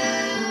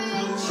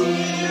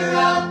 Cheer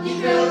up, ye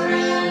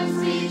pilgrims,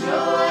 be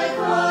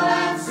joyful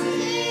and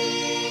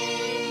sing.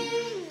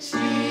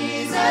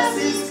 Jesus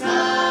is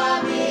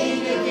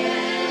coming again.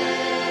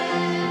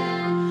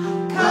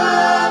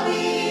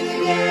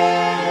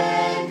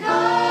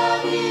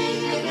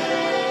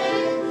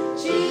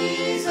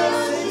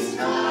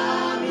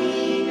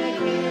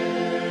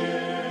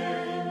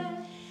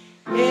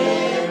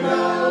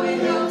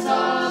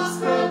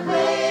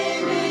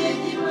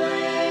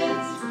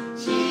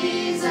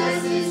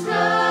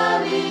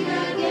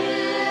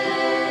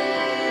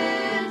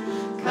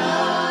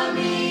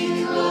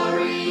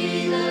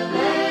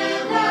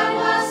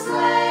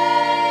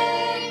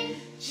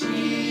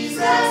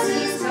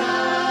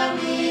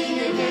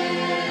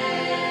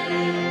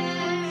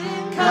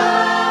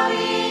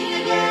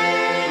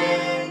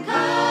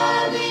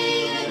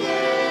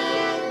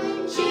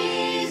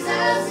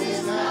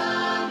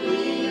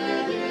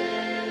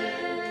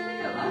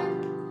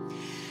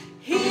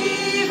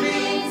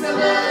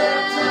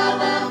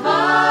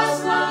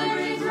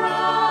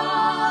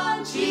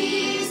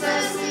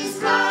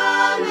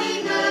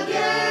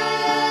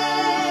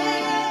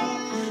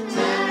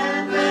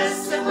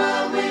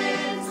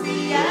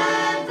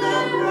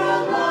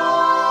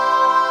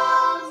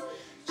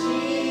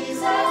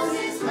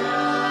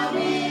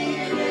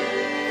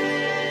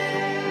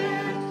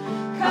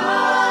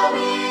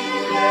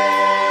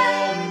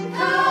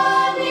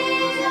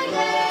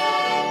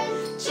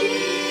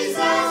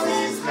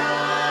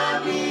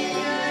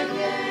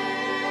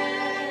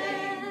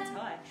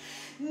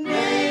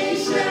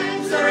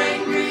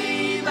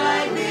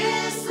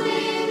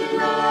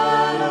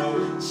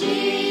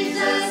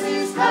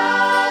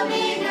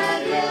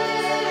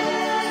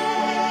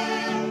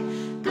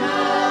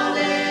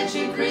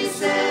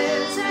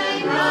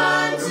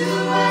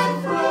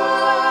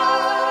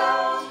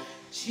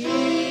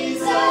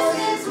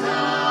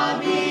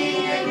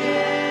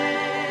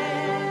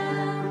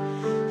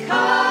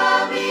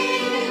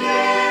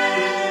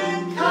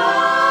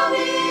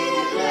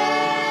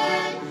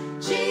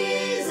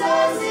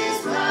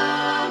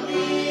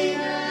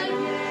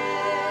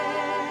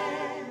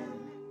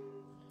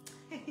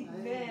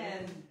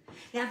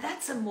 Now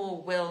that's a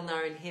more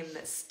well-known hymn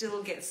that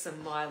still gets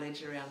some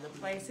mileage around the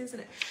place, isn't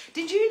it?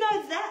 Did you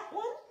know that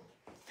one?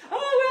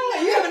 Oh,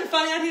 well, you're having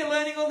fun out here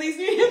learning all these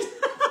new hymns.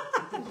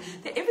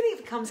 Everything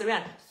that comes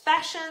around,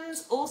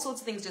 fashions, all sorts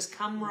of things just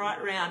come right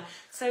around.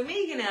 So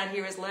Megan out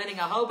here is learning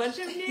a whole bunch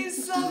of new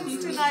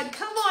songs tonight.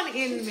 Come on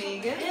in,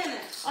 Megan.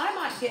 I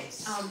might get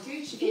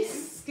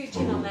scooch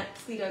in on that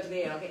seat over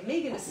there. I'll get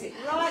Megan to sit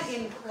right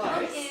in close.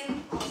 Come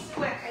in,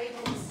 so we're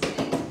able to sit.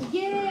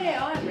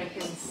 Yeah, I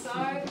reckon so.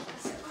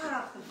 Right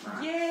up the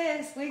front.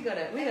 Yes, we got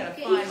to find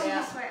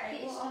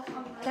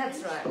out.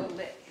 That's right. We'll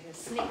let her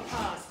sneak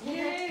past.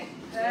 Yeah.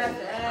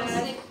 I'll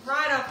sneak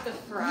right up the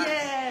front.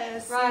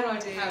 Yes. Right on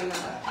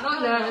camera. I'm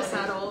not nervous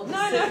at all.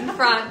 Sit in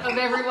front of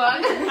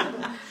everyone.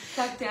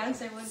 Duck down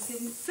so everyone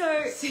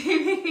can see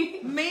me.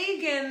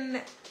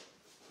 Megan,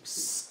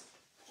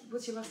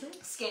 what's your last name?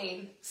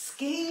 Skene.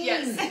 Skene.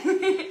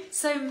 Yes.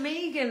 So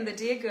Megan, the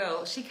dear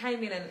girl, she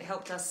came in and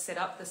helped us set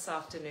up this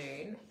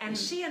afternoon, and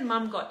she and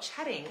Mum got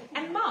chatting.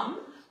 And Mum,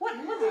 what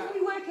did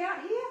we work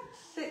out here?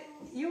 That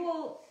you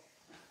all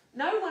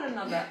know one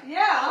another.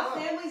 Yeah, our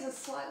families are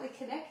slightly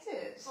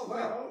connected. Oh,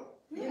 well,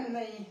 in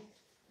the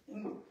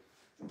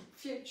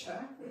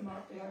future, we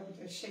might be able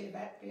to share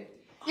that bit.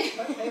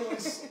 But there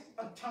was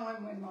a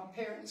time when my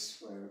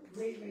parents were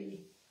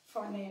really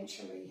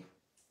financially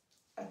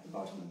at the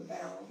bottom of the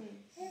barrel.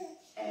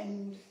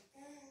 And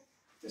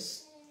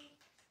this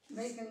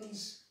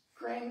Megan's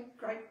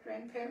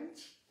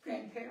great-grandparents,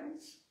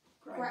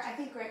 I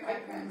think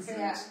great-grandparents,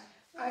 yeah.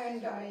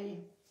 owned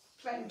a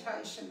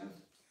plantation of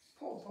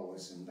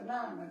pawpaws and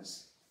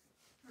bananas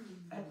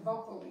at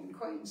Bockel in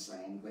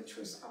Queensland, which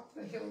was up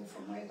the hill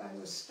from where they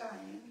were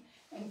staying,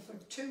 and for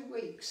 2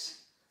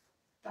 weeks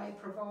they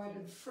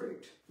provided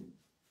fruit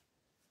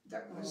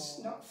that was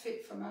not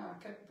fit for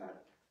market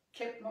but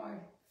kept my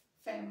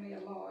family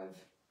alive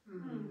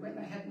when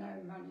they had no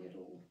money at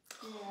all.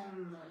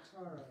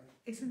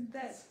 Isn't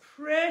that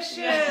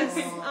precious?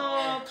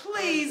 Oh,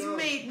 please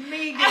meet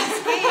Megan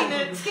Skene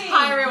at Skene.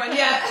 Hi everyone,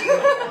 yeah.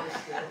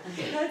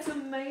 That's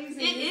amazing.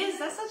 It is.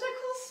 That's such a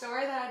cool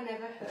story that I'd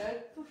never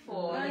heard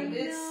before. I know.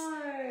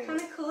 It's kind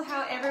of cool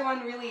how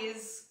everyone really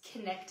is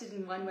connected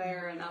in one way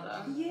or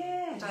another.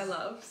 Yes. Which I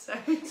love.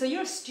 So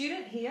you're a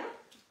student here?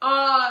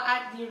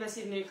 At the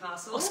University of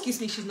Newcastle. Oh, excuse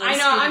me, she's not I a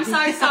know, I'm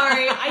student. so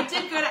sorry. I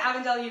did go to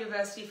Avondale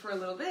University for a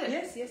little bit.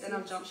 Yes. Then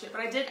I've jumped ship.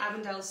 But I did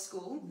Avondale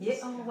School. Yeah.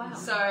 Oh, wow.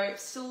 So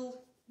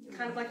still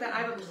kind of like that.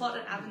 I have a plot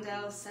at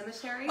Avondale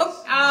Cemetery.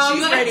 Oh,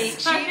 she's ready.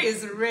 So She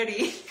is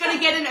ready. Gonna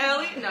get in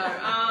early?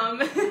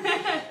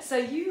 No. So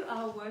you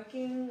are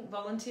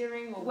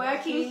volunteering or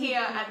Working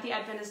here at the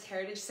Adventist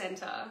Heritage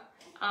Centre.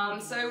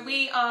 So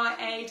we are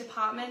a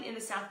department in the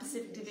South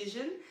Pacific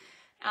Division.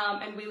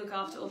 And we look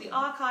after all the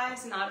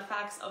archives and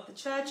artefacts of the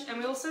church, and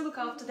we also look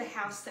after the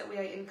house that we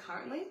are in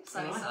currently,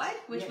 Sunnyside,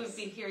 which we've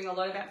been hearing a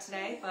lot about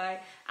today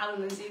by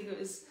Allan and Lindsay, who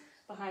is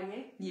behind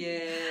me.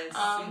 Yes,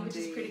 which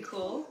is pretty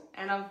cool.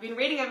 And I've been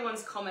reading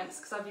everyone's comments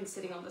because I've been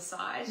sitting on the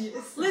side,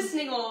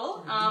 listening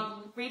all,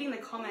 reading the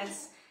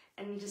comments,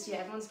 and just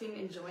everyone's been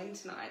enjoying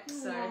tonight.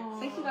 So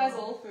thank you guys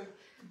all for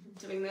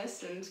doing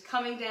this and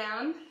coming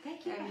down.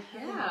 Thank you. And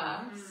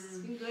it's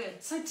been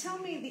good. So tell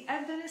me, the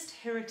Adventist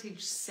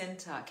Heritage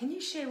Centre, can you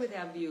share with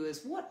our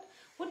viewers what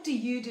do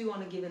you do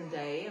on a given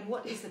day, and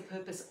what is the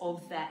purpose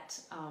of that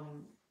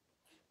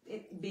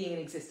it being in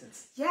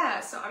existence? Yeah,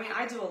 so I mean,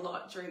 I do a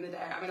lot during the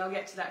day. I mean, I'll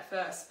get to that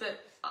first, but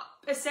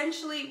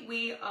essentially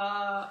we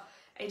are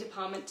a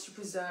department to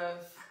preserve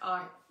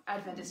our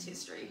Adventist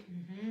history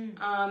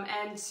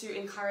and to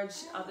encourage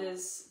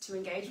others to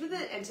engage with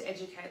it and to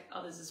educate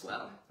others as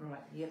well. Right,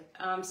 yep.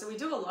 So we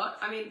do a lot.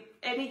 I mean,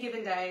 any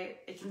given day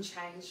it can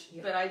change,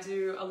 but I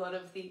do a lot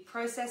of the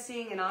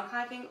processing and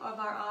archiving of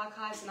our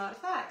archives and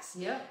artifacts.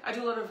 Yeah. I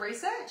do a lot of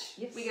research.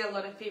 Yes. We get a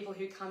lot of people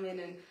who come in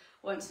and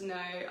want to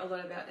know a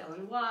lot about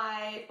Ellen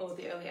White or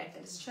the early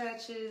Adventist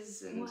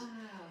churches, and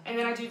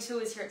then I do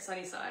tours here at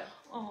Sunnyside.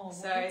 Oh,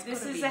 so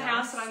this is a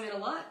house that I'm in a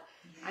lot.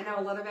 I know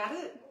a lot about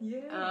it. Yeah.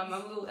 I'm a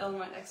little Ellen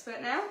White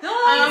expert now.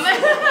 Nice.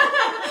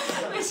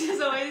 Which is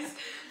always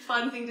a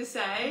fun thing to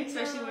say,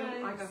 especially when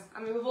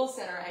I mean, we've all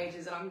said our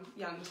ages, and I'm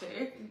young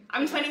too.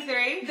 I'm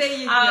 23. There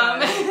you go.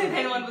 If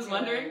anyone was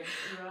wondering.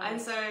 Right.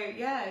 And so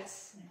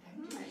it's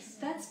nice.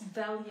 That's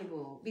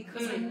valuable,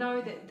 because I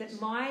know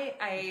that my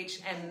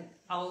age and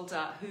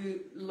older, who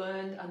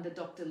learned under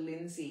Dr.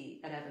 Lindsay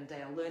at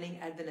Avondale, learning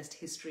Adventist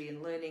history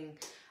and learning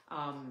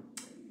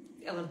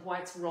Ellen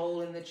White's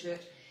role in the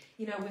church,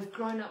 we've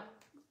grown up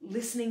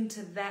listening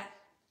to that.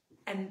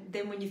 And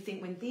then when you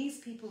think, when these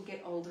people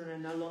get older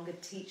and are no longer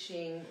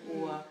teaching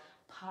or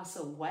pass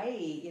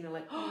away,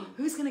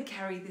 who's going to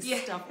carry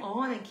this stuff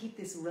on and keep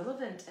this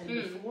relevant and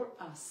before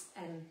us?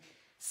 And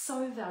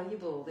so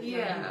valuable that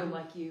people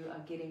like you are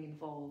getting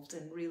involved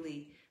and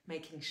really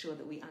making sure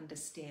that we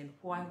understand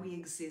why we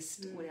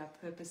exist, what our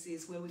purpose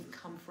is, where we've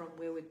come from,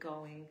 where we're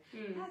going.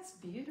 That's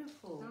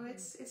beautiful. Oh,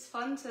 it's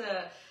fun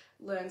to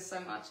learn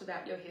so much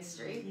about your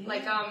history.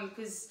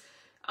 Because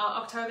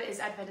October is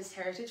Adventist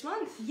Heritage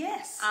Month.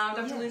 Yes.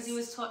 Dr. Lindsay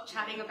was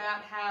chatting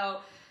about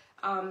how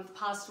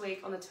past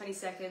week on the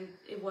 22nd,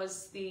 it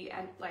was the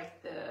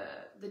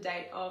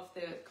date of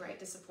the Great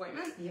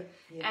Disappointment. Yep.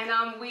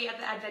 And we at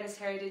the Adventist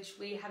Heritage,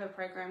 we have a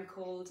program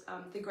called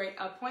the Great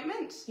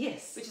Appointment.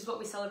 Yes. Which is what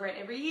we celebrate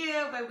every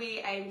year, where we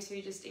aim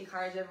to just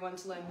encourage everyone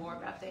to learn more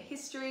about their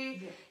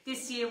history. Yep.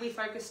 This year we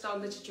focused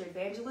on literature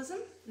evangelism,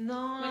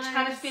 Nice. which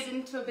kind of fit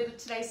into a bit of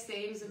today's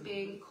themes of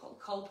being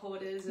coal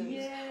porters and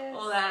Yes.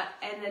 all that.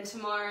 And then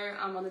tomorrow,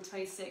 on the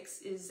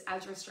 26th, is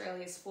Azure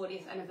Australia's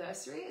 40th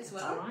anniversary as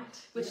well,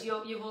 right. which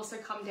you've also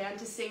come down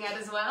to sing at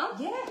as well.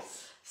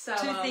 Yes. So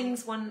Two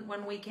things,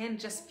 one weekend,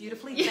 just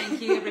beautifully.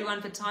 Thank you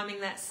everyone for timing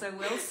that so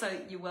well. So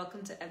you're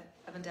welcome to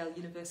Avondale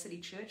University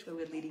Church, where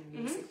we're leading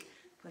music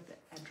with the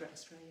Azure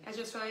Australia.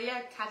 Azure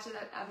Australia, catch it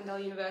at Avondale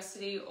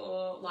University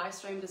or live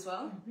streamed as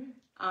well.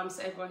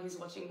 So everyone who's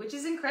watching, which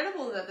is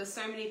incredible that there's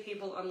so many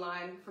people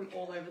online from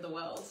all over the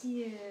world.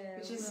 Yeah.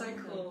 Which is so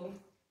cool.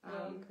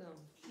 Welcome.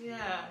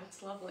 Yeah,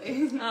 it's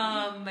lovely.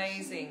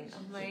 Amazing.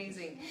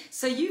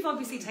 So you've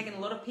obviously taken a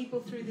lot of people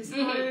through this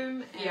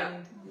home, and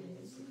Yeah.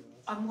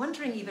 I'm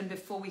wondering, even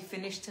before we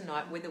finish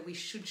tonight, whether we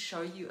should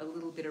show you a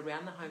little bit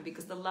around the home,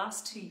 because the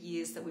last 2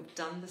 years that we've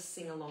done the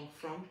sing-along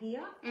from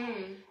here,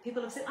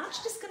 people have said, aren't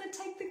you just going to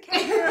take the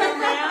camera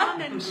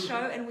around and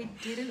show? And we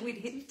didn't. We'd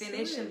hit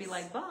finish and be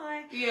like,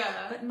 bye.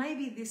 Yeah. But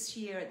maybe this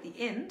year at the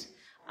end,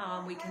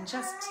 we can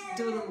just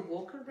do a little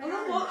walk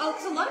around.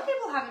 Because a lot of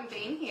people haven't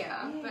been here.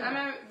 But I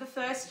know the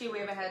first year we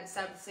ever had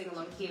Sabbath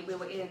Singalong here, we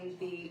were in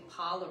the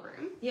parlour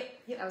room. Yep.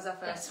 That was our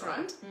first That's one.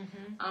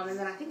 right. And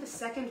then I think the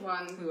second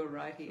one, We were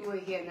right here. we were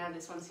here, now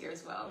this one's here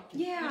as well.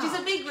 Yeah. Which is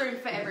a big room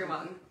for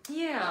everyone.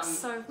 Yeah,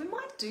 so we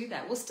might do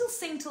that. We'll still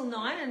sing till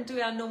 9 and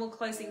do our normal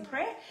closing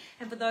prayer.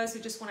 And for those who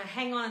just want to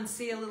hang on and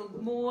see a little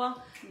more,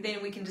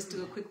 then we can just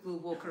do a quick little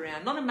walk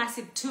around. Not a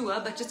massive tour,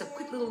 but just a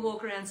quick little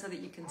walk around so that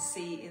you can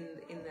see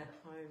in the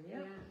home. Yeah.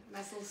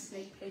 Nice little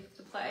sneak peek of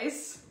the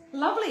place.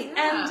 Lovely.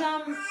 Yeah.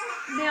 And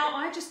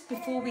now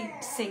before we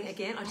sing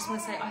again, I just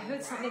want to say I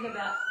heard something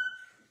about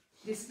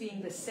this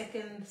being the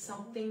second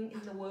something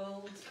in the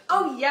world.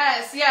 Oh,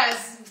 yes.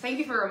 Thank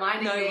you for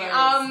reminding No me. worries.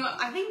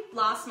 I think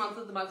last month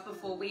or the month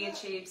before, we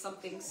achieved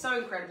something so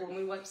incredible,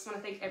 and we just want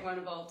to thank everyone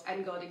involved,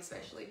 and God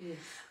especially. Yes.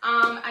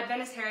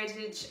 Adventist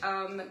Heritage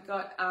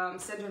got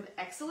Centre of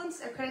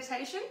Excellence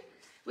accreditation,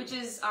 which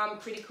is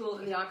pretty cool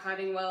in the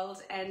archiving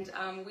world, and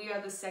we are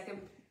the second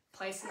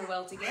place in the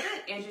world to get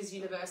it. Andrews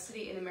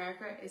University in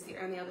America is the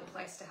only other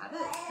place to have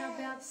it. How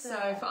about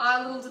So for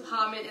our little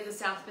department in the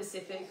South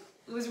Pacific,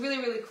 it was really,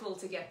 really cool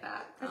to get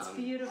that. That's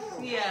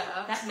beautiful.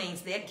 Yeah. That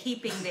means they're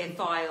keeping their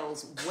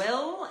files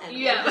well and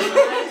Yeah.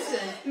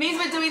 organised and It means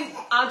we're doing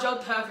our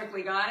job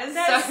perfectly, guys.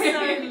 that's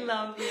so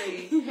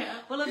lovely. Yeah.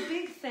 Well, a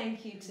big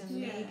thank you to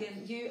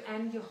Megan, you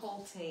and your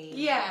whole team.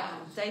 Yeah.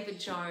 David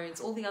Jones,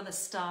 all the other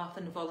staff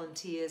and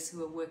volunteers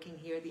who are working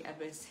here at the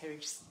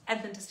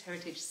Adventist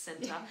Heritage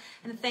Centre.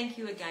 And thank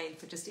you again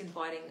for just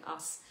inviting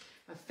us,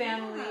 my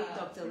family,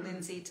 Dr.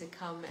 Lindsay, to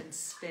come and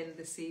spend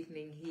this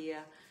evening here.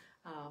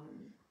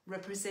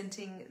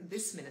 Representing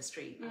this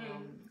ministry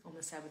on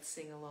the Sabbath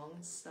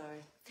Sing-alongs. So,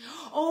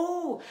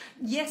 oh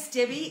yes,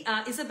 Debbie,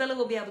 Isabella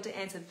will be able to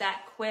answer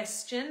that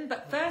question.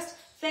 But first,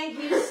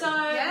 thank you so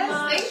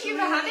much. Thank you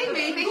for having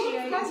me. Thank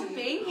you guys for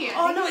being here.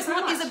 Oh Thank no, you it's so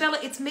not much. Isabella.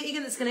 It's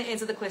Megan that's going to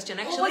answer the question.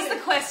 Actually, what's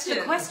the question?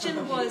 The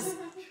question was,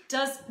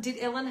 did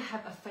Ellen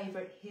have a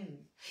favourite hymn?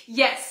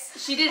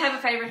 Yes, she did have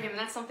a favourite hymn, and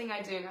that's something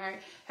I do know.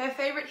 Her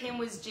favourite hymn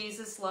was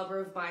Jesus, Lover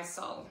of My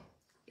Soul.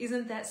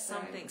 Isn't that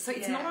something? So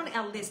it's yeah. not on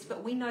our list,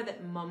 but we know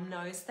that Mum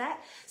knows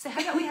that. So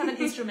how about we have an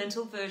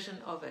instrumental version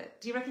of it?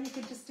 Do you reckon you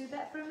could just do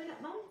that for a minute,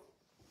 Mum?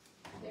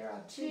 There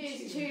are two.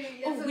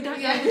 Oh, we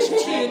don't know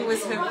which tune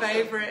was her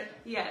favourite.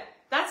 Yeah,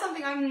 that's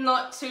something I'm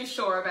not too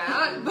sure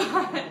about,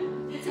 but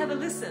Let's have a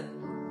listen.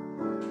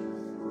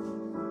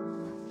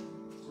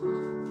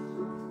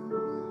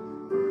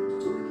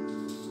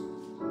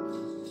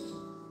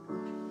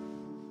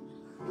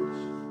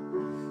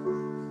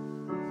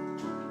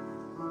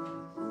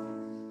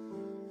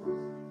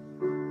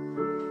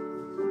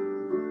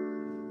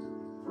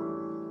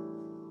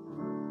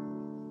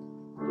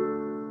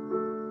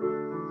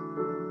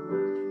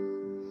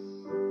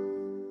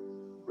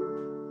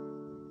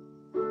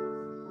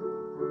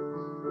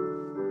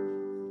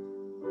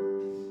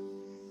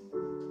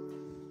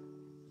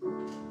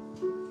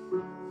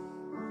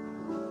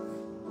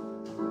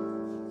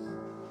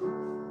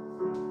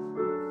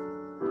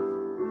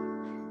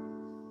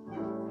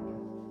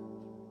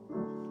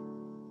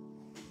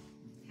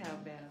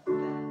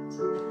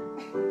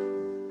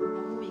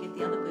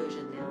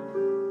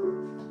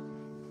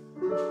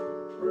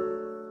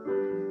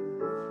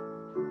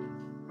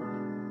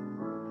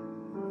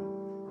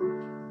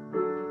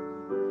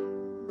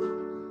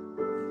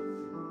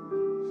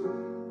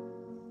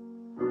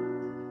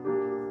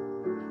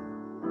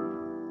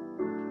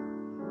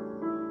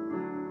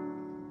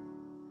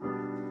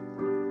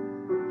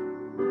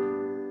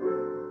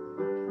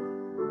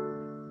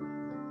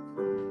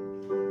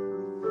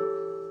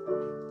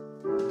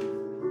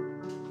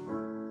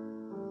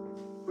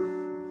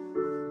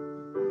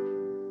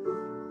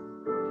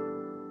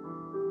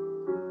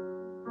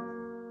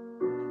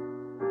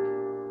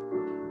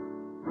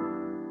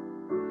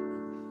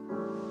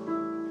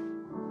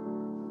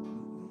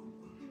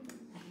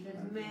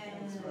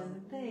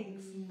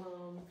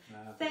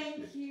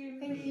 Thank you,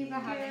 Thank you for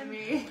having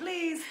Megan. me.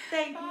 Please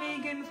thank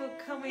Megan for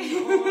coming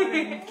on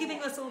and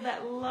giving us all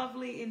that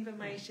lovely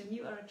information.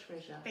 You are a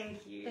treasure.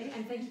 Thank you.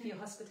 And thank you for your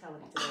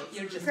hospitality today.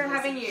 You're just for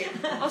having you.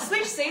 I'll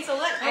switch seats. I'll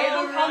let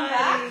Abel Abel come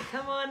back.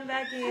 Come on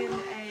back in, Abel.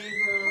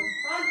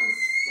 Front and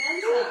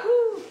centre.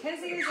 Woo-hoo,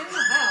 Kezia is in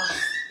the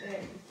house.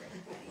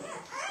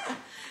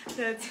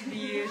 That's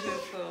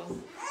beautiful.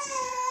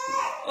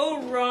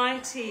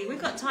 Alrighty, we've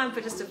got time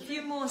for just a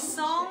few more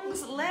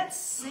songs. Let's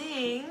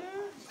sing.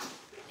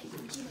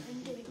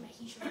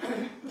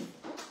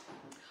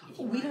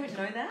 Oh, we don't know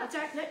that. That's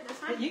all right. No, that's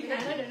fine. You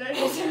can. No.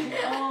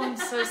 Oh, I'm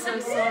so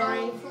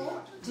sorry.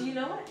 Do you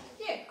know it?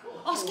 Yeah, cool.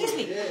 Oh, excuse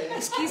me.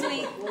 Excuse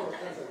me.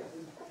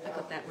 I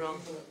got that wrong.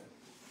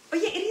 Oh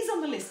yeah, it is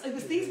on the list. It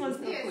was these ones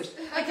that were pushed.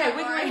 Okay,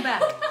 we're going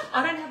back.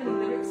 I don't have any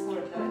lyrics for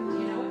it though. Do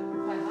you know it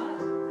by heart?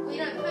 Well, you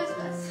know the first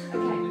verse.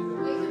 Okay.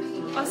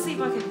 I'll see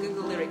if I can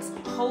Google lyrics.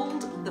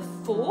 Hold the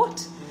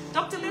Fort.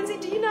 Dr. Lindsay,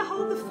 do you know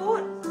Hold the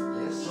Fort?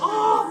 Yes.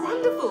 Oh,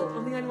 wonderful.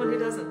 I'm the only one who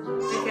doesn't.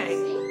 Okay.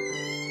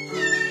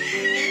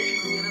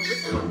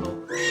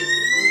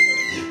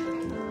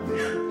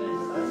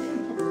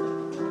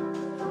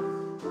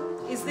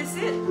 Is this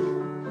it?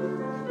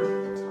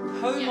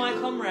 Ho, my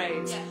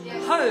comrades. Yeah.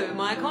 Ho,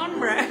 my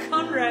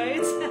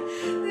comrades.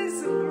 There's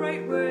some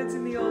great words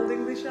in the Old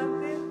English, aren't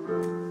there?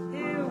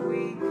 Here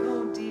we go.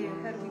 Oh dear,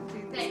 how do we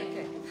do this?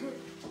 Okay.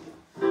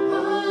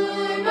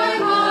 Oh, my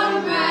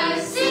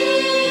comrades,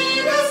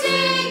 see the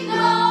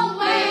signal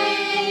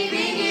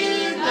waving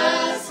in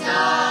the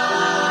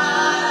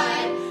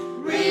sky.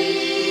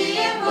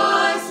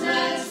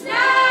 Reinforcements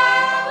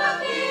now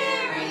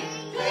appearing,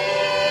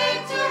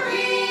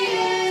 victory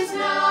is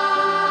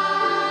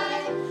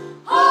nigh.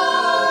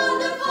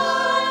 Hold the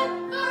fort,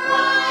 for I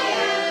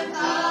am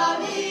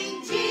coming,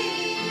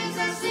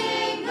 Jesus,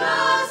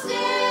 signal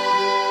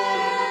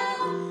still.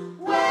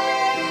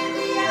 Wave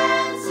the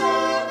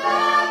answer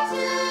back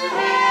to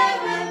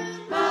heaven,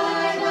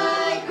 by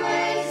thy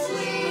grace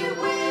we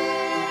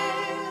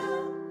will.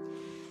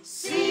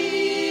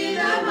 See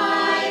the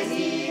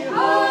mighty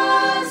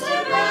host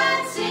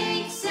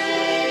advancing,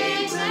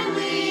 Satan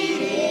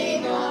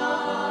leading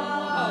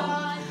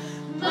on.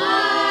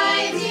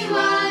 Mighty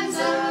ones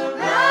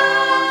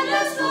around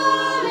us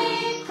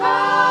moving,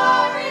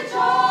 courage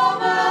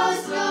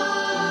almost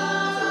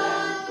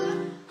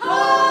gone.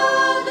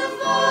 Hold the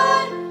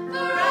fort,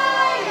 for I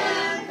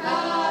am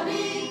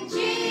coming,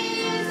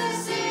 Jesus,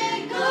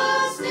 signal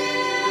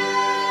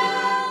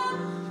still.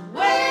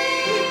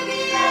 Wave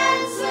the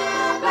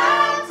answer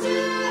back to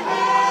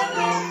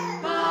heaven,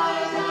 by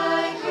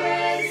thy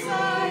grace I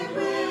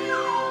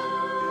will.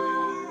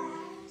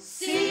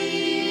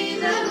 See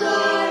the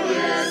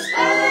glorious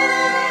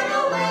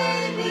banner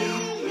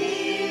waving,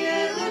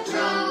 hear the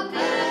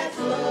trumpet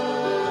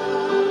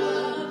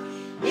blow.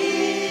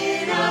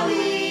 In our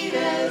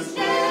leader's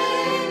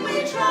name we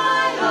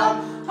triumph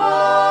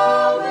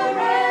over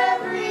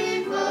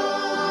every foe.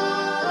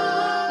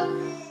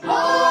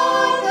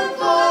 Hold the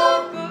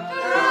fort,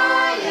 for I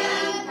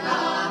am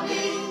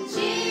coming,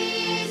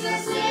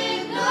 Jesus,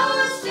 signal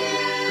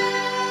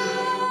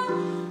still.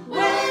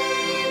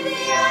 Wave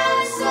the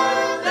answer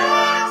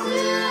back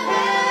to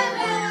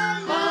heaven,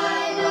 by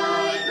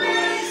thy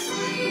grace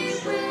we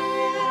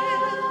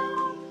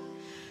will.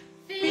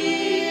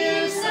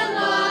 Fierce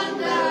along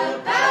the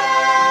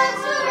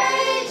battle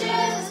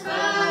rages,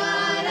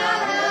 but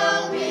our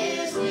help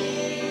is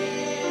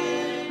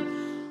near.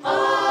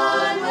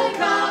 Onward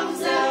comes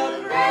the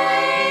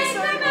grace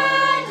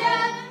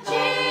reminder,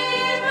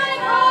 cheer my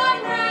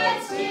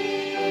comrades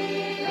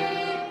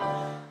dear.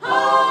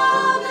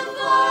 Hold the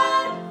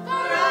fort,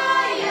 for I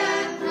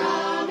am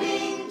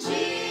coming,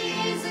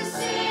 Jesus,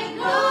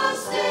 signal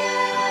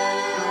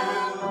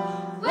still.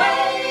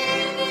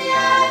 Wave the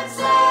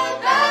answer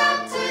back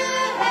to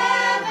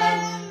heaven,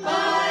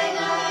 by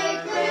thy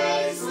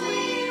grace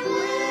we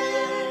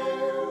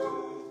will.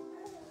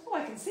 Oh, I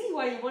can see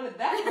why you wanted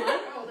that one.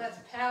 Oh, that's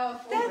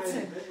powerful. That's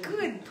a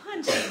good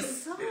punchy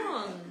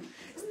song.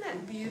 Isn't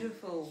that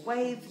beautiful?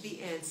 Wave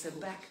the answer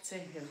back to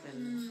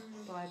heaven.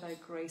 By thy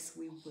grace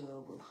we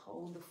will. We'll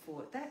hold the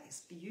fort. That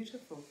is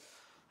beautiful.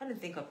 I don't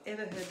think I've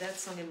ever heard that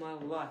song in my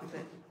life,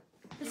 but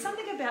there's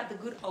something about the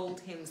good old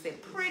hymns. They're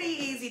pretty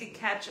easy to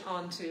catch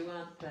on to,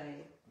 aren't they?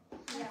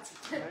 That's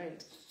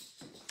great.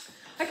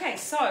 Okay,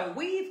 so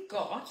we've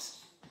got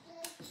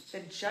The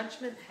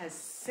Judgment Has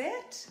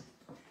Set.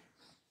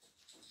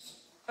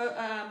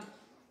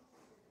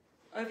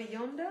 Over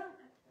Yonder.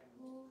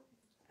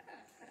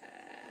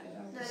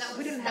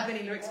 We didn't have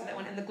any lyrics for that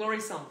one. And the Glory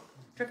Song. Do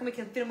you reckon we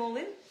can fit them all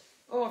in?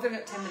 Oh, I've only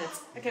got 10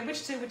 minutes. Okay,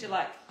 which two would you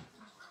like?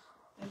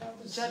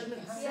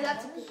 Judgment Has Set.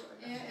 That's a good one.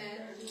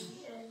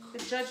 The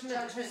Judgment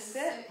Has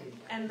Set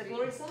and the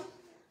Glory Song?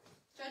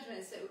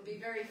 Judgment Set would be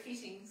very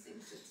fitting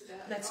since it's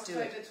about Let's do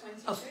October it.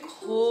 22. Of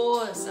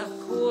course, of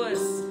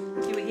course.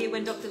 If you were here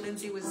when Dr.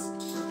 Lindsay was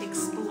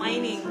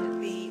explaining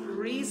the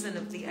reason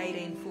of the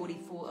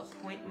 1844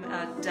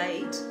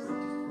 date,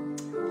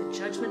 The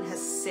Judgment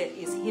Has Set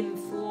is hymn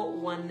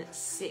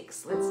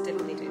 416. Let's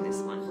definitely do this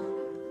one.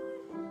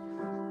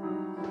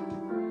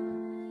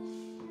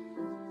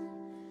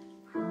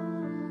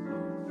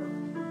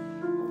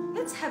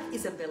 Let's have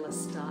Isabella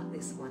start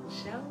this one,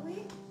 shall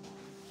we?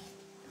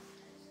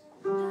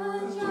 The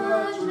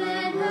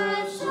judgment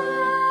has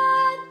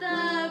shut,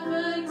 the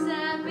books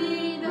have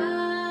been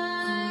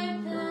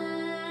opened.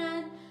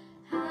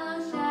 How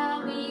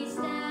shall we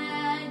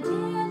stand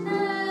in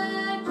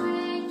the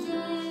great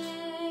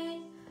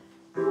day,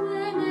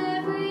 when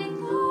every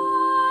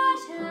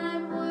thought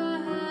and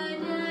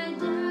word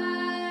and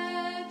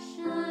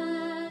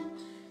action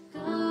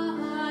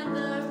God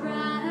the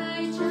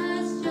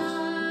righteous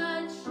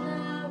judge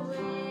shall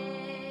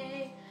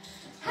weigh?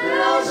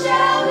 How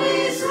shall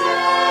we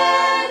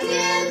stand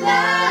in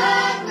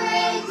that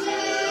great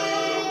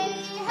day?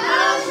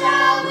 How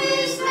shall we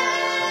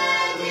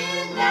stand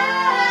in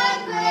that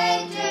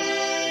great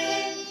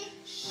day?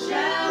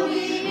 Shall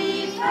we be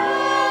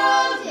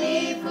found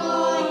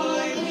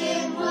before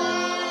Him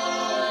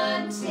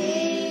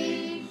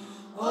wanting,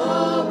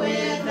 or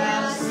with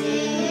our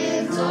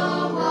sins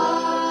all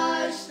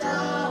washed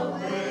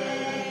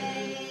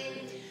away?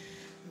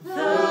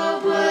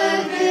 The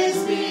work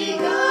is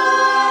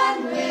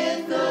begun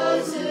with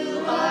those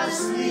who are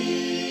sleeping.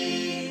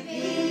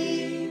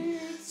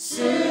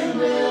 Soon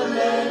will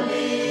the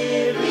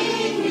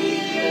living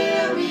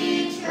here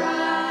be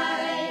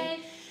tried.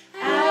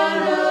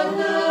 Out of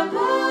the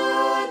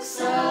books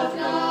of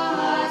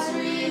God's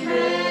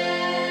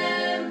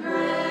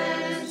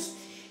remembrance,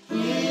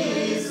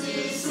 His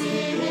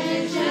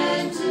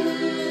decision to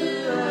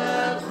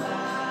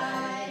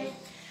abide.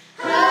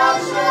 How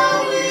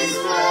shall we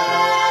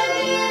stand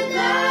in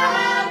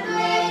that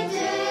great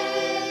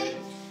day?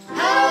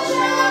 How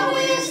shall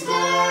we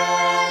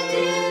stand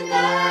in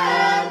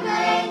that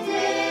great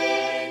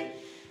day?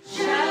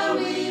 Shall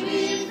we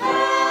be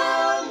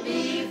found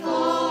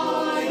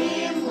before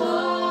Him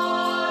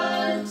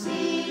wanting,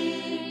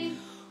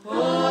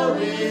 or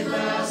with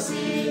our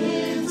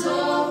sins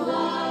all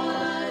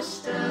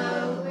washed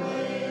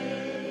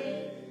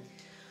away?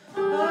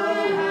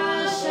 Oh,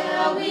 how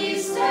shall we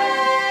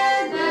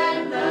stand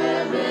that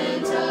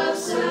moment of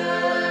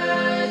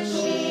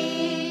searching,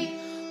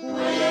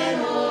 when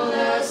all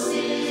our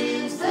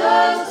sins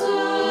those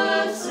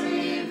books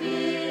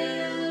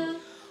reveal,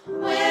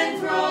 when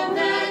from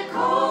that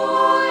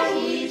court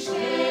each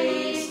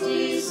case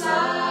decided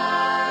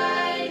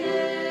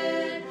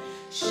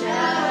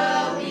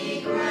shall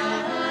be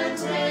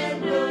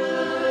granted no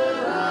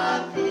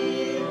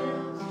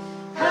appeal?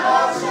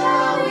 How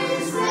shall we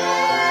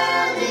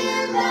stand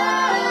in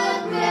that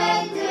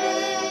great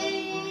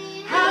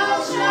day?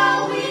 How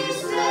shall we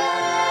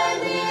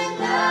stand in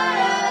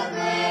that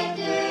great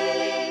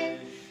day?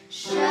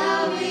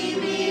 Shall we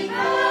be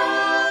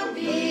found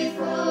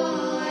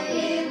before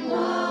Him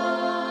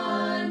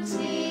wanting,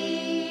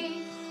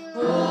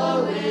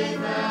 or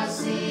with our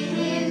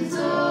sins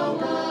all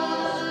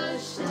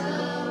washed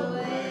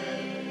away?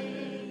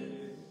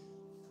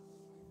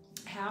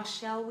 How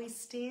shall we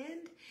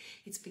stand?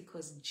 It's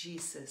because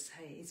Jesus,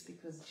 hey, it's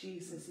because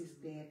Jesus is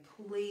there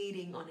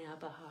pleading on our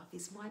behalf.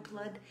 Is my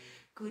blood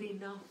good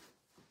enough?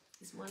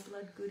 Is my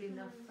blood good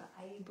enough for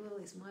Abel?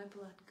 Is my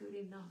blood good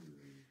enough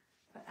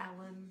for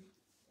Allan?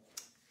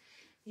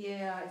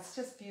 Yeah, it's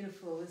just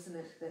beautiful, isn't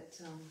it, that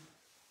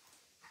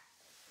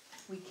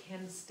we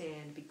can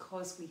stand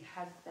because we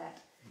have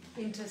that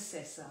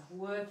intercessor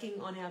working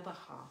on our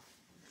behalf.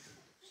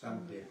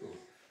 Some people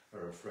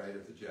are afraid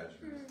of the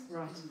judgment,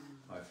 Right.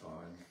 I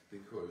find,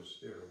 because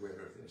they're aware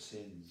of their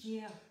sins.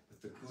 Yeah.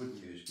 But the good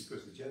news,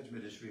 because the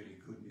judgment is really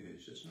good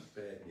news, it's not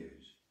bad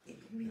news.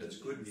 It really And it's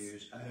good is.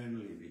 news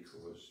only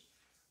because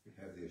we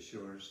have the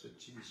assurance that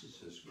Jesus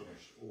has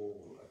washed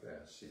all of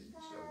our sins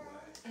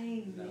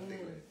away. Nothing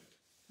Amen. left.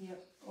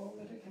 Yep. All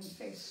that are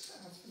confessed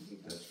are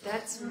forgiven.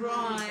 That's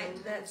right.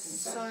 That's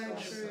so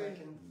That's true. right.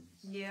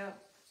 Yeah.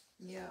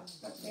 Yeah.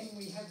 But then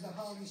we have the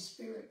Holy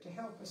Spirit to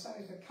help us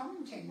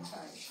overcome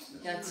temptation.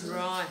 That's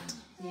right.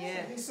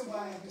 Yeah. So this is a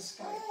way of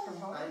escape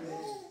provided.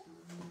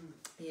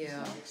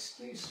 Yeah. No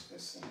excuse for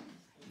sin,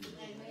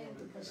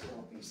 because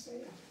help is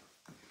there.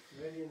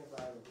 Ready and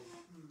available.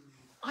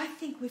 I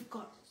think we've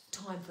got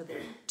time for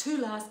the two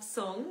last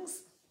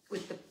songs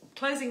with the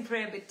closing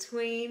prayer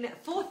between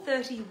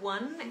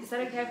 4:31. Is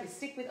that okay if we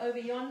stick with Over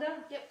Yonder?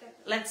 Yep.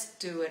 Let's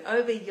do it.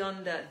 Over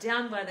Yonder,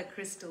 down by the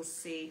crystal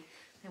sea.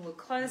 And we'll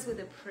close with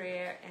a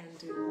prayer and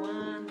do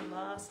one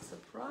last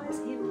surprise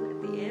hymn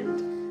at the end.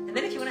 And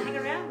then if you want to hang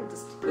around, we'll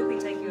just quickly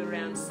take you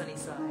around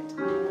Sunnyside.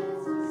 Oh,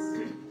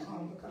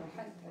 look, I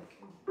hate that.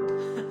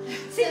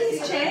 See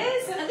these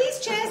chairs? Are these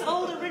chairs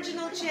old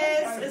original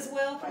chairs as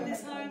well from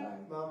this home?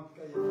 Mum,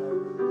 go your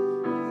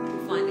phone.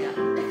 We'll find out.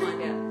 We'll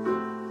find out.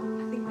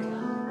 I think they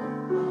are.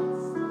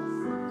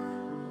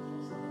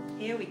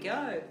 Here we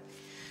go.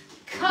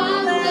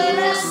 Come, let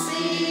us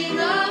sing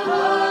of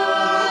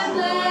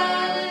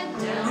Holland,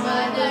 down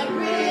by the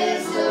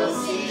crystal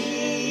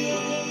sea.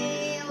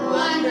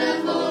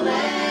 Wonderful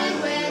land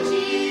where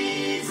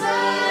Jesus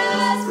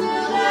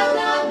filled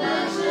out the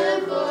measure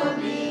for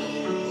me.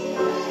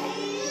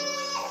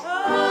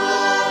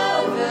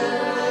 Over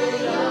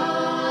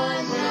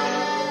yonder,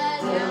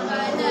 down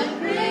by the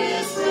crystal sea.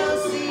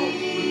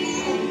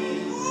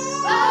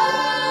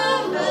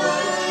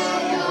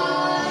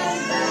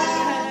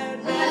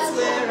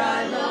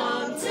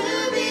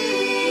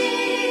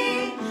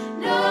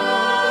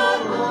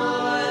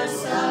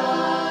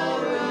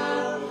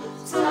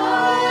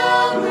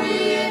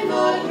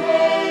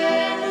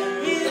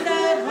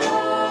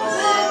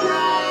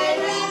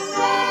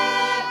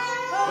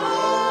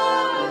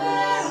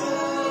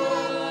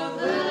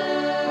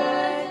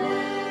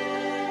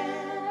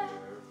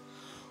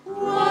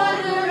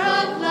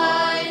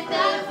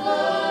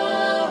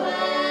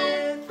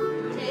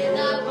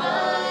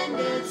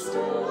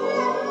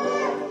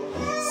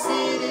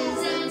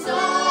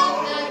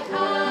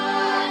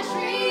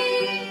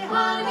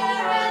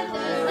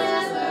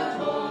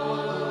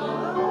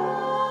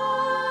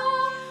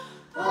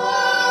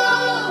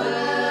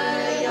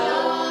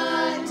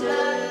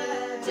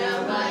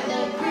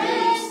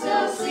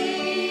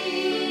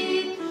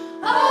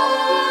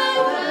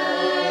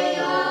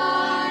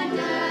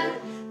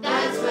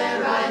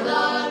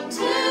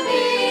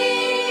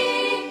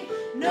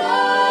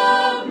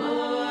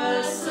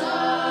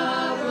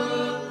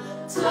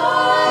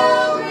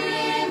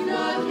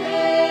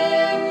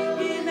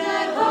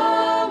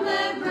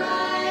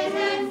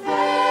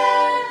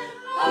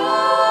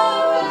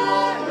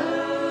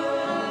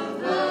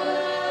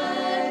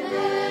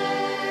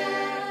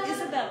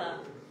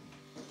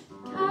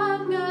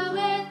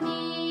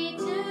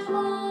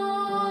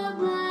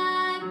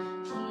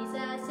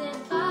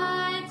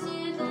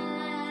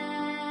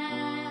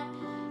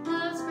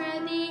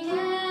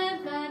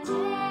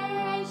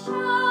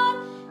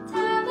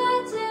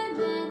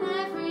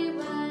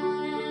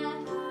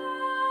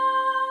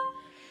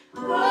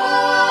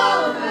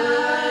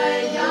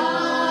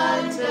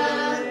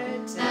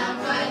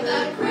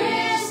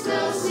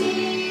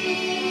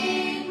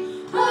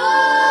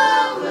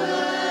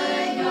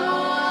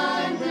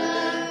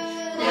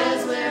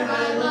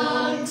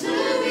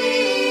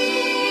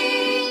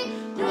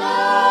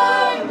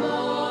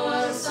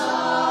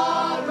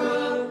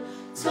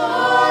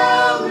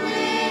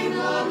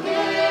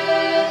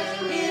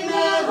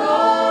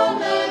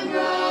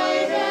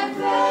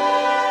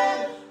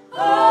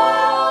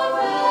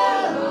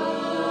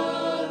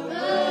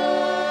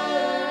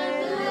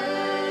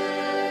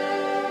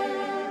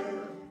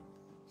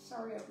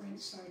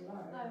 so low.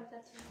 Oh,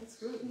 that's right. That's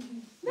good.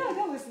 No,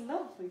 that was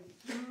lovely.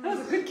 That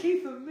was a good key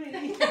for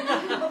me.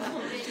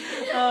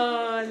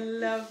 Oh,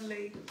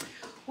 lovely.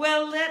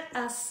 Well, let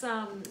us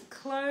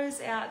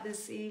close out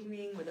this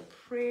evening with a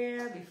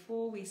prayer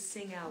before we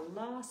sing our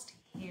last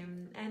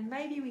hymn, and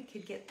maybe we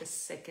could get the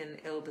second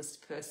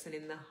eldest person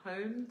in the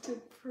home to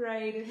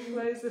pray to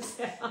close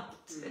us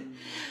out.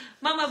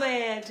 Mama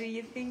Bear, do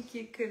you think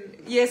you can?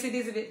 Yes, it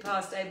is a bit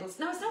past Abel's.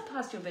 No, it's not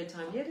past your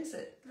bedtime yet, is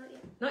it?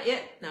 Not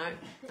yet.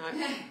 Not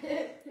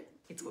yet?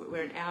 No.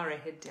 We're an hour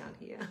ahead down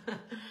here.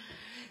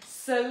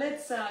 So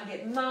let's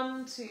get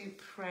Mum to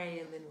pray,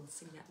 and then we'll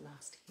sing that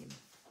last hymn.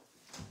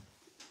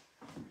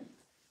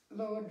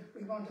 Lord,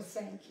 we want to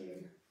thank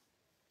you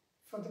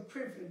for the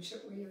privilege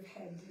that we have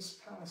had this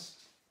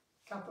past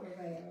couple of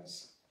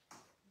hours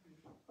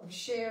of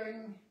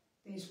sharing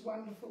these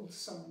wonderful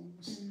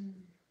songs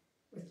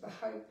with the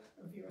hope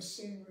of your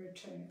soon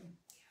return.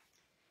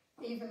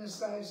 Even as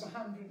those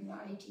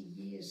 180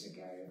 years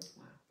ago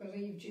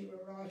believed you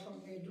were right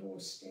on their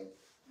doorstep,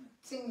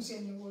 things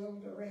in the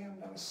world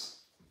around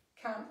us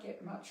can't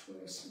get much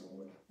worse,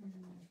 Lord.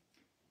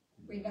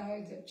 We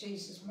know that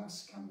Jesus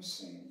must come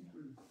soon.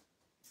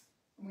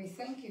 And we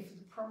thank you for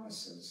the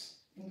promises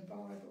in the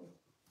Bible,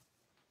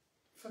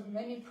 for the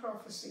many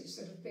prophecies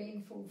that have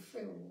been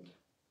fulfilled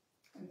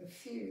and the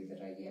few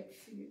that are yet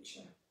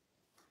future.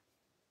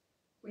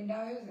 We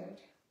know that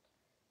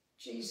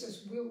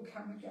Jesus will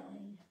come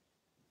again.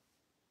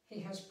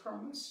 He has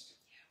promised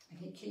and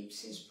he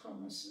keeps his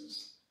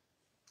promises.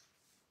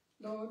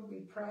 Lord, we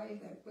pray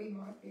that we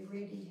might be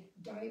ready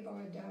day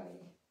by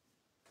day,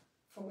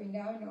 for we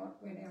know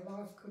not when our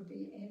life could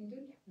be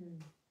ended,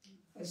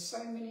 as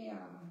so many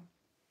are,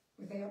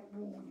 without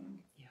warning.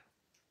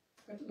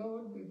 But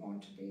Lord, we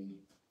want to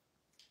be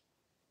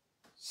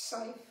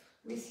safe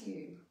with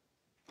you.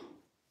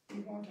 We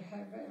want to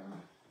have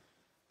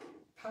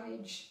our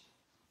page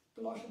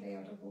blotted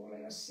out of all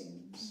our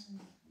sins.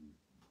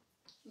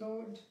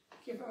 Lord,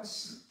 give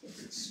us the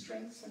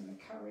strength and the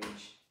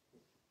courage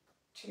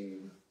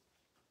to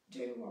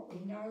do what we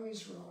know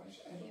is right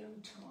at all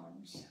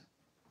times,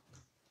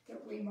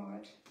 that we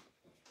might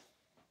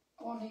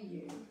honour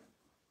you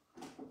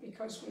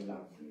because we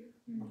love you,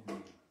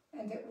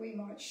 and that we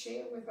might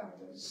share with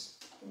others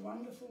the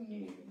wonderful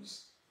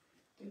news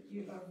that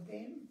you love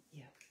them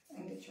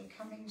and that you're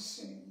coming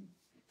soon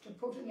to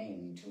put an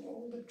end to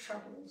all the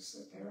troubles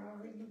that there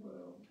are in the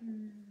world,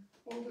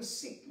 all the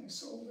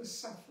sickness, all the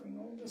suffering,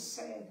 all the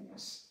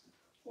sadness,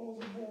 all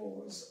the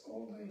wars,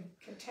 all the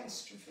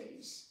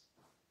catastrophes.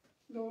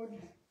 Lord,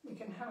 we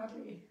can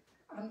hardly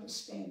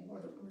understand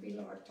what it would be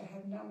like to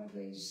have none of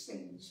these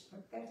things,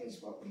 but that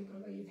is what we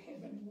believe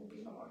heaven will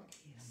be like.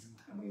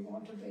 And we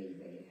want to be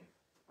there.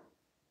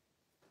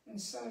 And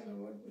so,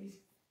 Lord, we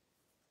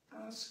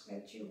ask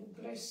that you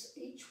will bless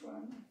each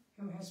one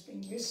who has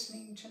been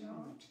listening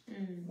tonight,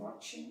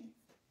 watching,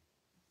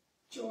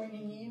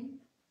 joining in.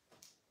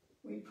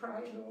 We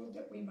pray, Lord,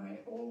 that we may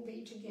all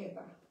be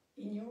together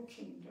in your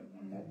kingdom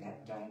and that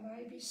that day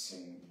may be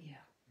soon.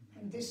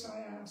 And this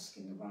I ask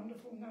in the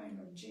wonderful name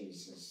of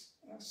Jesus,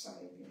 our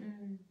Saviour.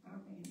 Amen.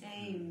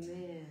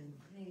 Amen.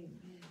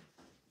 Amen.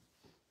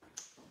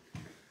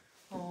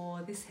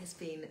 Oh, this has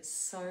been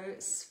so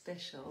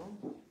special.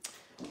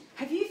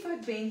 Have you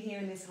folk been here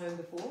in this home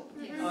before?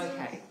 Yes.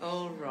 Okay,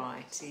 all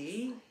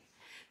righty.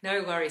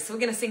 No worries. So we're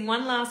going to sing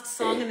one last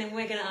song and then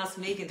we're going to ask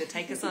Megan to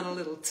take us on a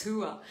little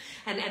tour.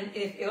 And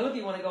if all of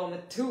you want to go on the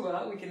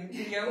tour, we can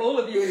video all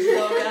of you as you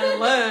go around and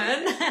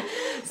learn.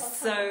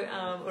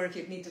 So, or if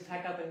you need to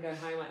pack up and go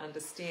home, I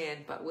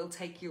understand. But we'll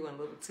take you on a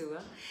little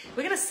tour.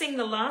 We're going to sing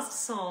the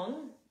last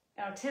song.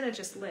 Our tenor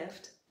just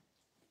left.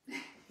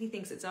 He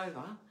thinks it's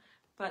over.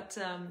 But,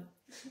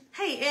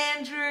 hey,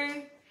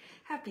 Andrew.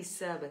 Happy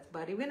Sabbath,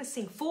 buddy. We're going to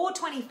sing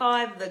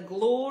 425, the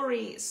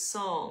Glory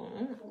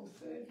Song.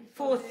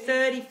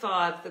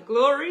 435, the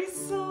Glory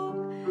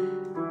Song.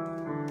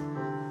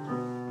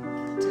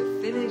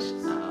 To finish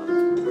up.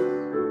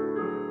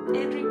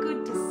 Andrew,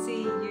 good to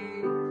see you.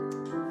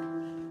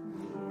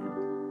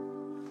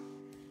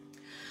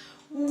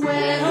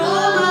 When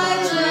all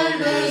my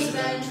journeys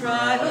and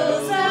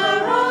trials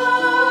are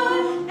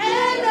on,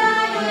 and I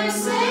am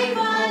safe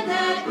on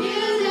that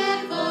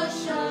beautiful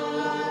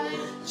shore,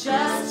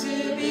 just to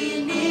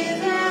be near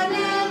that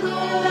land,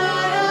 Lord, I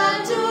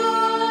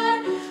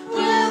adore,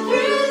 will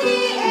through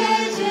the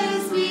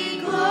ages be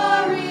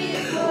glory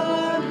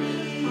for me.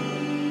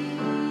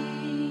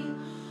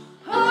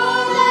 Oh,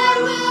 there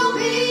will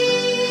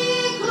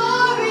be glory.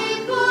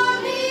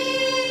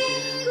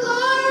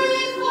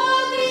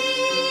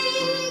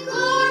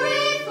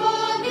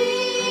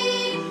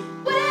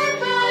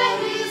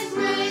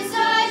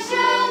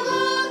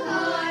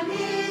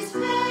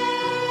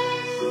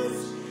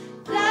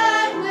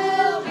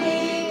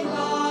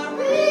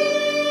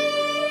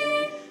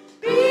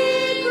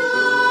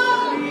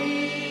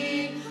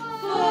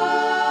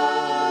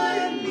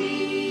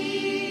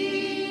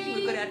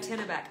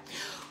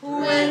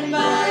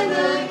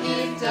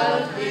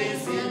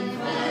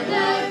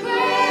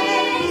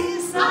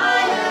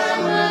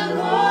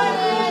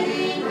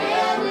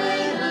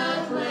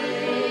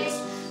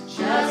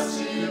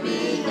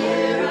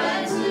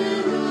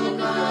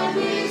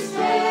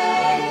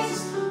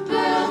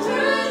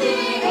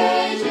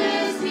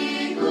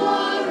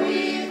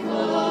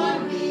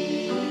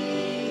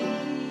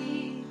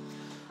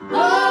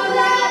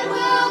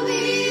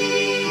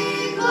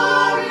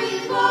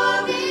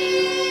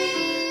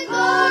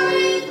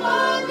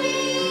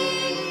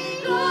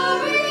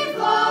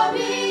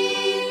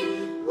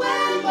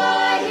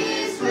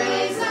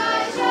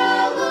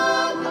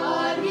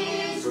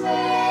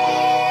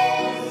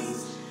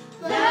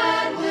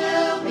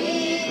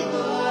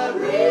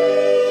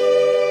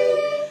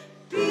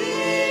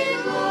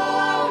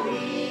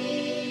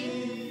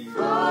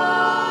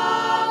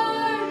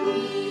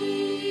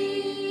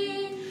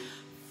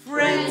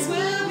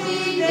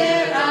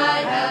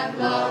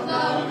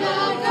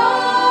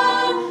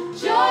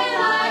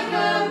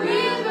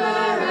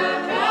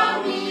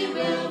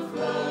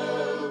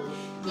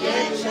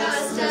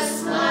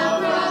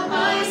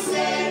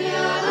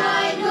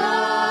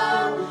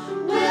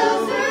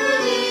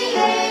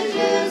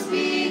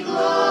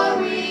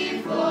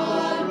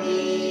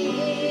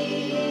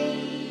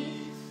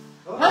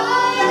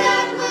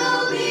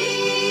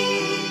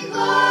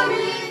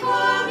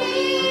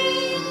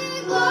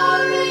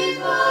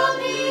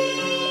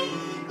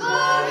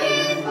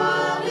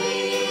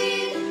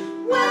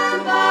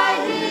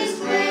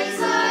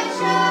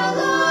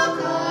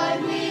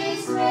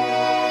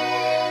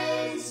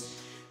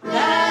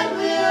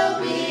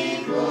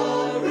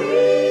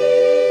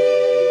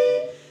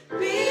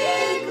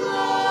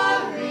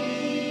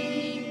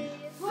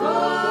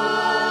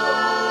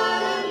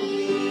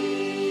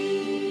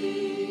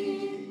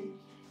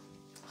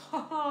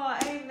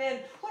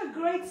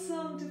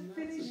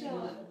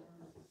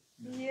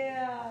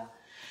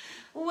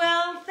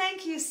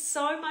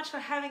 so much for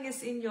having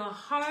us in your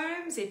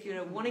homes. If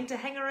you're wanting to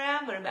hang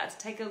around, we're about to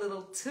take a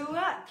little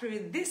tour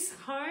through this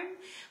home.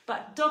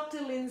 But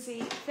Dr.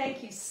 Lindsay,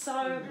 thank you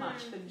so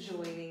much for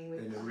joining with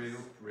us. It's been a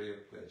real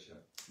pleasure.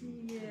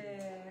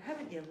 Yeah,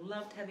 haven't you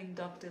loved having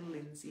Dr.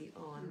 Lindsay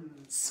on?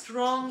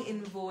 Strong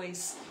in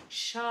voice,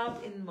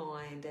 sharp in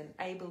mind, and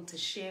able to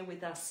share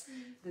with us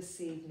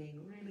this evening.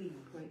 Really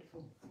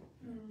grateful.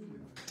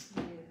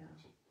 Yeah.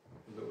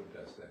 The Lord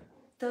does that.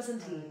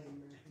 Doesn't he?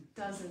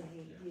 Doesn't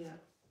he? Yeah.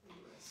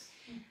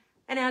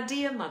 And our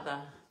dear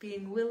mother,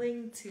 being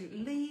willing to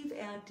leave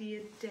our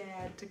dear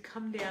dad to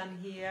come down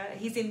here.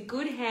 He's in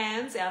good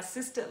hands. Our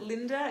sister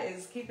Linda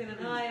is keeping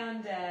an eye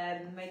on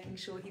Dad and making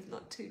sure he's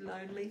not too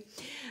lonely.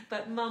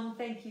 But Mum,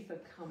 thank you for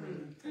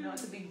coming. I know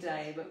it's a big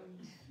day, but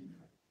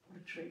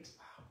what a treat.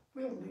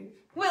 We'll live.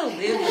 We'll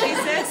live, she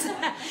says.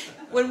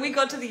 When we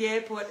got to the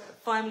airport,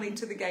 finally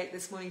to the gate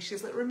this morning, she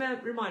was like,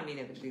 remind me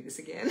never to do this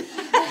again.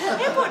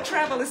 Airport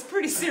travel is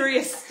pretty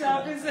serious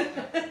stuff, isn't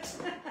it?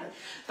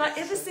 But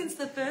ever since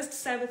the first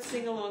Sabbath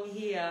Singalong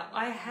here,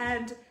 I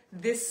had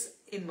this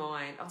in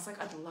mind. I was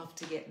like, I'd love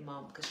to get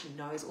Mum, because she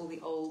knows all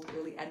the old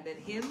early Advent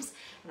hymns,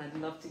 and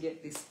I'd love to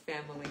get this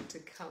family to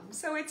come.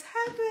 So it's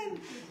happened.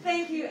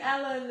 Thank you,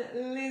 Allan,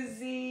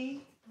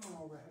 Lizzy.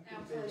 Oh,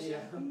 Our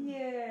pleasure.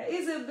 Yeah,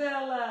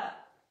 Isabella,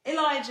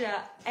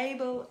 Elijah,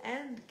 Abel,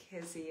 and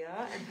Kezia,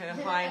 and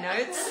her high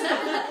notes.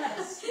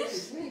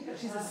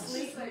 She's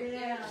asleep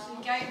now.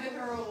 She gave it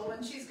her all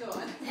and she's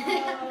gone.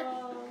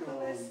 Oh,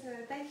 bless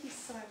her. Thank you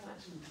so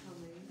much for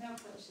coming. Our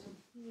pleasure.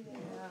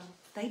 Yeah.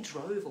 They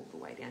drove all the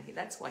way down here.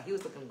 That's why he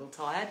was looking a little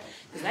tired,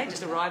 because they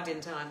just arrived in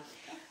time.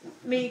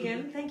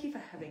 Megan, thank you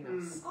for having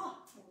us. Oh,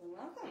 you're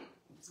welcome.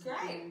 It's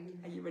great.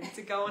 Are you ready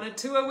to go on a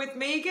tour with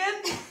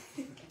Megan?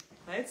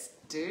 Let's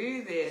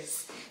do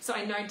this. So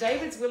I know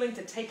David's willing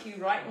to take you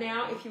right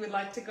now if you would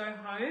like to go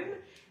home,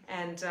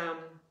 and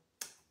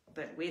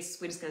but we're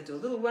just going to do a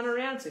little run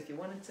around. So if you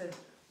wanted to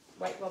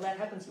wait while that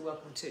happens, you're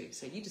welcome too.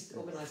 So you just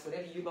organise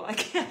whatever you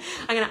like.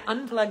 I'm going to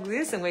unplug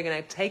this, and we're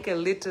going to take a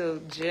little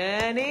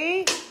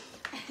journey.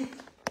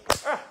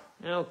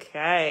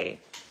 Okay.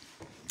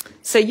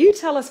 So you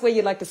tell us where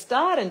you'd like to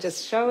start, and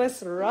just show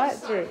us right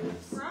through.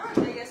 Right,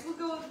 I guess we'll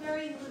go a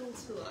very little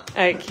tour.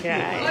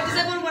 Okay. Oh, does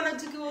everyone want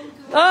to go?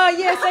 Oh,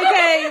 yes,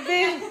 okay.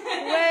 Then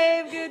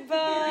wave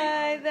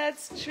goodbye.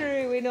 That's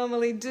true. We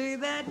normally do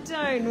that,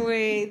 don't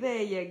we?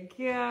 There you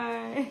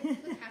go.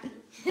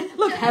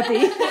 Look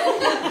happy.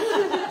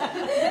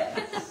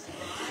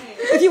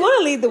 If you want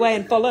to lead the way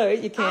and follow,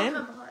 you can.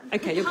 I'll come behind.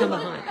 Okay, you'll come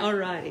behind. All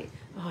righty.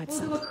 Oh, it's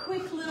We'll do a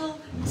quick little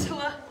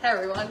tour. Hey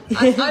everyone,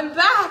 I'm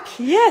back.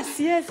 Yes.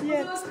 We'll do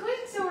a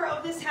quick tour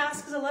of this house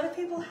because a lot of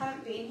people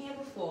haven't been here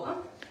before.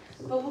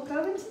 But we'll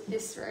go into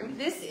this room.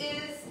 This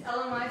is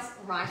Ellen White's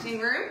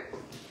writing room.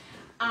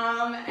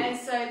 And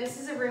so this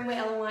is a room where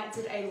Ellen White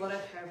did a lot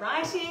of her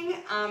writing.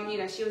 You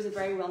know, she was a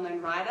very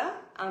well-known writer,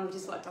 which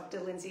is what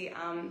Dr. Lindsay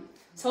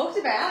talked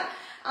about.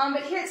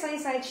 But here at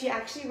Sunnyside, she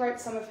actually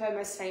wrote some of her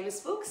most famous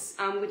books,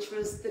 which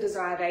was The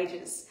Desire of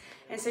Ages.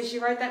 And so she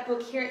wrote that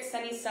book here at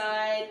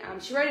Sunnyside.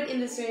 She wrote it in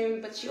this room,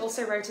 but she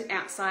also wrote it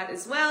outside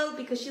as well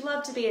because she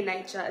loved to be in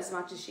nature as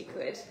much as she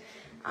could.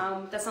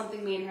 That's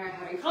something me and her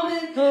have in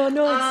common. Oh,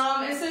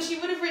 nice. And so she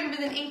would have written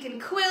with an ink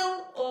and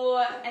quill,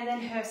 and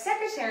then her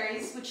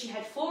secretaries, which she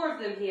had 4 of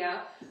them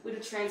here, would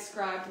have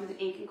transcribed with an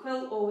ink and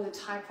quill or with a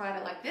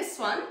typewriter like this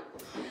one.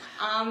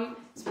 So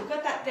we've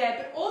got that there,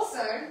 but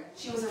also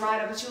she was a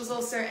writer, but she was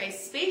also a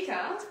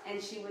speaker,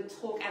 and she would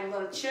talk at a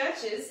lot of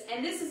churches,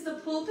 and this is the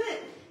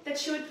pulpit that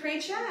she would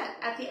preach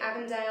at the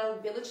Avondale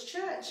Village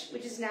Church,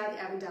 which is now the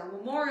Avondale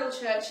Memorial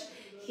Church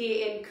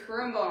here in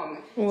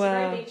Kurumbong. It's a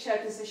very big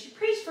church, and so she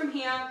preached from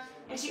here,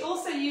 and she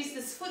also used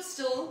this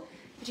footstool,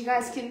 which you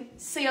guys can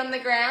see on the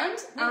ground,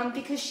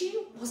 because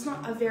she was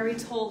not a very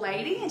tall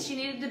lady, and she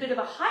needed a bit of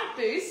a height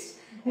boost,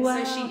 and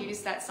so she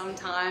used that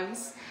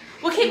sometimes.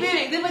 We'll keep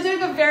moving. Then we're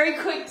doing a very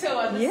quick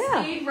tour,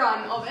 the speed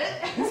run of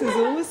it. This is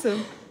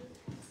awesome.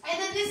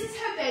 And then this is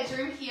her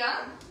bedroom here.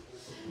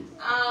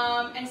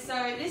 And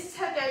so this is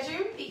her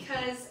bedroom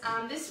because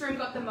this room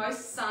got the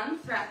most sun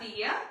throughout the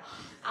year.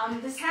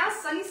 This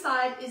house,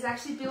 Sunnyside, is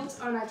actually built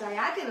on a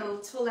diagonal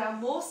to allow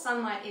more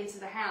sunlight into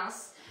the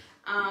house.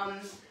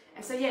 And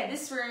so yeah,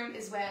 this room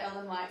is where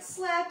Ellen White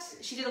slept.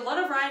 She did a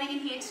lot of writing in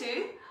here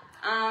too.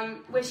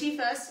 When she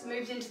first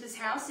moved into this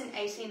house in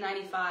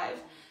 1895,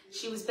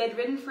 she was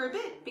bedridden for a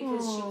bit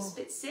because she was a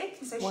bit sick.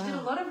 So she did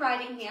a lot of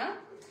writing here.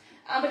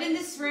 But in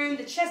this room,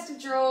 the chest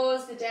of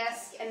drawers, the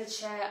desk, and the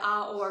chair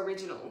are all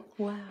original.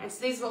 Wow. And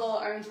so these were all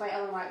owned by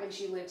Ellen White when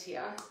she lived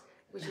here,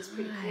 which is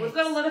pretty cool. We've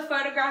got a lot of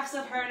photographs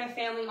of her and her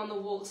family on the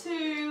wall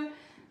too.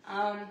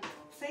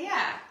 So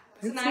yeah,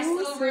 it's a nice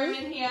little room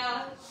in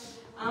here.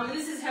 And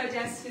this is her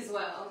desk as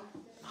well.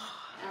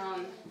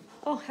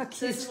 Oh, how cute.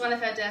 So this is one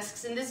of her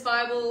desks. And this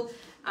Bible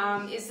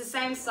is the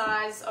same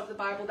size of the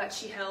Bible that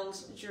she held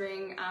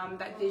during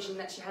that vision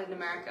that she had in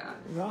America.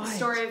 Right. The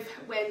story of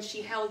when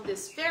she held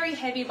this very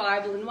heavy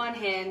Bible in one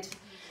hand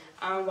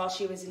while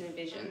she was in a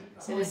vision.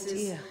 So this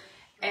is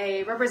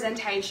a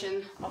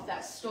representation of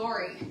that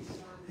story.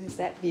 There's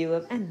that view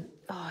of, and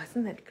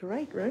isn't that a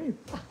great room?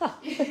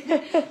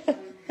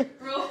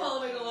 We're all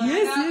following along.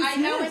 Yes, I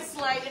know yes. it's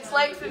late. It's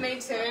late for me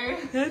too.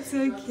 That's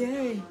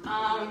okay.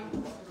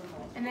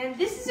 And then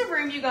this is a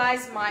room you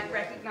guys might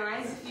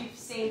recognise if you've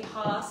seen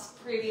past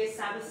previous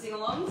Sabbath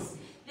Singalongs.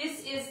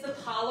 This is the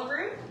parlour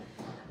room.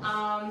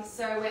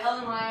 So where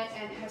Ellen White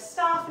and her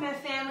staff and her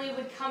family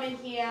would come in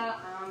here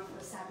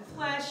for Sabbath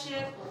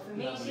worship or for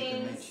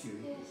meetings.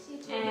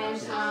 And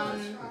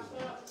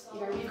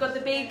you've got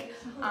the big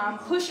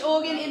push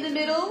organ in the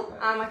middle.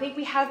 I think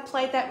we have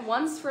played that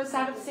once for a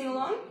Sabbath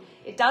sing-along.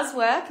 It does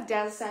work. It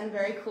does sound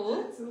very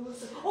cool.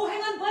 Oh,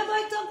 hang on.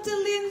 Bye-bye, Dr.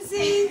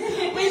 Lindsay.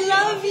 We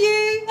love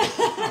you.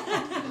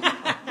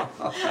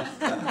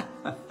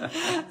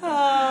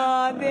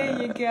 Oh,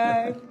 there you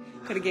go.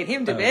 Got to get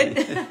him to bed.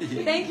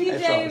 Thank you,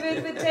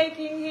 David, for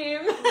taking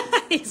him.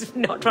 He's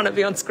not trying to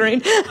be on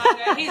screen.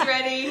 I know, he's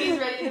ready. He's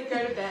ready to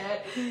go to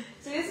bed.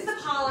 So this is the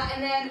parlour,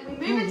 and then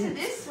we move into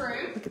this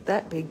room. Look at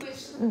that big.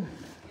 Which,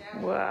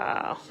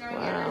 Wow. showing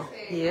Wow.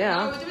 everything.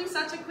 Yeah. We're doing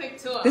such a quick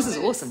tour. This is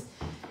but awesome.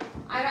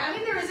 I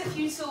mean, there is a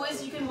few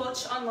tours you can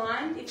watch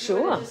online if you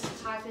Sure. want to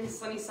just type in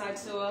Sunnyside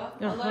tour.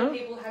 A lot of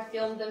people have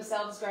filmed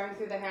themselves going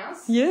through the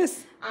house.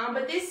 Yes.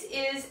 But this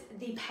is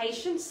the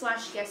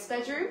patient/guest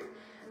bedroom.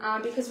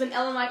 Because when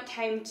Ellen White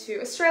came to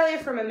Australia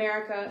from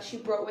America, she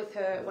brought with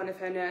her one of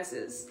her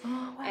nurses.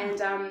 Oh, wow.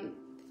 And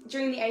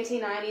during the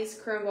 1890s,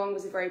 Kurrumbong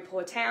was a very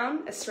poor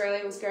town.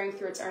 Australia was going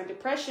through its own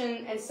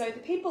depression, and so the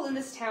people in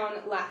this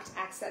town lacked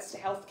access to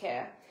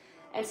healthcare.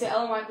 And so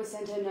Ellen White would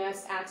send her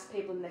nurse out to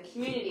people in the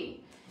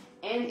community.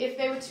 And if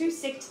they were too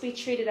sick to be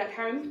treated at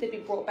home, they'd be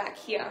brought back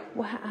here.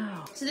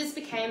 Wow. So this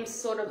became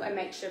sort of a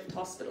makeshift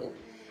hospital.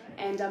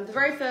 And the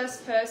very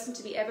first person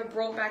to be ever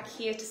brought back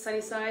here to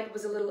Sunnyside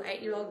was a little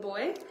 8-year-old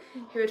boy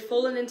who had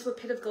fallen into a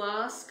pit of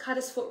glass, cut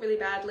his foot really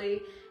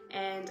badly,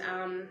 and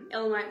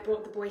Ellen White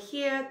brought the boy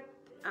here,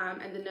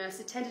 and the nurse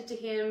attended to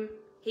him.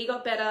 He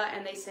got better,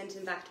 and they sent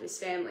him back to his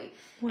family.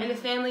 Wow. And the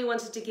family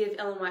wanted to give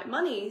Ellen White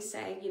money,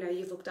 saying, you know,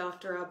 you've looked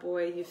after our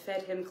boy, you've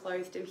fed him,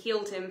 clothed him,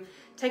 healed him,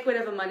 take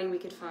whatever money we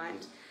could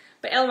find.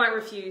 But Ellen White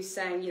refused,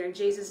 saying, you know,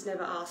 Jesus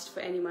never asked for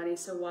any money,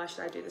 so why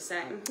should I do the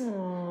same?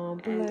 Oh,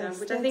 And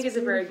which I think is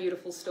a very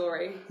beautiful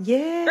story.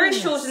 Yeah. Very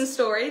shortened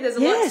story. There's a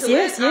lot to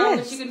it,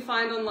 which you can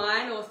find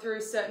online or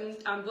through certain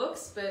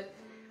books, but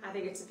I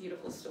think it's a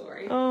beautiful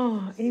story.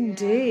 Oh,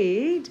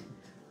 indeed.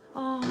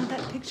 Oh,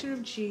 that picture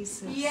of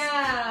Jesus.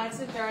 Yeah, it's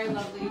a very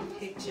lovely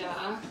picture.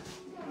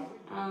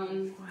 Wow.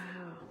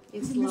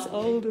 It's This lovely.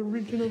 old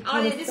original. Oh,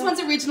 kind yeah, of this stuff. one's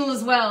original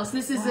as well. So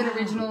this is an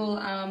original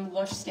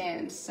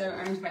washstand, so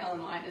owned by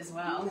Ellen White as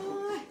well.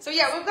 So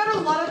yeah, we've got a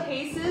lot of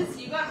pieces.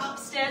 You've got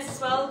upstairs as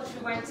well, which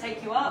we won't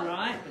take you up.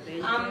 Right, but there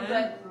you go.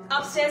 But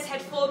upstairs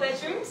had 4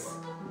 bedrooms.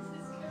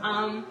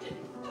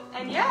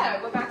 And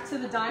yeah, we're back to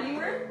the dining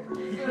room.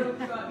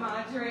 We've got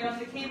Marjorie on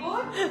the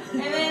keyboard.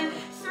 And then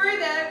through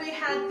there we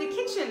had the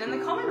kitchen and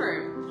the common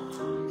room.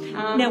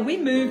 Now we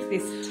moved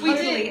this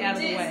totally out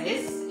of the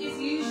This way. is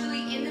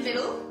usually in the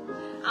middle.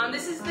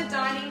 This is the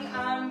dining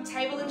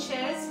table and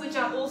chairs, which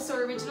are also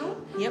original.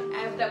 Yep.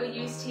 That we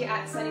used here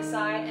at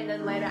Sunnyside and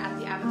then later at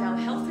the Aberdale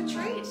Health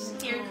Retreat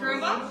here in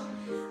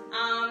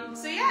Kurrumbong.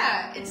 So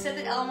yeah, it said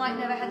that Ellen White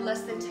never had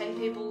less than 10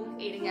 people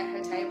eating at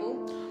her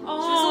table. She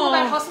was all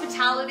about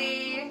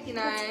hospitality, you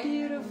know. That's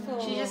beautiful.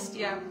 She just,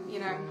 you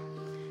know.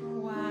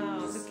 Wow.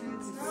 Look at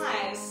this.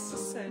 Nice.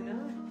 So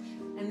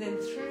nice. And then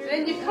through.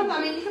 Then you come,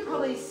 you could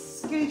probably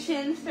scooch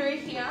in through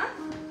here.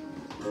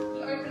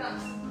 You open up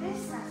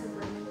this massive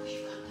room.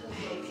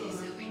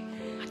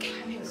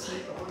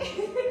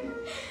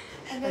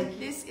 And then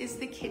this is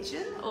the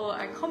kitchen or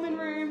a common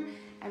room,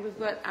 and we've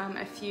got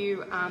a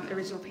few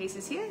original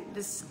pieces here.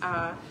 This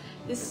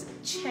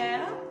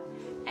chair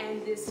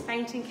and this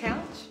fainting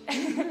couch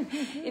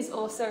is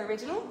also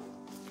original.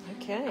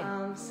 Okay.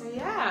 So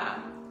yeah,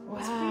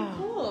 it's pretty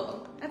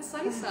cool. That's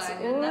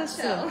Sunnyside in a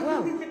nutshell.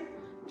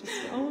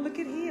 Well, look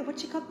at here.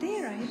 What you got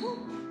there, Abel?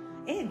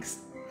 Eggs.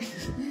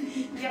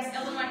 Yes,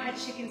 Ellen White had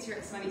chickens here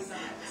at Sunnyside.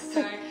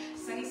 So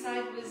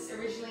Sunnyside was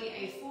originally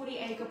a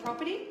 40-acre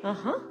property.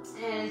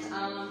 And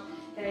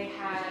they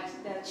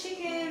had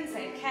chickens,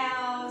 they had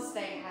cows,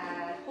 they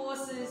had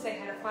horses, they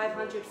had a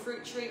 500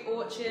 fruit tree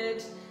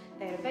orchard,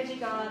 they had a veggie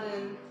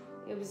garden.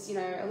 It was, you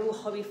know, a little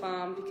hobby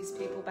farm because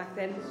people back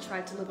then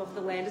tried to live off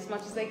the land as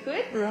much as they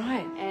could.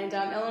 Right. And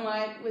Ellen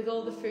White, with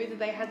all the food that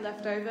they had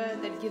left over,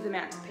 they'd give them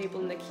out to people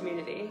in the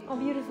community. Oh,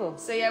 beautiful.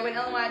 So yeah, when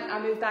Ellen White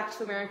moved back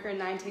to America in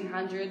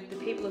 1900, the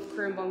people of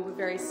Kurrumbong were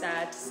very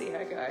sad to see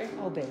her go.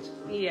 I'll bet.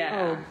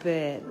 Yeah. I'll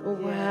bet. Oh,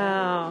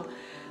 wow.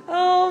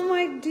 Oh,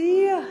 my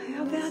dear.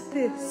 How about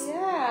this?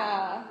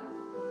 Yeah.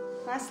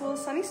 Nice little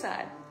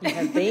Sunnyside. You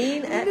have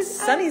been at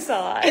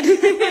Sunnyside.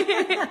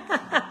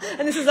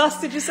 And this is us,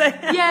 did you say?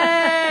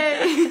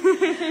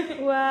 Yay!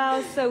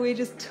 Wow, so we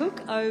just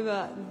took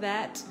over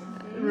that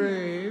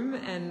room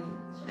and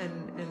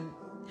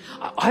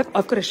I've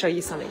got to show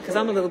you something because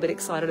I'm a little bit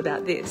excited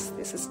about this.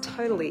 This is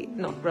totally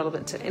not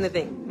relevant to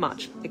anything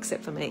much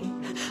except for me.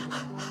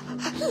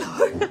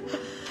 Hello.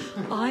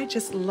 I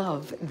just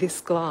love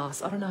this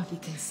glass. I don't know if you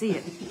can see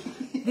it.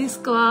 This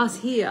glass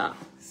here.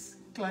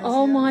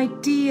 Oh my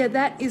dear,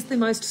 that is the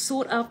most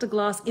sought after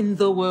glass in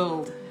the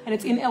world. And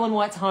it's in Ellen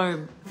White's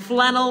home.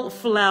 Flannel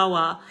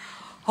flower.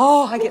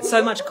 Oh, I get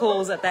so much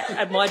calls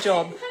at my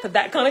job for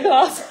that kind of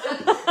glass.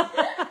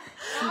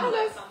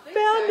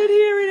 Found it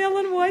here in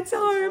Ellen White's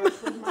home.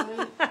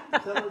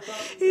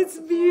 It's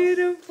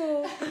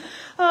beautiful.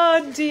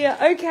 Oh dear.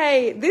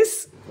 Okay,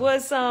 this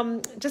was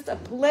just a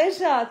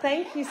pleasure.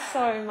 Thank you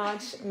so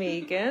much,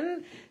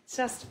 Megan,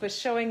 just for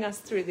showing us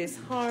through this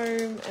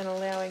home and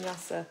allowing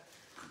us a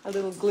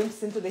little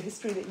glimpse into the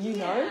history that you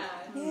know.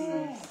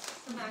 Yeah.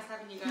 It's nice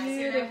having you guys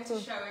here able to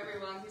show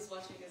everyone who's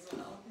watching as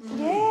well.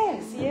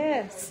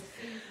 Yes.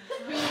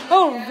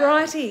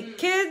 Alrighty,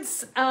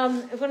 kids.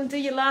 Want to do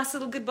your last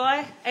little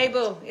goodbye?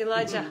 Abel,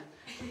 Elijah.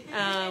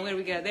 Where do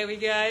we go? There we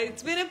go.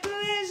 It's been a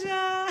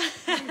pleasure.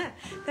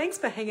 Thanks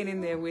for hanging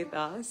in there with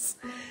us.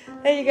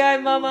 There you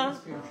go, Mama.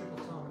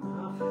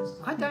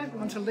 I don't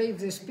want to leave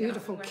this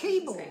beautiful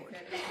keyboard.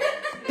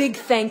 Big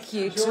thank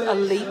you to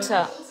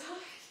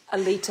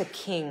Alita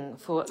King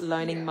for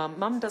loaning Mum.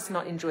 Mum does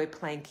not enjoy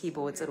playing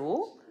keyboards at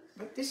all.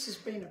 But this has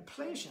been a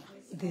pleasure.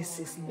 This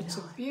is It's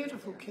a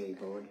beautiful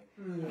keyboard,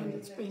 and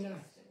it's been a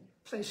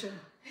pleasure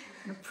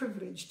and a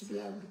privilege to be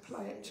able to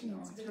play it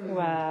tonight.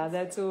 Wow,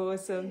 that's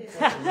awesome.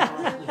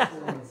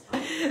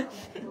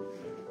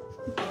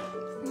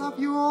 Love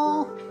you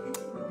all.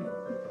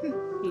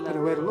 Don't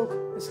know where to look.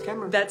 There's the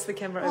camera. That's the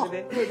camera over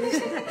there.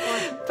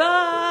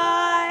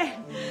 Bye.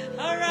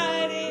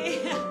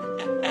 Alrighty.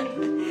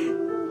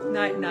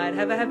 Night, night.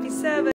 Have a happy Sabbath.